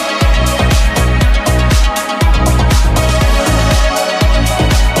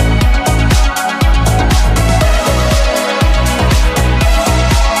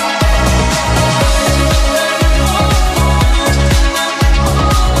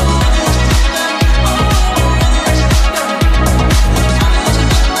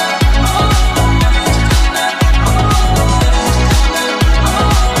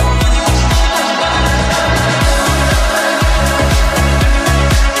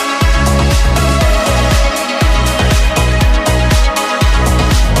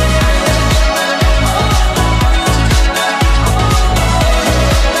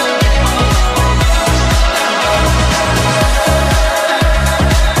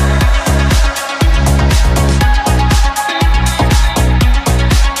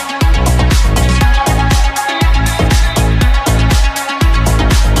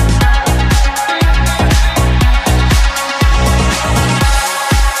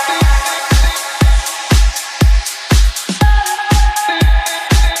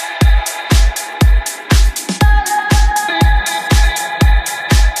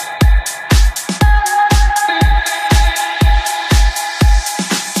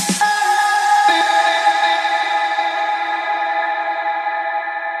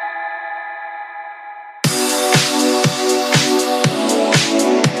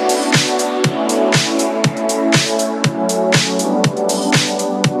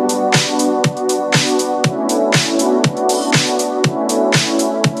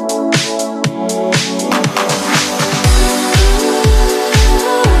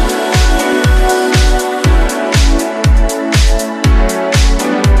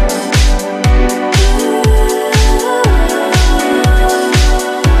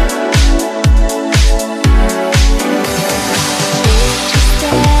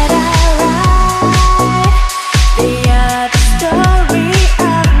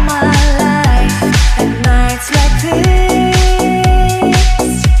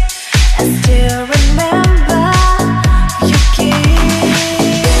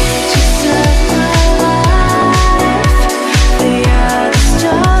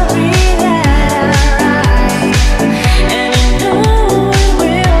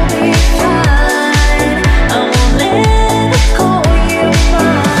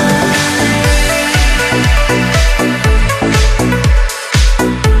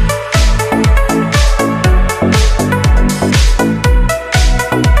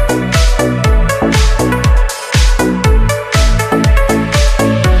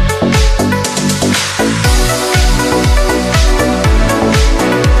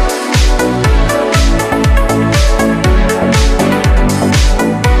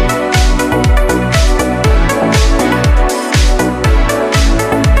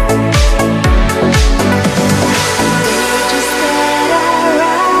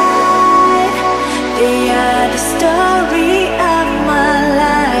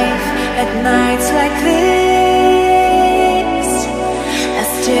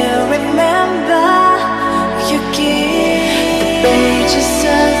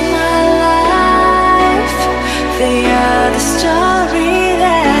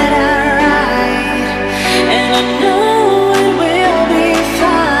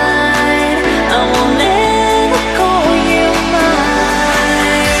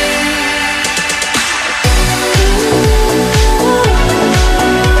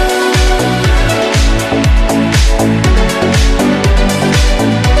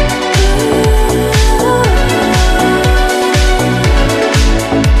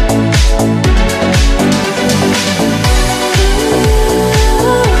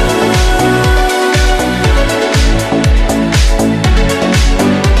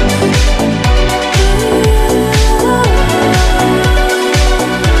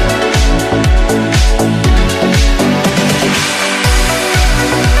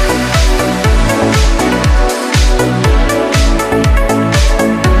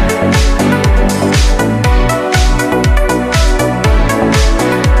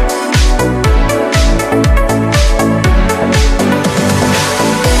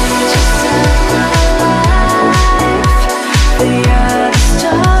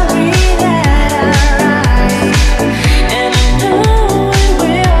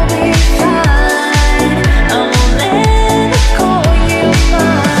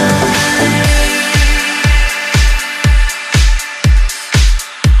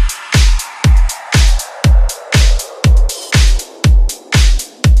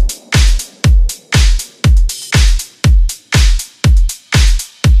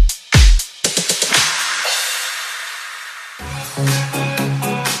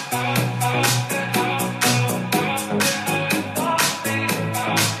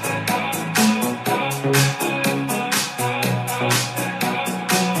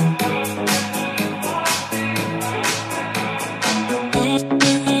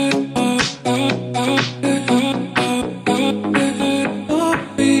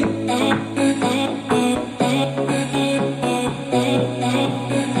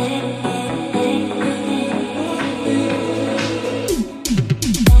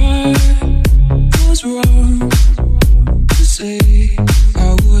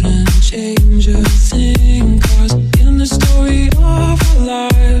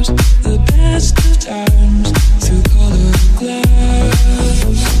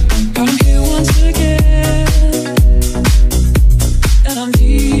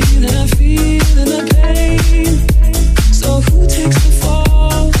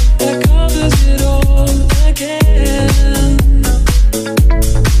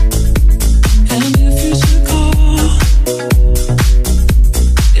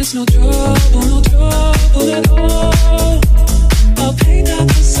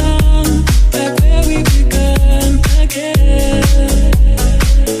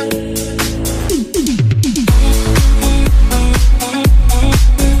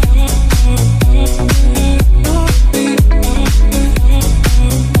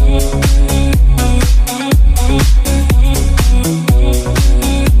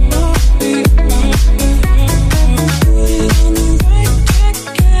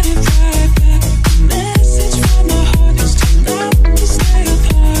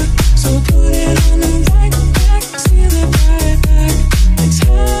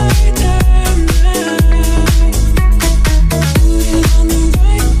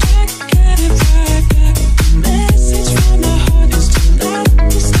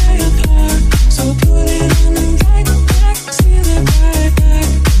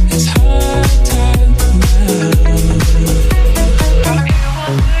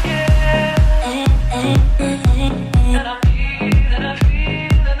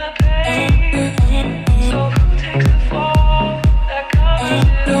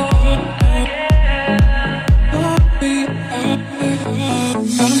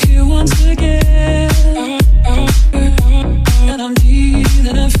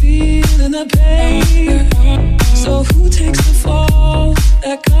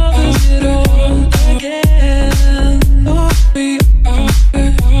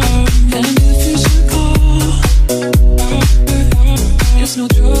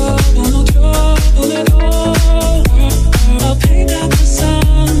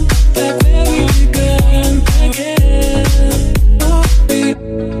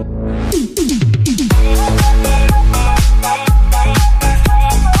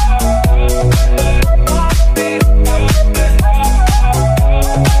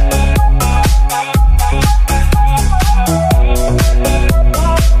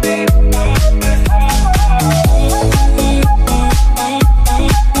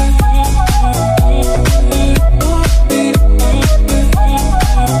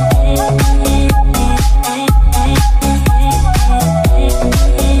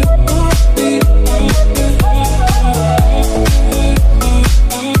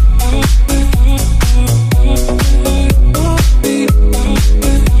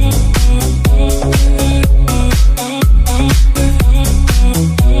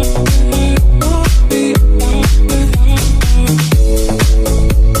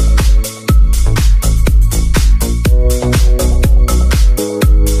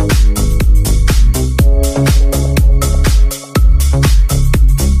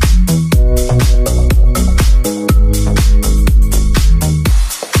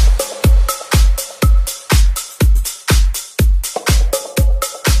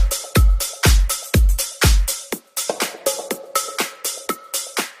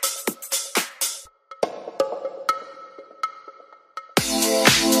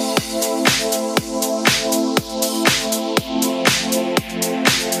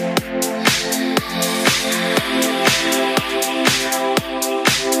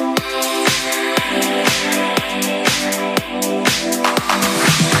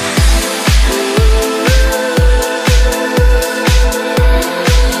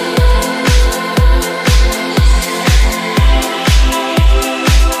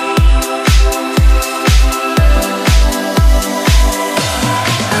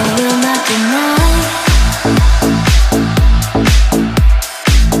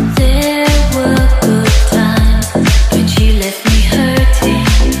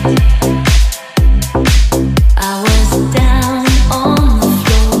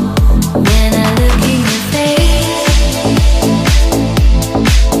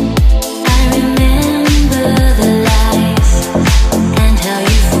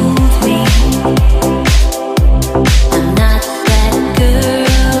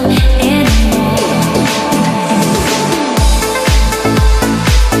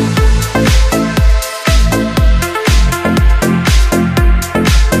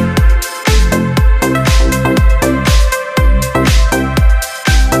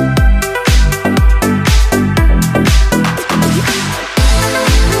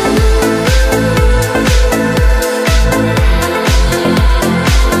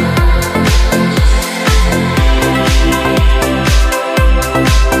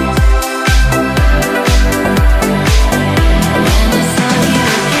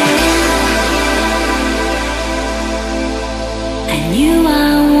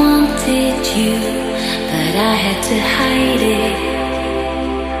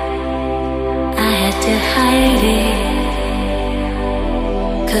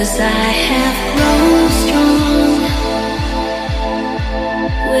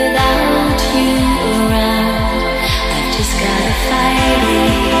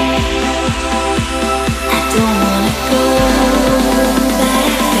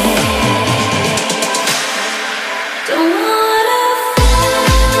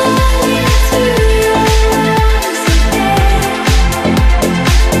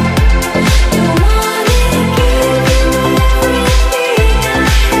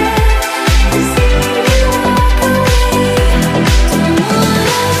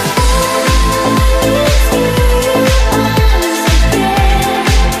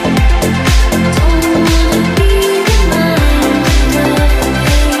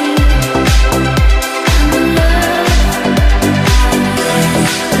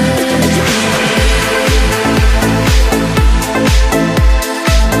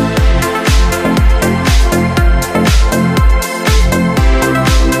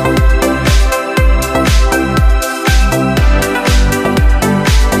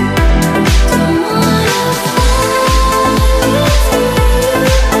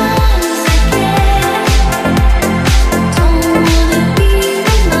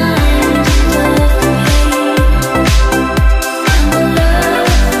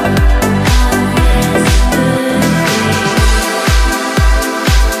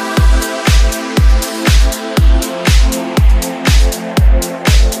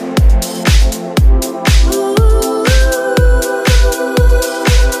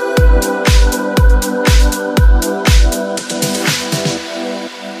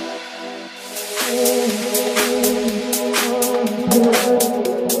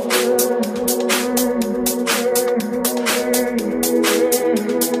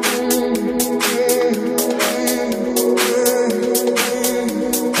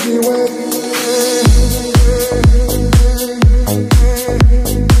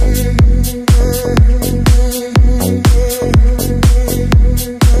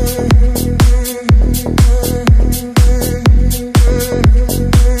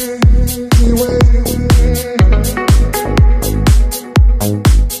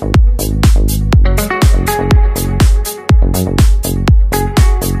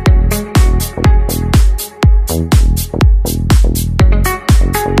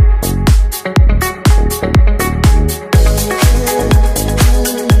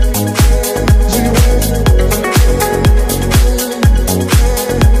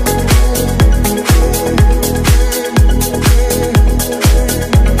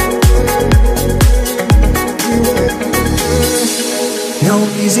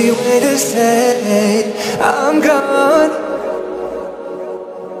 easy way to say I'm gone.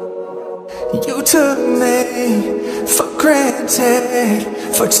 You took me for granted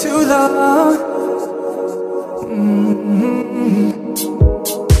for too long.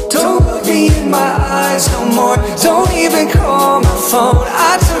 Don't look me in my eyes no more. Don't even call my phone.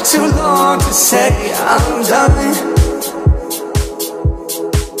 I took too long to say I'm done.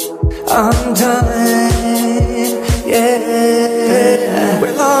 I'm done, yeah.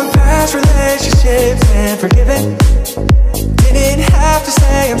 We're long past relationships and forgiving. Didn't have to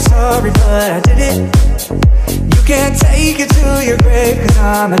say I'm sorry, but I did it. You can't take it to your grave, cause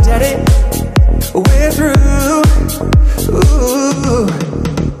I'm indebted. We're through, ooh.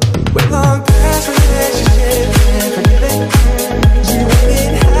 We're long past relationships and forgiving.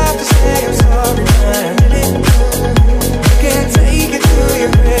 Didn't have to say I'm sorry, but I did it. You can't take it to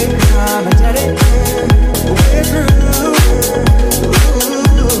your grave, cause I'm indebted. We're through, ooh.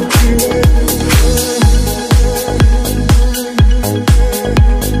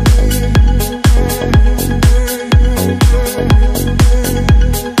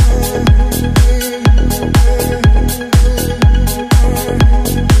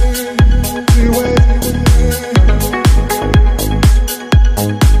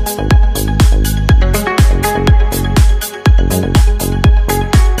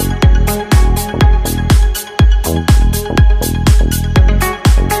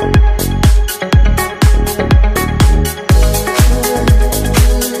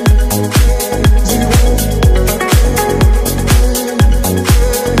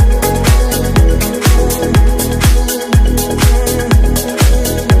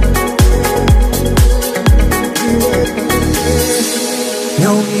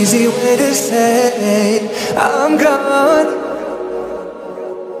 Easy way to say I'm gone.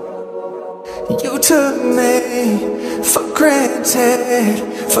 You took me for granted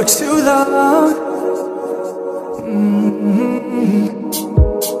for too long.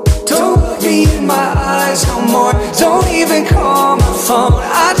 Don't look me in my eyes no more. Don't even call my phone.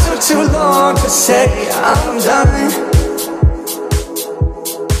 I took too long to say I'm done.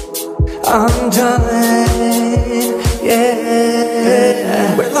 I'm done,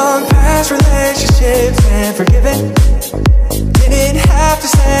 yeah. We're long past relationships and forgiving. Didn't have to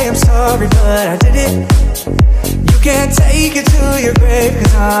say I'm sorry, but I did it. You can't take it to your grave,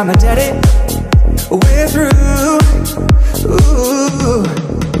 cause I'm indebted. We're through, ooh.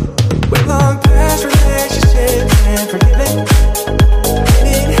 We're long past relationships and forgiving.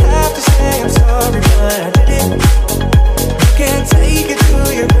 Didn't have to say I'm sorry, but I did it. You can't take it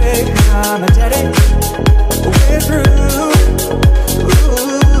to your grave, cause I'm indebted. We're through, ooh.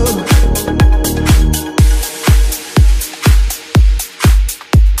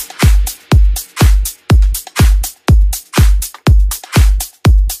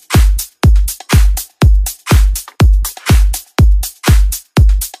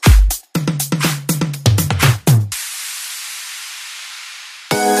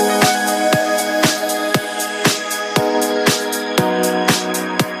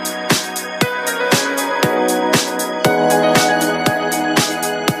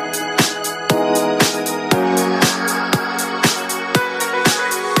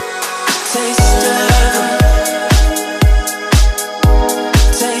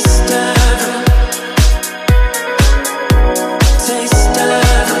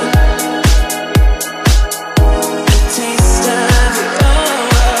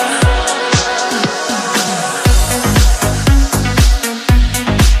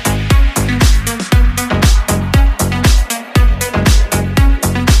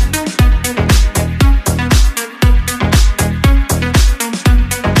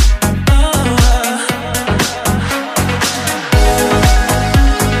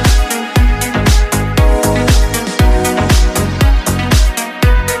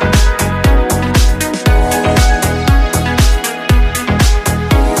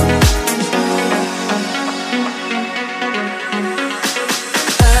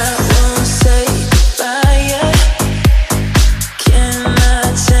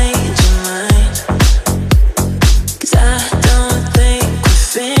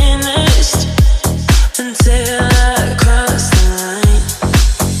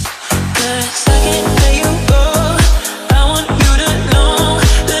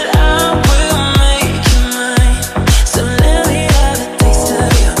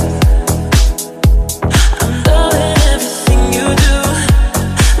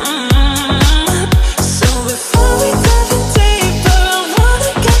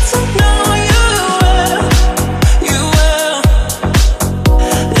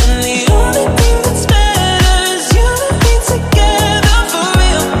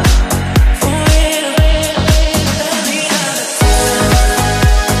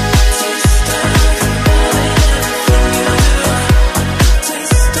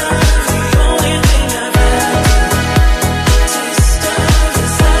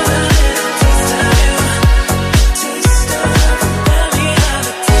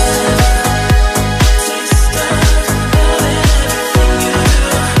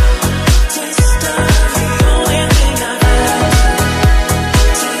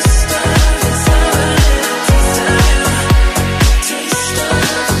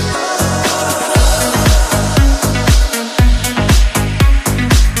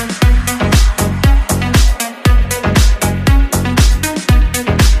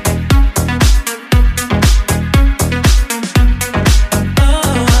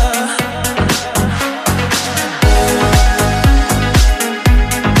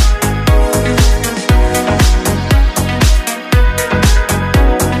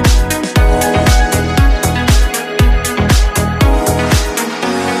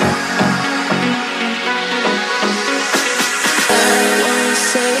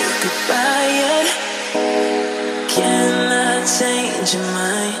 change your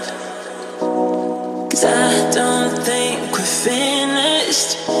mind. 'Cause I don't think we're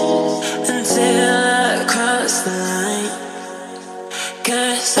finished until I cross the line.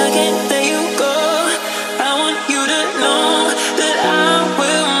 'Cause I can't let you go. I want you to know that I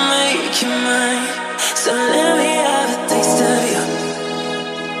will make you mine. So let me have a taste of you.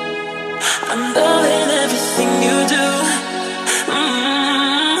 I'm loving everything you do.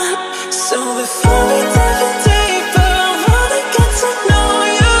 So before we dive in deeper, I wanna get to know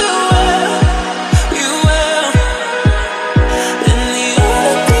you well, you well. And the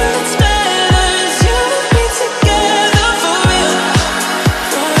only thing that's better is you and me together for real,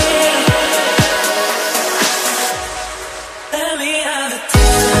 for real. Let me have a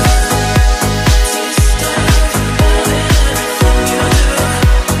taste of loving everything you do.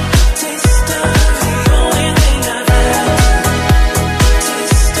 Taste of the only thing I've had.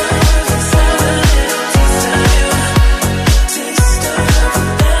 Taste of this other little taste of you. Taste of,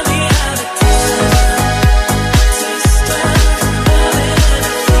 let me have a taste of loving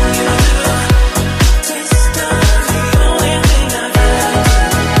everything you do. Taste of the only thing I've had.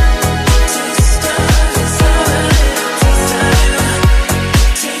 Taste of this other little taste of you.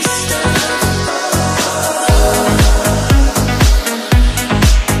 Taste of.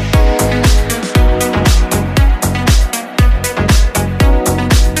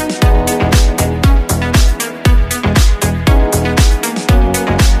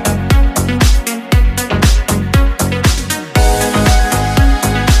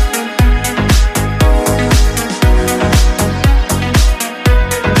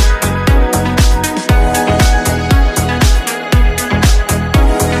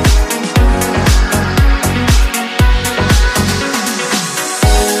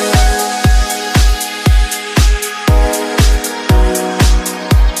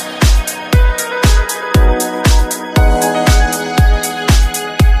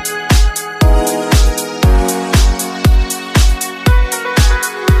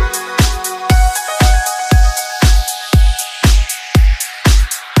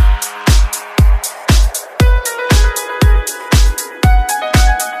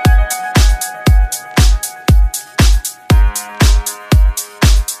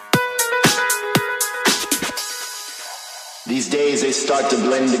 These days they start to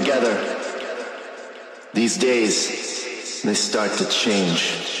blend together. These days they start to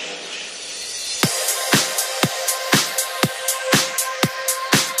change.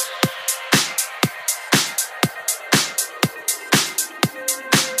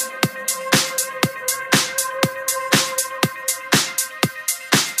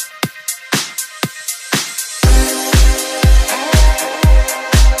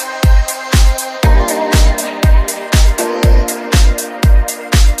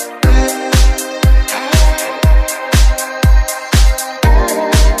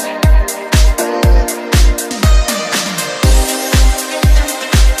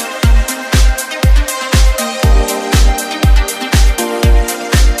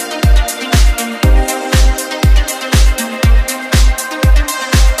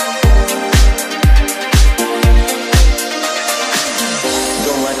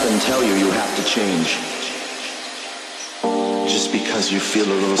 Tell you you have to change just because you feel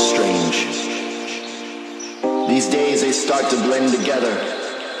a little strange. These days they start to blend together.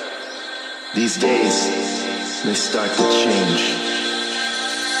 These days they start to change.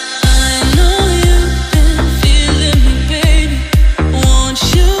 I know you've been feeling me, baby. Won't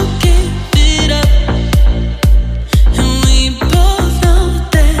you give it up? And we both know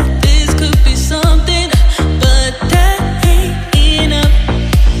that this could be something, but that ain't enough.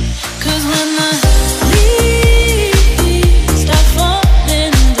 'Cause when the leaves start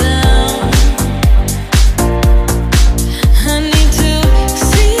falling down, I need to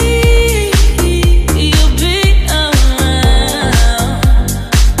see you be around.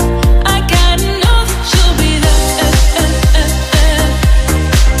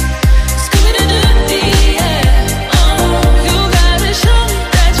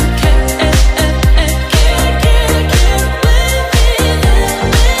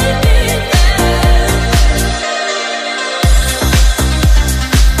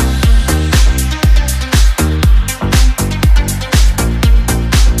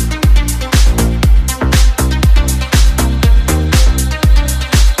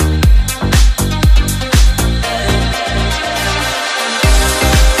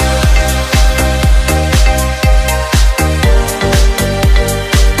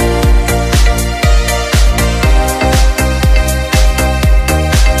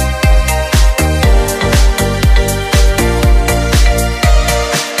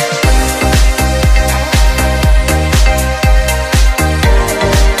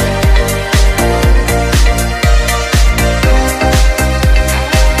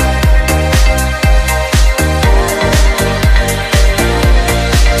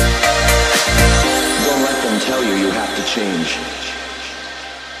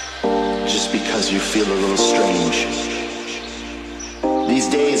 just because you feel a little strange. These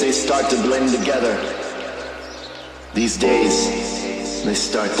days they start to blend together. These days they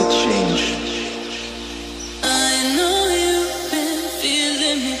start to change. I know you've been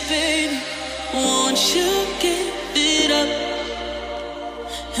feeling me, baby. Won't you give it up?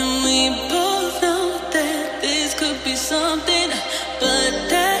 And we both know that this could be something, but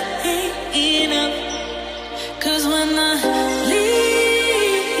that ain't enough. 'Cause when I least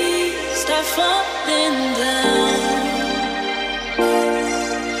start falling down,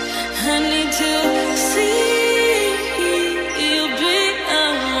 I need to see you be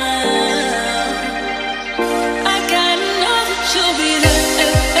around. I gotta know that you'll be there.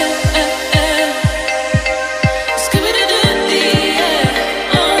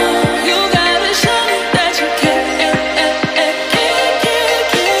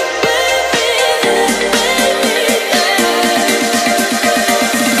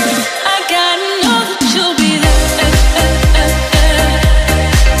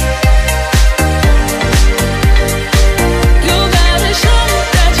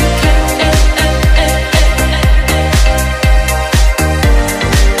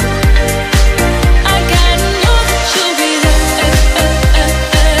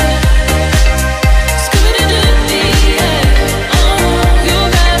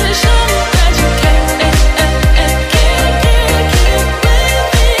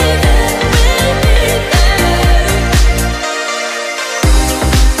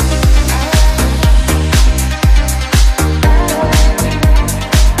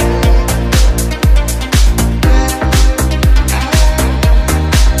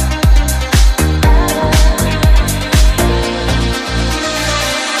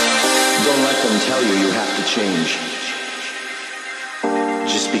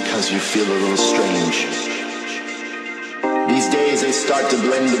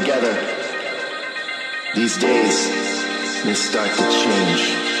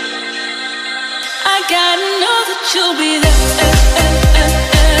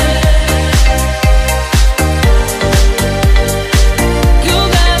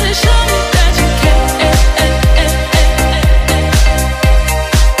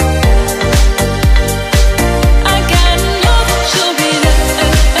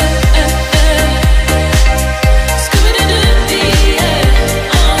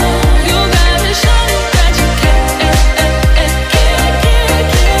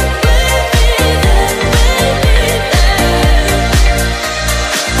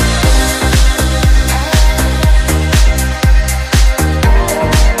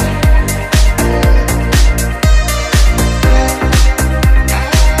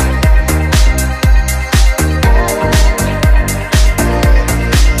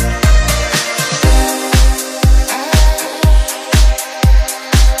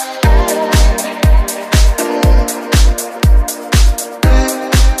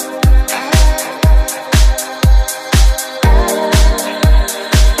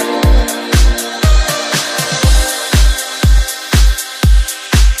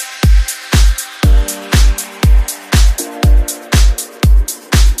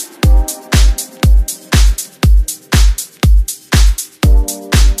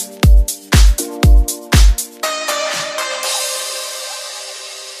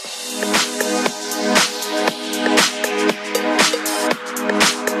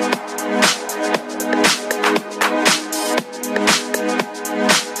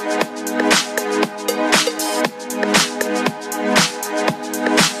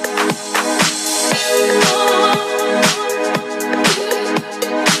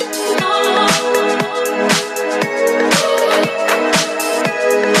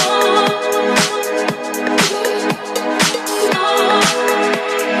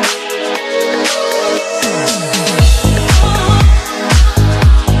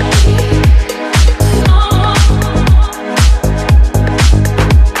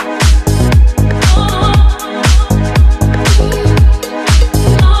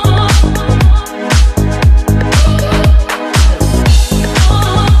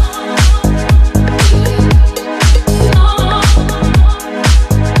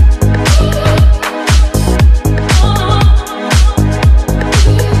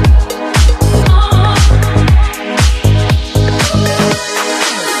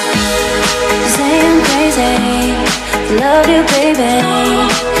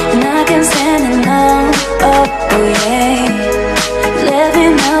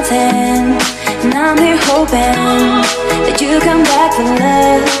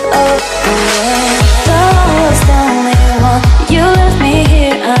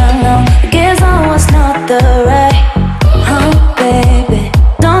 The right, baby,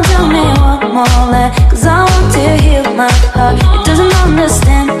 don't tell me what want more land, 'cause I want to heal my heart. It doesn't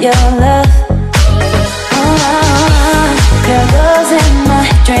understand your love. Girl goes in my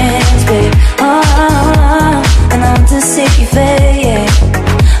dreams, babe. And I want to see you fade.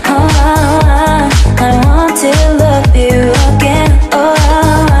 I want to love you again.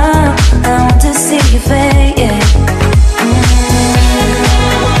 I want to see you fade.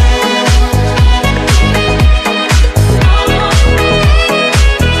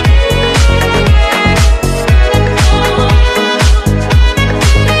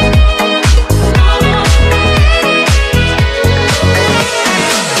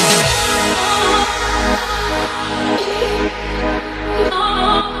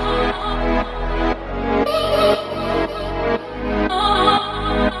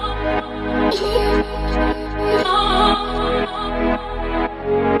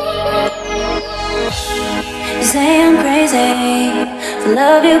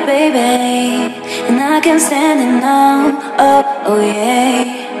 Love you, baby, and I can't stand it now. Oh yeah,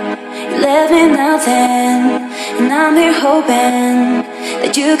 you left me nothing, and I'm here hoping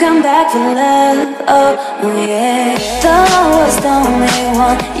that you come back for love. Oh yeah, thought I was the only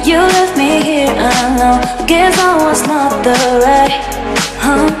one. You left me here alone. I guess I was not the right,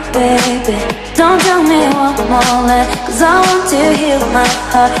 baby. Don't tell me one more lie, 'cause I want to heal my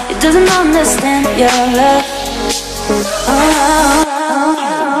heart. It doesn't understand your love.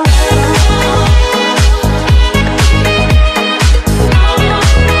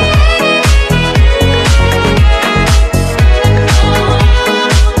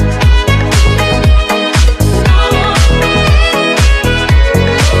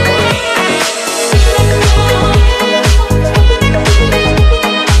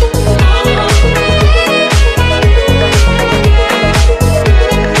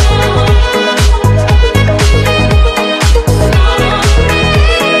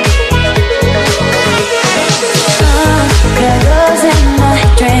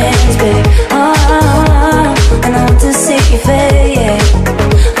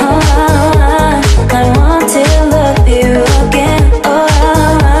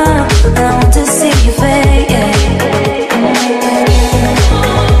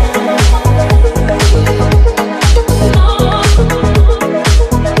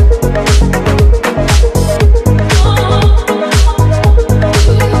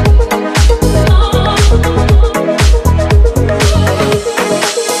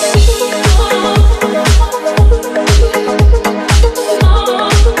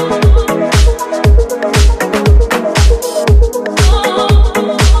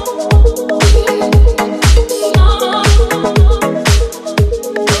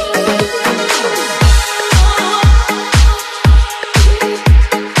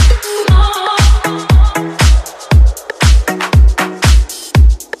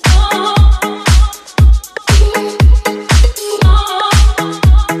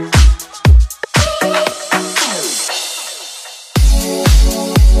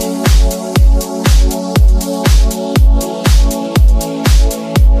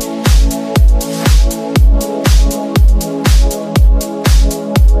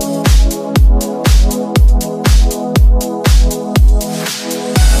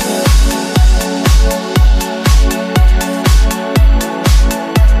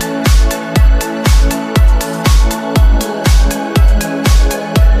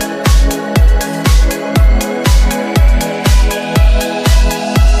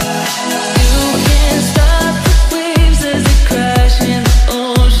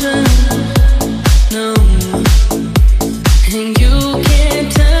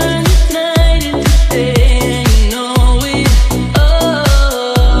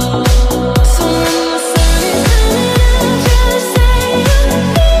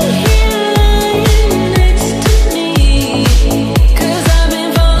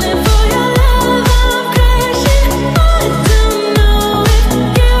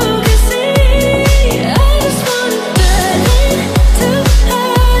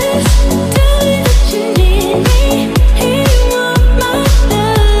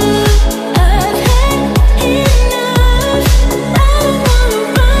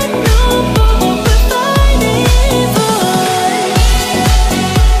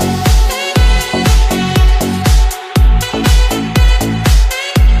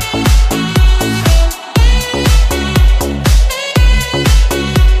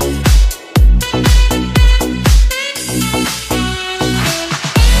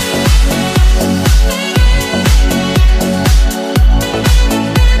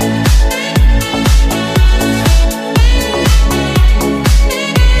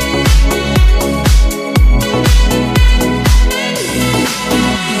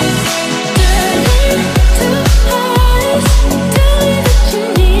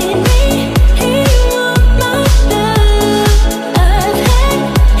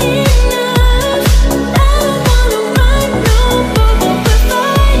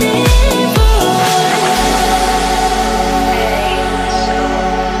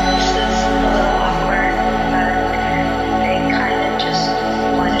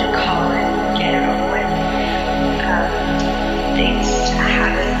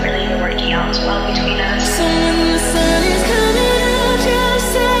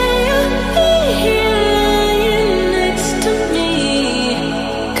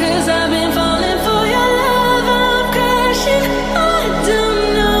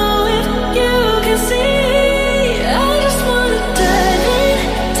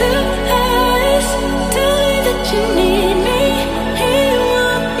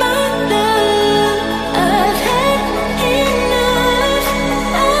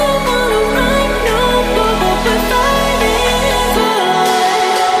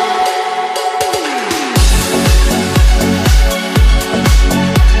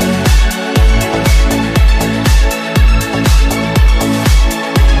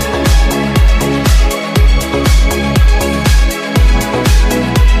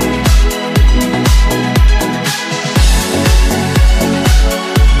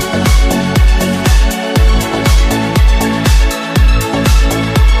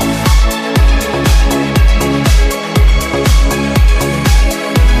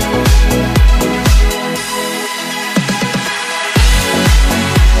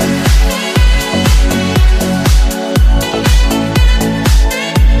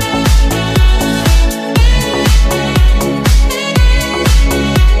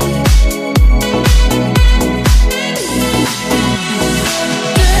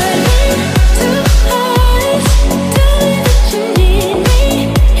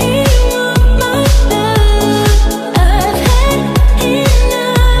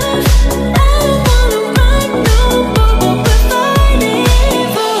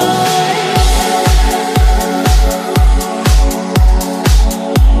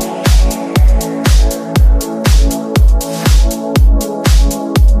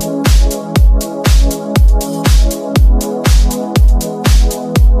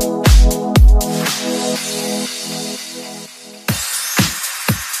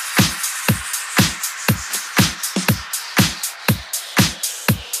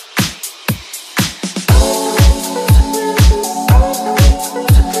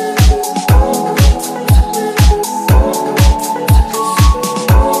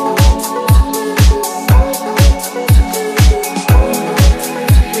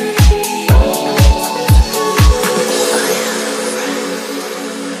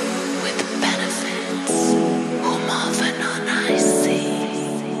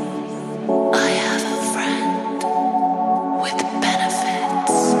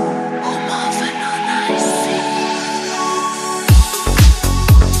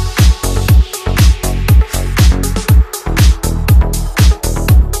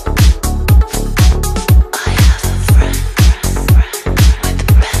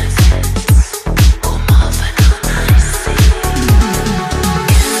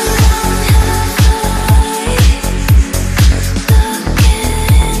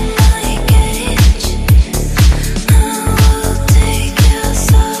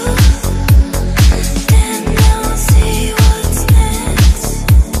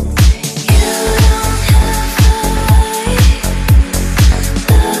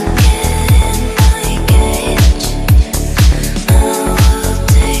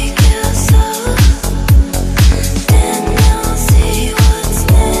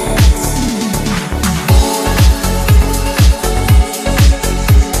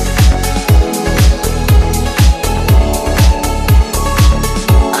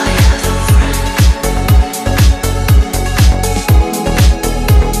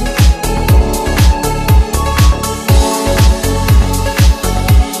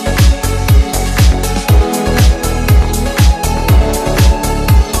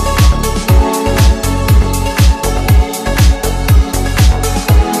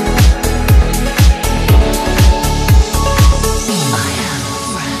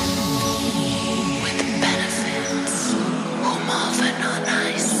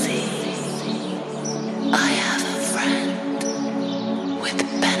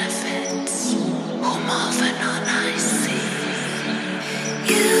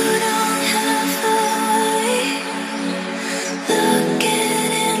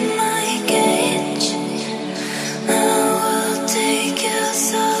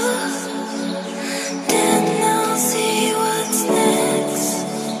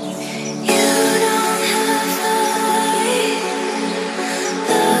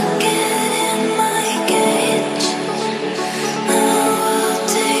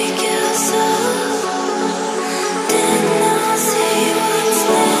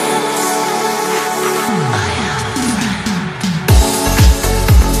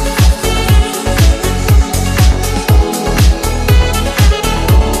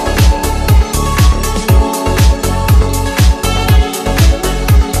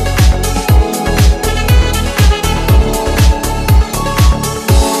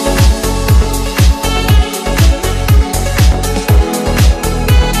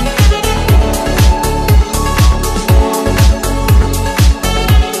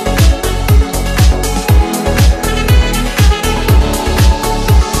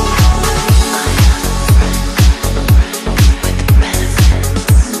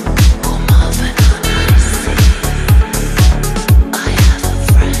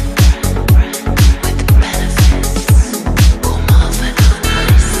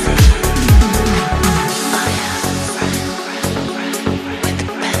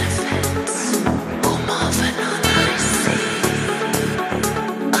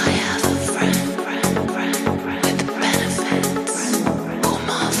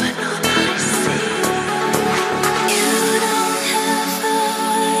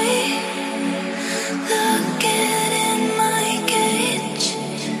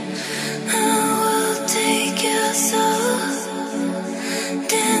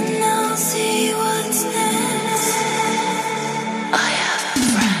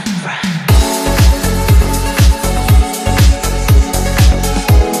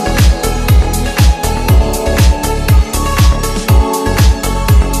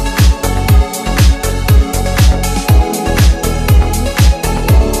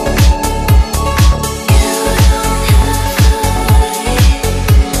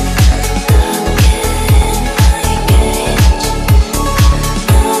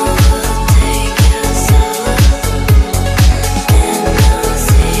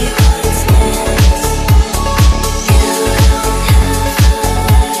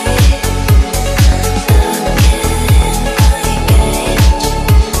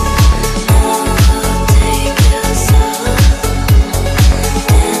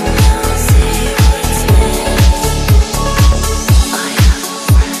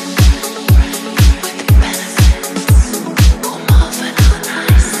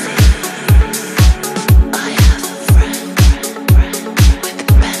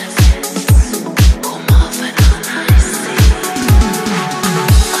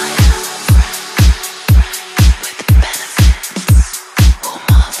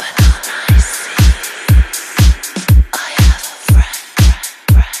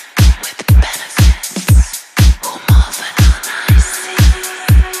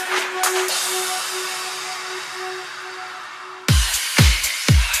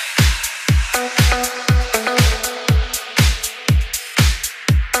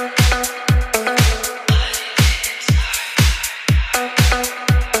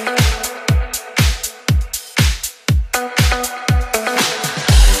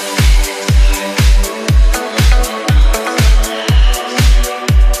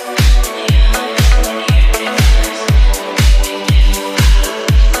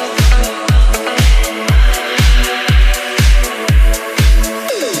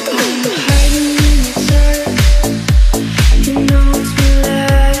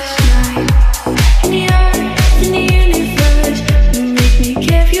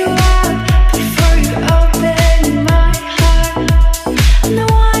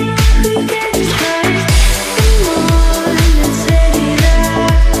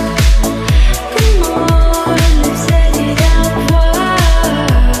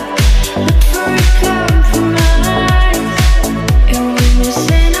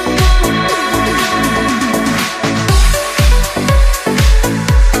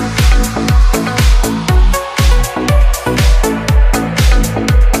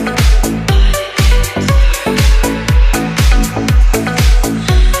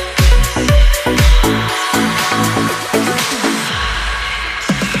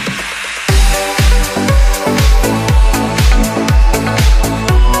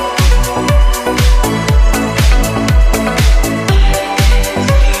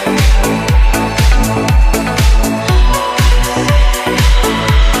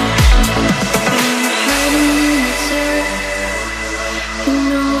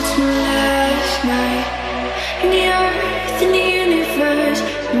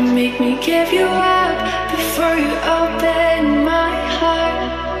 keep you up before you open my heart.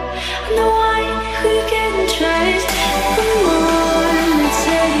 I'm the one who you can trust. Come on, let's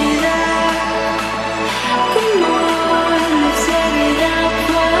set it up. Come on, let's set it up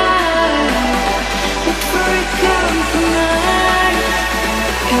right before it compromise.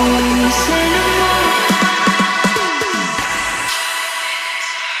 And when you say no more,